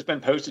don't know if it's been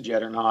posted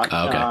yet or not.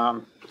 Oh, okay. I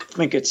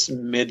think it's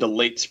mid to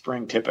late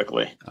spring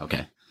typically.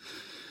 Okay.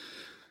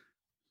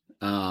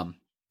 Oh,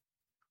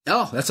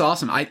 that's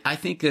awesome. I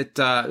think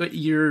that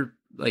you're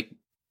like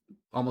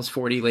almost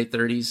 40, late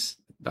 30s,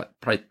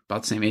 probably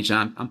about the same age.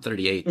 I'm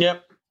 38.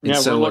 Yep. And yeah,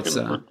 so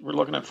we're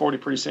looking at 40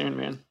 pretty soon,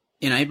 man.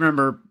 And I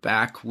remember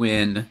back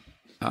when,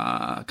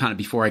 kind of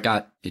before I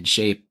got in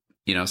shape,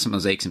 some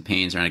of those aches and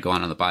pains, and I'd go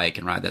on the bike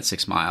and ride that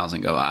 6 miles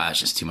and go, it's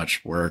just too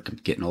much work. I'm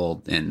getting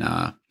old. And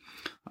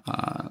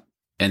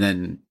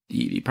then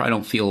you probably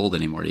don't feel old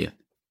anymore, do you?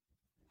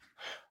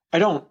 I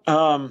don't.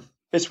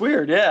 It's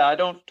weird. Yeah, I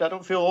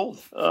don't feel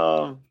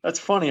old. That's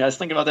funny. I was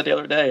thinking about that the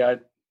other day.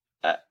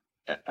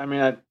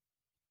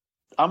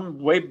 I'm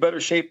way better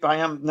shape I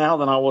am now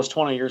than I was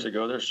 20 years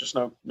ago. There's just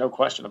no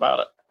question about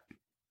it.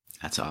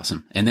 That's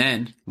awesome. And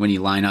then when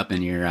you line up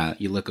and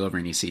you look over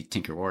and you see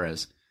Tinker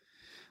Juarez,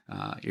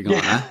 you're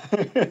going,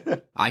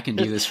 I can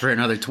do this for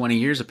another 20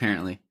 years,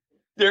 apparently.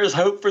 There's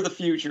hope for the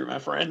future, my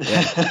friend.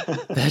 Yeah.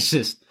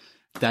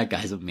 That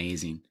guy's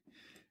amazing.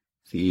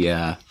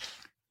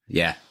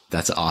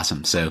 That's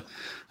awesome. So,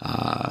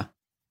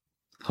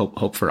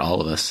 hope for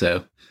all of us.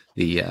 So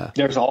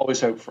there's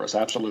always hope for us.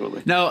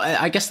 Absolutely. No,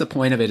 I guess the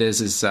point of it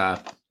is,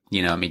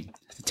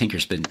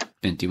 Tinker's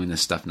been doing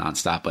this stuff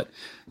nonstop, but,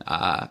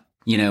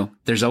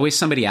 there's always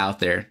somebody out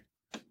there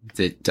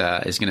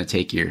that is going to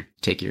take your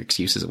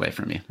excuses away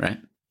from you. Right.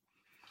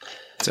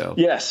 So,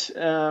 yes.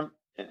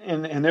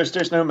 And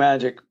there's no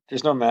magic.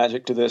 There's no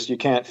magic to this. You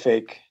just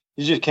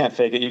can't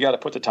fake it. You got to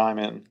put the time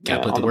in.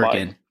 Got to put the work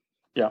in.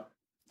 Yeah.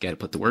 Got to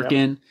put the work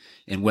in,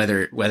 and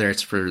whether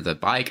it's for the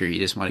bike or you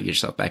just want to get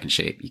yourself back in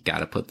shape, you got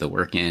to put the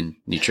work in.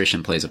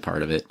 Nutrition plays a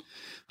part of it,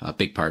 a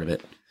big part of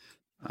it.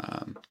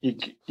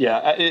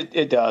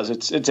 It does.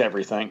 It's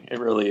everything. It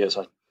really is.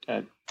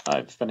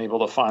 I've been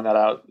able to find that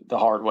out the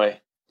hard way.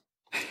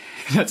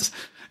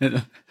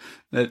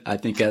 I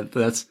think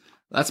that's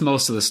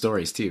most of the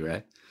stories too,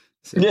 right?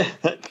 So. Yeah,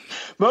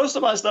 most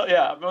of my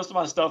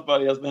stuff,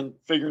 buddy, has been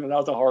figuring it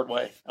out the hard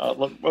way.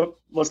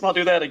 Let's not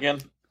do that again.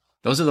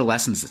 Those are the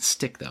lessons that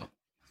stick, though.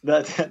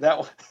 That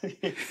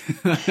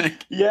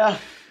yeah.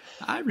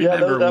 I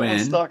remember that when one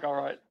stuck. All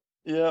right.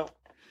 Yeah.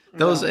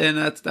 And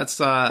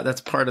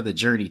that's part of the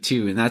journey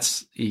too, and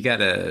that's you got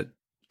to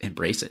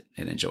embrace it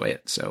and enjoy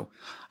it. So,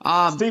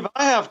 Steve,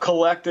 I have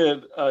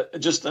collected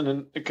just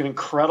an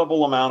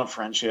incredible amount of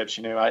friendships.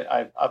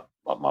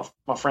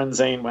 My friend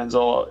Zane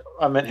Wenzel,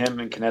 I met him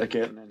in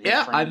Connecticut.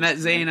 I met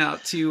Zane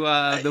out to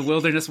the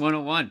Wilderness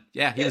 101.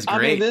 Yeah, he was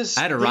great.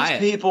 I had a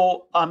riot. These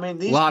people are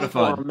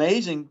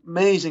amazing,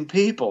 amazing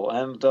people.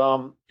 And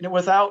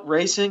without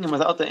racing and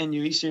without the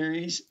NUE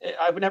series,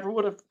 I never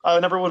would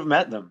have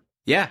met them.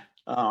 Yeah.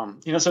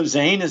 So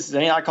Zane,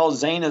 I call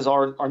Zane as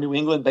our New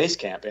England base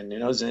camp, and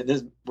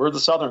we're the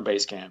Southern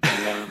base camp.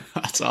 And,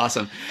 that's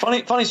awesome.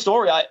 Funny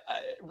story. I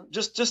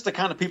just the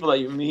kind of people that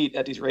you meet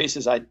at these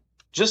races.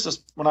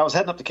 When I was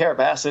heading up to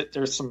Carrabassett,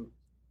 there's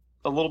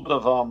a little bit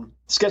of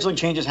scheduling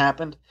changes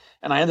happened,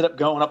 and I ended up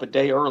going up a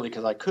day early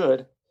because I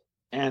could.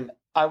 And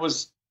I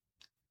was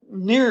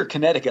near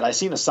Connecticut. I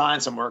seen a sign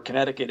somewhere,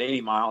 Connecticut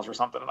 80 miles or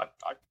something, and I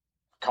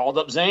called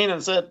up Zane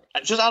and said,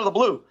 just out of the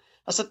blue,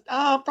 I said,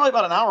 probably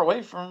about an hour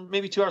away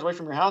maybe 2 hours away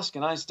from your house.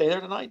 Can I stay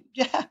there tonight?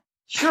 Yeah,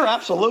 sure,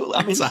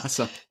 absolutely. That's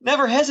awesome.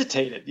 Never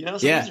hesitated.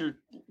 These are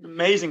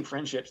amazing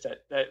friendships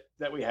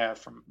that we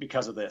have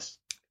because of this.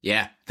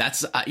 Yeah,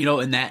 that's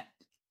and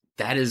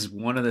that is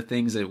one of the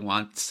things that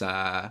once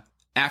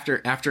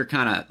after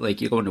kind of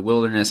like you go into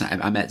Wilderness,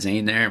 I met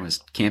Zane there and was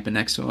camping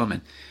next to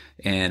him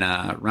and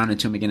run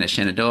into him again at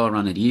Shenandoah,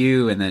 run into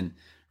you, and then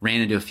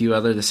ran into a few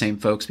other the same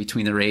folks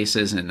between the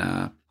races,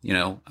 and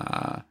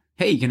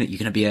hey, you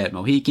gonna be at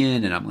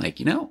Mohican? And I'm like,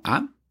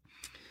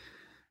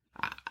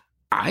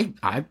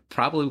 I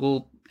probably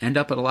will end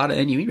up at a lot of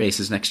NUE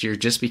races next year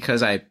just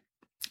because I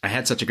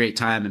had such a great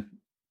time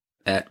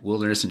at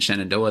Wilderness and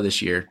Shenandoah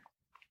this year.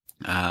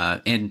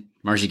 And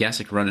Margie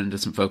Gessick run into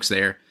some folks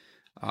there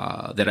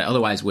that I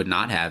otherwise would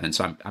not have. And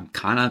so I'm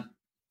kind of,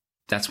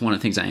 that's one of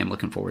the things I am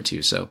looking forward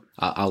to. So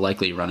I'll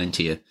likely run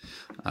into you.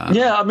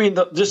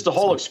 Just the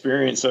whole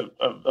experience of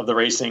the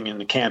racing and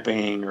the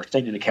camping or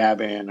staying in a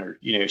cabin or,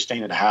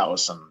 staying at a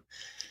house and,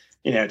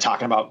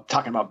 talking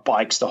about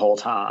bikes the whole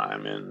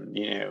time and,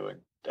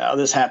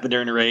 this happened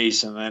during the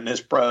race, and then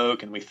this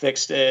broke, and we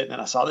fixed it. And then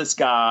I saw this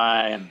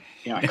guy, and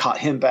I caught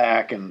him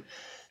back, and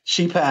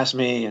she passed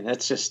me, and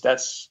that's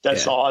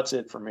all. That's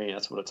it for me.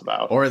 That's what it's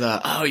about. Or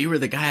you were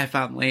the guy I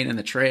found laying in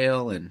the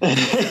trail, and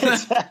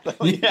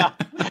exactly, yeah,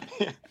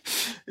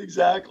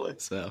 exactly.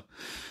 So,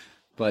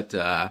 but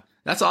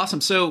that's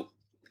awesome. So,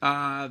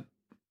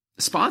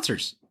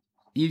 sponsors,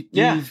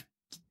 you've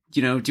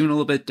doing a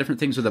little bit different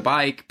things with the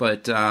bike,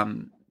 but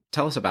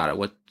tell us about it.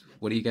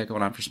 What do you got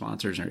going on for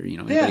sponsors, or anybody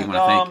you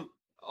want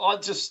to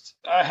thank?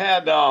 I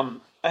had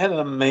an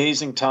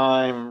amazing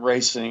time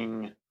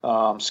racing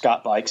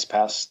Scott bikes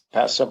past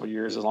several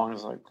years, long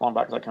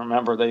back as I can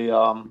remember.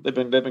 They've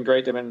been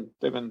great. They've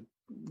been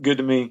good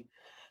to me.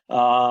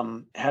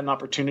 Had an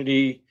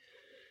opportunity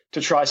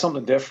to try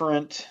something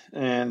different,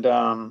 and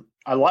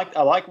I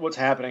like what's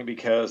happening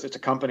because it's a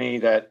company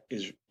that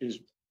is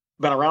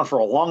been around for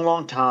a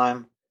long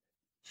time.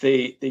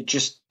 They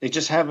just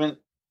haven't.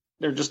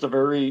 They're just a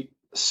very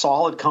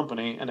solid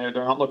company, and they're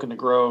not looking to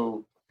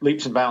grow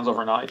leaps and bounds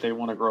overnight. They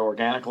want to grow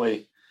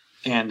organically,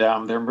 and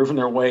they're moving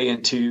their way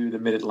into the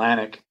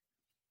Mid-Atlantic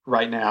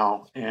right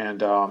now.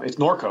 And it's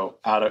Norco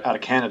out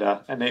of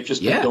Canada, and they've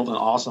just been building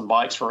awesome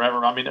bikes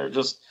forever. I mean, they're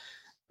just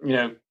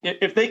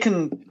if they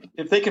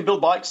can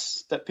build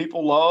bikes that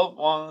people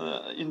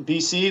love in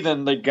BC,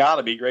 then they got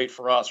to be great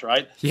for us,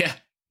 right? Yeah.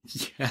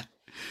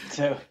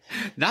 So,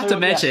 not to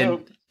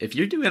mention, if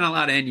you're doing a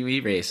lot of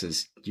NUE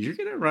races, you're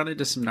going to run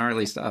into some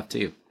gnarly stuff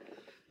too.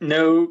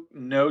 No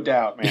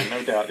doubt, man.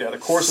 No doubt. Yeah, the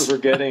courses are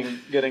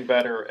getting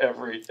better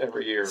every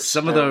year.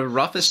 Some of the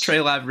roughest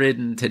trail I've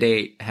ridden to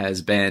date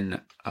has been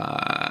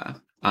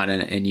on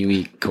an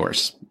NUE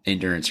course,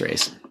 endurance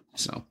race.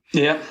 So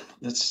yeah,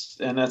 again,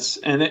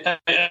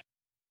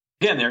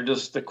 they're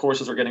just, the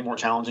courses are getting more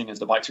challenging as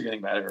the bikes are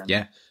getting better.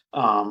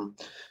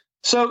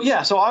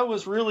 So I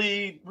was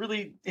really,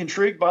 really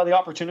intrigued by the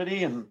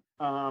opportunity, and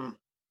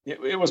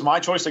it was my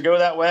choice to go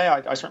that way.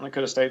 I certainly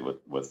could have stayed with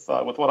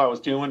what I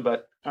was doing,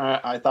 but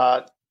I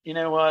thought, you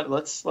know what,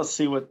 let's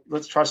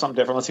try something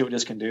different. Let's see what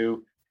this can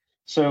do.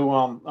 So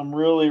I'm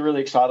really,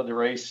 really excited to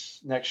race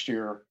next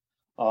year.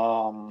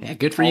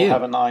 Good for you. I'll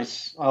have a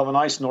nice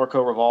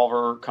Norco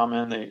Revolver come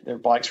in. Their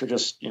bikes are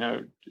just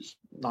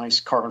nice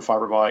carbon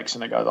fiber bikes,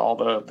 and they got all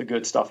the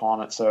good stuff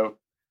on it. So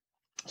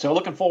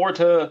looking forward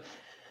to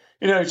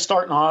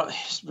starting out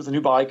with a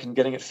new bike and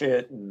getting it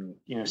fit, and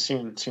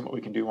seeing what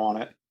we can do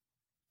on it.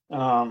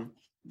 And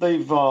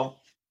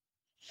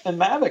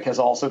Mavic has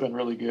also been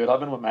really good. I've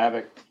been with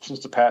Mavic since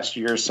the past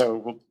year,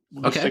 so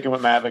we'll be sticking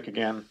with Mavic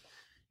again.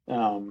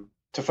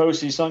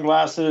 Tifosi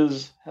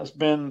sunglasses has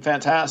been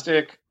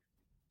fantastic.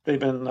 They've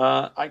been,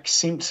 I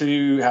seem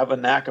to have a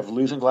knack of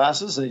losing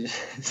glasses.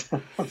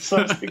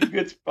 Such a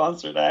good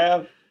sponsor to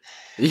have.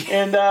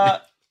 And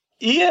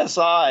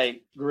ESI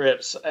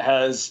grips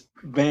has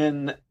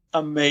been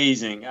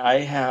amazing. I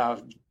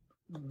have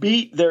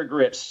beat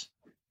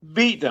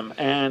them,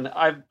 and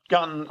I've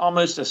gotten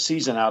almost a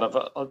season out of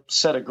a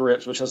set of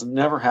grips, which has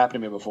never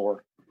happened to me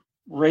before.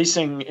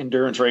 Racing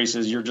endurance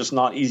races, you're just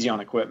not easy on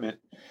equipment.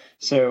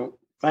 So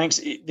thanks,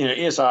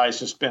 ESI has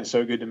just been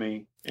so good to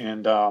me.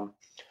 And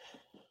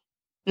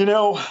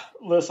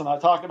listen, I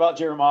talked about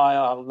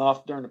Jeremiah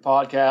enough during the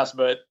podcast,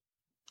 but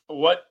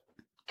what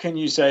can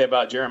you say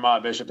about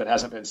Jeremiah Bishop that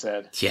hasn't been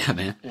said? Yeah,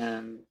 man.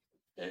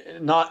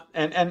 And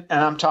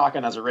I'm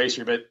talking as a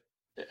racer, but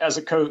as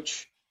a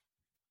coach,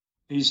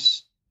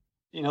 he's,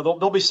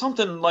 there'll be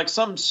something like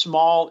some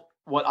small,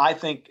 what I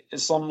think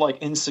is some like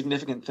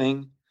insignificant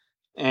thing.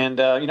 And,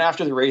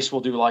 after the race,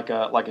 we'll do like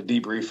a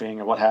debriefing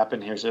of what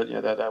happened here. So,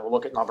 that we'll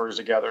look at numbers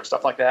together and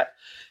stuff like that.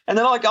 And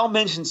then I'll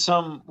mention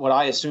what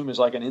I assume is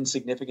like an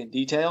insignificant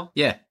detail.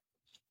 Yeah.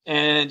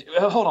 And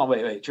hold on,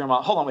 wait,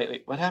 Jeremiah, hold on,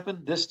 wait, what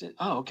happened?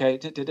 Okay.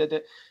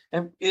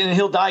 And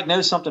he'll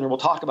diagnose something, or we'll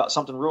talk about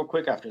something real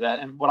quick after that.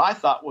 And what I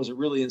thought was a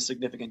really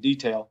insignificant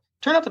detail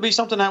turned out to be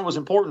something that was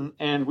important,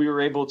 and we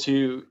were able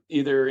to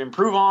either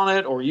improve on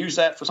it or use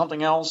that for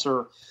something else,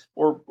 or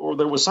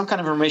there was some kind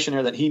of information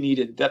there that he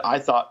needed that I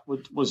thought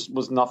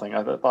was nothing.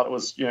 I thought it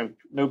was,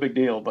 no big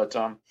deal. But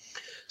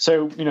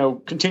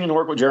continuing to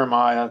work with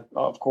Jeremiah,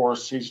 of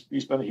course,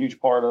 he's been a huge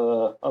part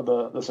of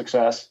the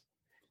success.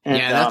 And,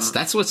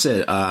 that's what's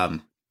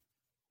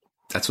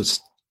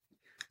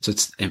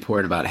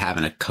important about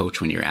having a coach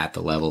when you're at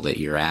the level that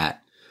you're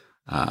at,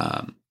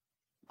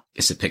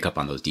 is to pick up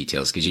on those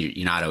details, because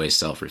you're not always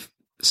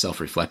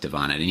self-reflective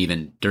on it. And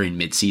even during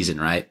mid-season,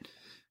 right,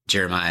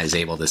 Jeremiah is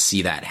able to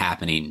see that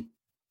happening,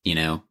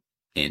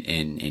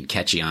 and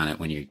catch you on it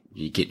when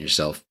you're getting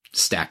yourself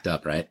stacked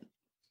up, right?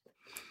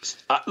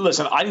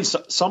 Listen,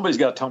 somebody's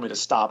got to tell me to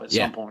stop at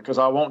some point, because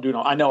I won't do it.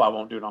 I know I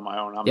won't do it on my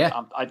own.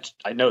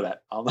 I know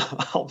that.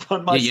 I'll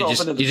run myself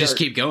into the you just dirt.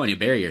 keep going. You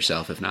bury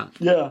yourself if not.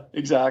 Yeah,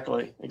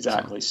 exactly.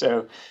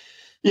 So,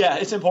 yeah,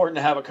 it's important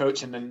to have a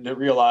coach, and then to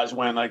realize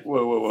when, like,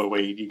 whoa,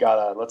 wait, you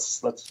gotta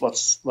let's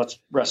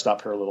rest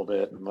up here a little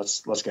bit, and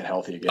let's get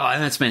healthy again. Oh,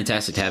 and that's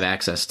fantastic to have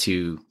access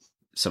to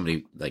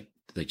somebody like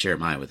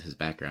Jeremiah with his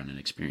background and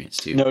experience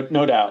too.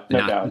 No doubt.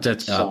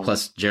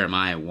 Plus,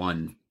 Jeremiah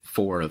won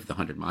 4 of the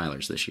 100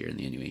 milers this year in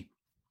the NUE.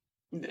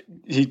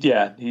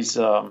 He's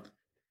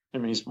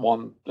he's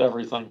won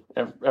everything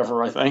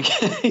ever, I think.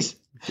 he's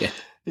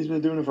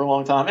been doing it for a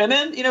long time. And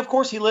then, of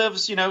course he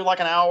lives, like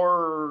an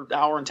hour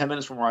and 10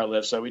 minutes from where I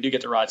live. So we do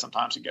get to ride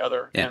sometimes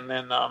together. Yeah. And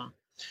then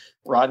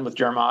riding with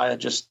Jeremiah,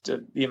 just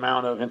the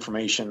amount of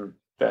information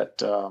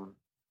that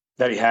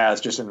he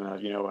has just in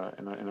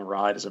a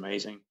ride is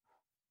amazing.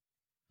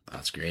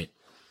 That's great.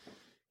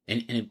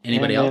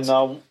 Anybody else?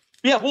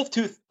 Yeah, Wolf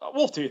Tooth.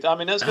 I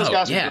mean, those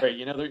guys are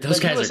great. Those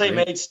guys USA are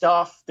great. Made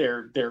stuff.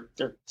 Their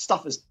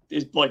stuff is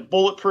like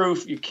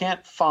bulletproof. You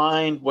can't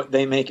find what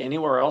they make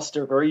anywhere else.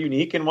 They're very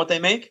unique in what they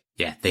make.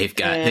 Yeah,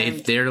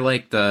 they're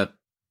like they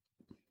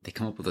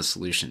come up with a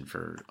solution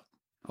for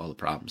all the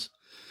problems.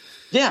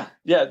 Yeah,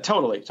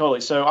 totally.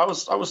 So I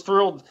was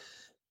thrilled.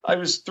 I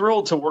was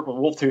thrilled to work with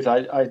Wolf Tooth.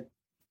 I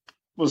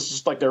was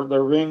just like their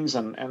rings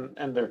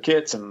and their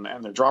kits and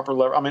their dropper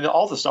lever. I mean,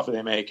 all the stuff that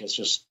they make is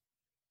just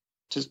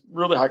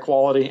really high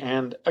quality.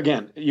 And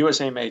again,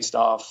 USA made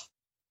stuff.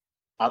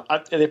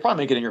 They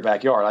probably make it in your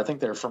backyard. I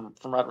think they're from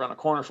right around the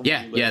corner from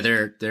where you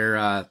live.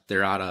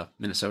 They're out of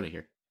Minnesota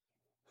here.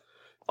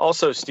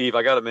 Also, Steve,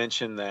 I got to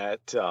mention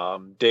that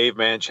Dave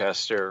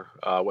Manchester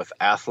with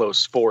Athlo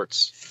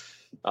Sports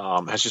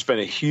has just been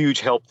a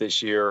huge help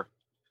this year.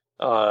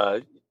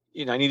 I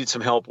needed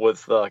some help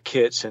with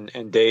kits,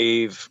 and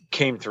Dave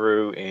came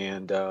through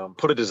and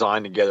put a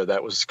design together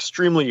that was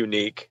extremely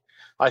unique.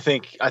 I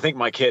think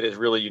my kit is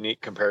really unique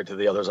compared to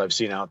the others I've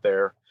seen out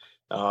there.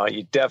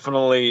 You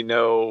definitely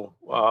know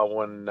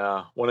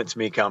when it's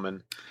me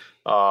coming.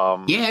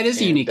 It is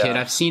a unique kit.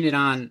 I've seen it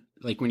on,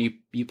 like, when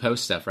you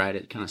post stuff, right?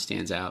 It kind of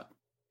stands out.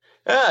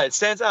 Yeah, it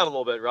stands out a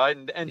little bit, right?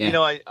 And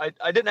yeah.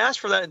 I didn't ask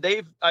for that, and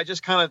Dave, I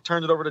just kind of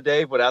turned it over to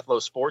Dave with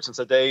Athlo Sports and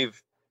said,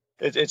 Dave,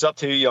 it's up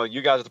to you.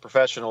 You guys are the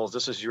professionals.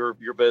 This is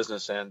your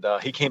business. And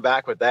he came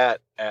back with that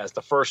as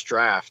the first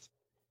draft,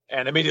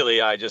 and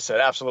immediately I just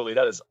said, absolutely,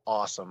 that is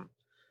awesome.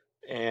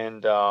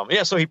 And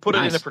so he put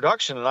it into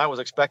production, and I was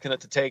expecting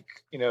it to take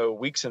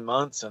weeks and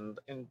months, and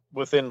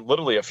within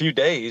literally a few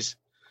days,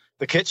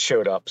 the kits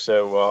showed up.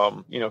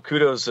 So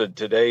kudos to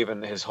Dave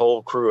and his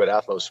whole crew at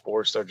Athlo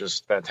Sports. They're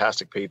just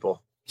fantastic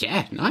people.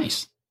 Yeah,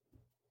 nice.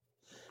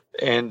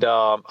 And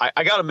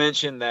I got to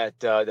mention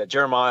that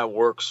Jeremiah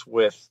works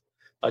with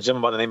a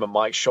gentleman by the name of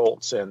Mike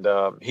Schultz, and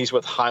he's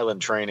with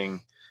Highland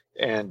Training.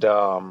 And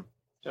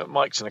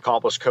Mike's an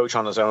accomplished coach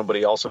on his own, but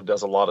he also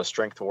does a lot of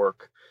strength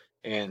work.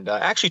 And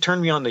actually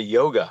turned me on to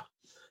yoga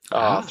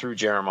through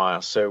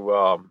Jeremiah.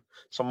 So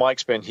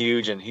Mike's been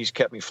huge, and he's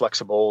kept me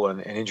flexible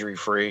and injury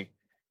free.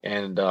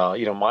 And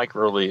Mike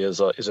really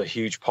is a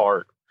huge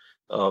part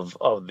of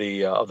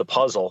the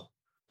puzzle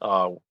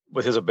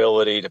with his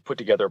ability to put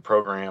together a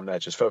program that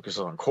just focuses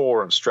on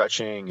core and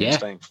stretching and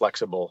staying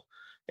flexible.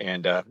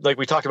 And like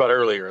we talked about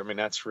earlier, I mean,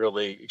 that's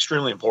really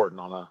extremely important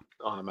on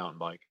a mountain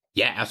bike.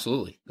 Yeah,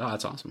 absolutely. Oh,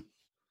 that's awesome.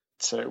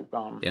 So,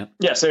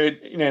 so,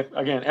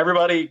 again,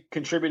 everybody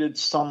contributed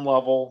some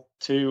level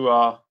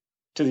to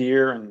the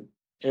year, and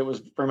it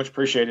was very much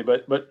appreciated.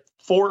 But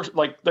for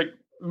like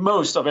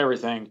most of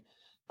everything,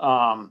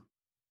 my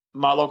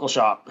local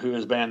shop, who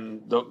has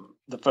been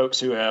the folks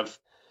who have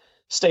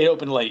stayed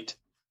open late,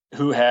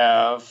 who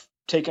have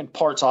taken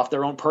parts off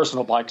their own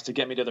personal bikes to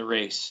get me to the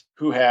race,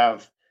 who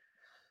have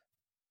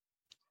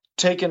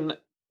taken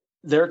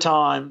their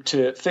time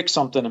to fix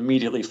something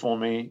immediately for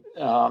me,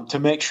 to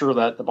make sure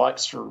that the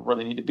bikes are where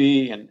they need to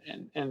be,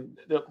 and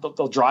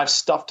they'll drive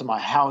stuff to my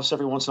house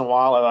every once in a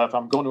while. If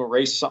I'm going to a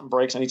race, something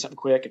breaks, I need something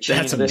quick.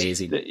 That's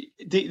amazing.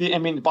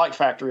 The Bike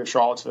Factory of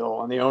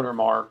Charlottesville and the owner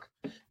Mark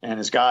and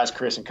his guys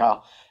Chris and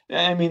Kyle.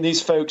 I mean,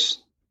 these folks,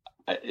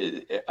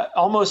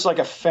 almost like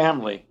a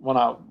family when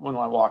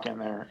I walk in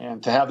there,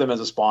 and to have them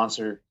as a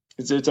sponsor,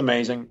 it's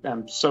amazing.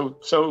 I'm so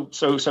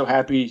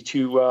happy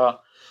to.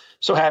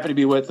 So happy to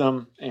be with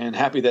them, and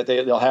happy that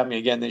they'll have me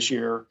again this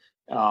year.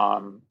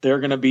 They're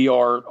going to be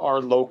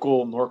our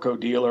local Norco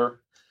dealer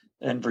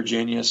in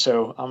Virginia.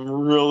 So I'm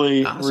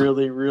really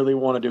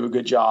want to do a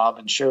good job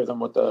and show them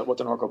what the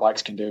Norco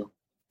bikes can do.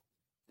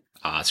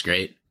 Oh, that's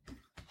great.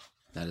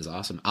 That is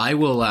awesome. I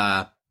will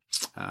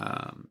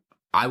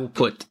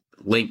put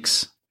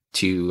links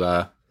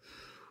to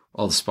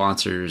all the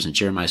sponsors and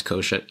Jeremiah's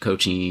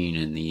coaching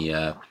and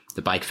the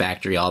Bike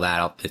Factory, all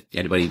that. If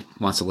anybody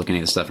wants to look at any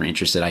of the stuff or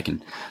interested, I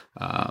can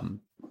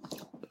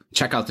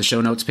check out the show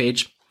notes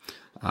page,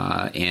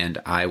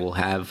 and I will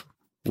have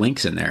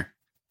links in there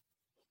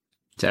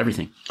to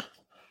everything.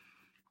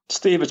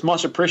 Steve, it's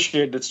much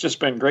appreciated. It's just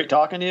been great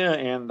talking to you,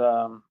 and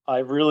I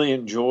really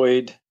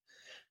enjoyed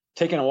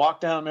taking a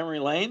walk down memory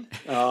lane.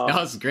 That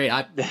was great.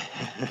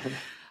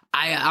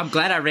 I'm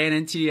glad I ran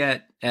into you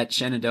at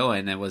Shenandoah,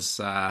 and it was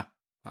that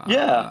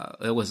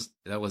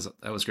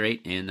was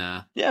great.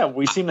 And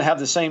we seem to have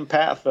the same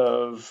path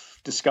of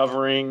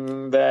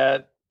discovering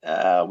that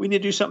we need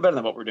to do something better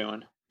than what we're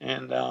doing.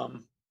 And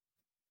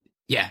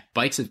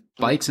bikes and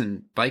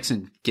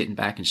getting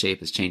back in shape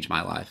has changed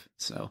my life.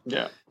 So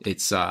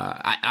it's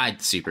I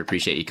super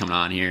appreciate you coming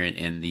on here,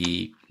 and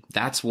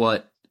that's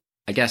what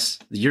I guess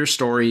your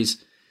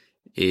stories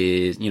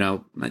is,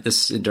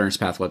 this Endurance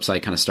Path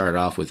website kind of started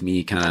off with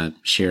me kind of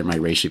sharing my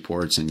race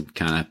reports and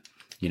kind of,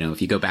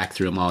 if you go back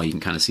through them all, you can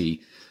kind of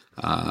see,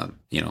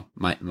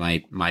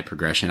 my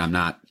progression. I'm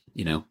not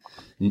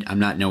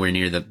nowhere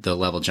near the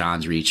level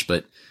John's reached,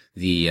 but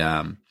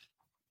that's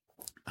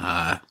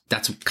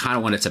kind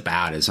of what it's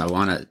about, is I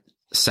want to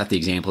set the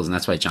examples. And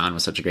that's why John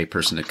was such a great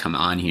person to come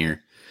on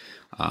here,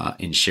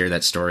 and share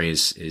that story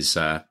is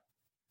I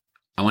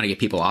want to get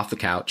people off the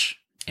couch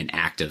and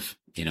active,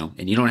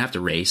 and you don't have to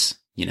race,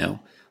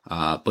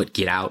 but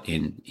get out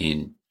and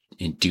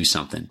do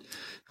something,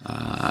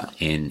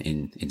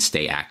 and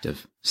stay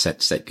active,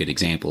 set good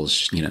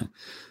examples,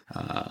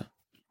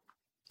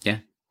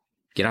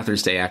 get out there and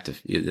stay active.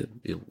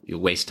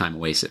 You'll waste time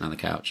away sitting on the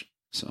couch.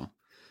 So,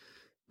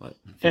 but.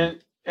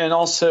 And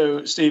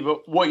also, Steve,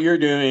 what you're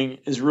doing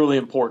is really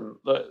important.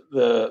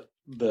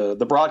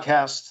 The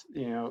broadcast,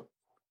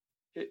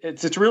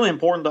 it's really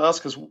important to us,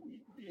 because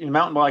in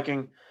mountain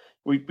biking,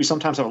 we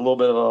sometimes have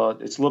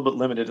it's a little bit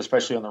limited,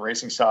 especially on the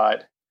racing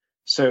side.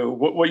 So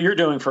what you're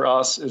doing for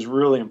us is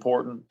really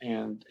important,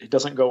 and it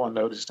doesn't go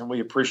unnoticed, and we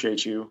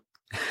appreciate you.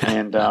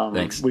 And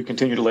Thanks. We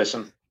continue to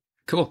listen.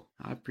 Cool.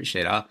 I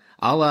appreciate it.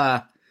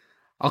 I'll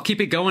keep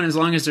it going as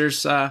long as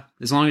there's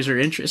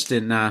interest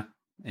in,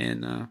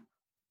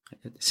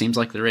 it seems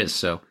like there is.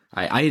 So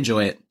I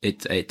enjoy it.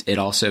 It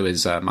also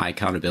is my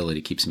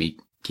accountability, keeps me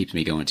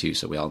going too.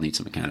 So we all need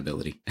some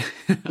accountability.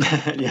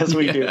 Yes,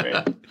 we do,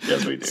 man.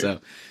 Yes, we do.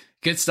 So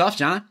good stuff,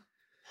 John.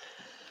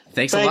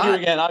 Thank a lot. Thank you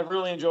again. again. I've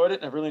really enjoyed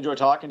it. I've really enjoyed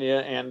talking to you,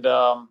 and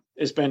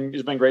it's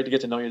been great to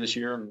get to know you this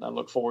year. And I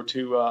look forward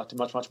to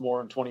much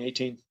more in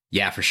 2018.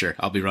 Yeah, for sure.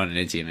 I'll be running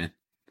into you, man.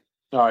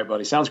 All right,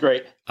 buddy. Sounds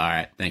great. All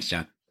right. Thanks,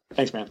 John.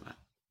 Thanks, man. Bye.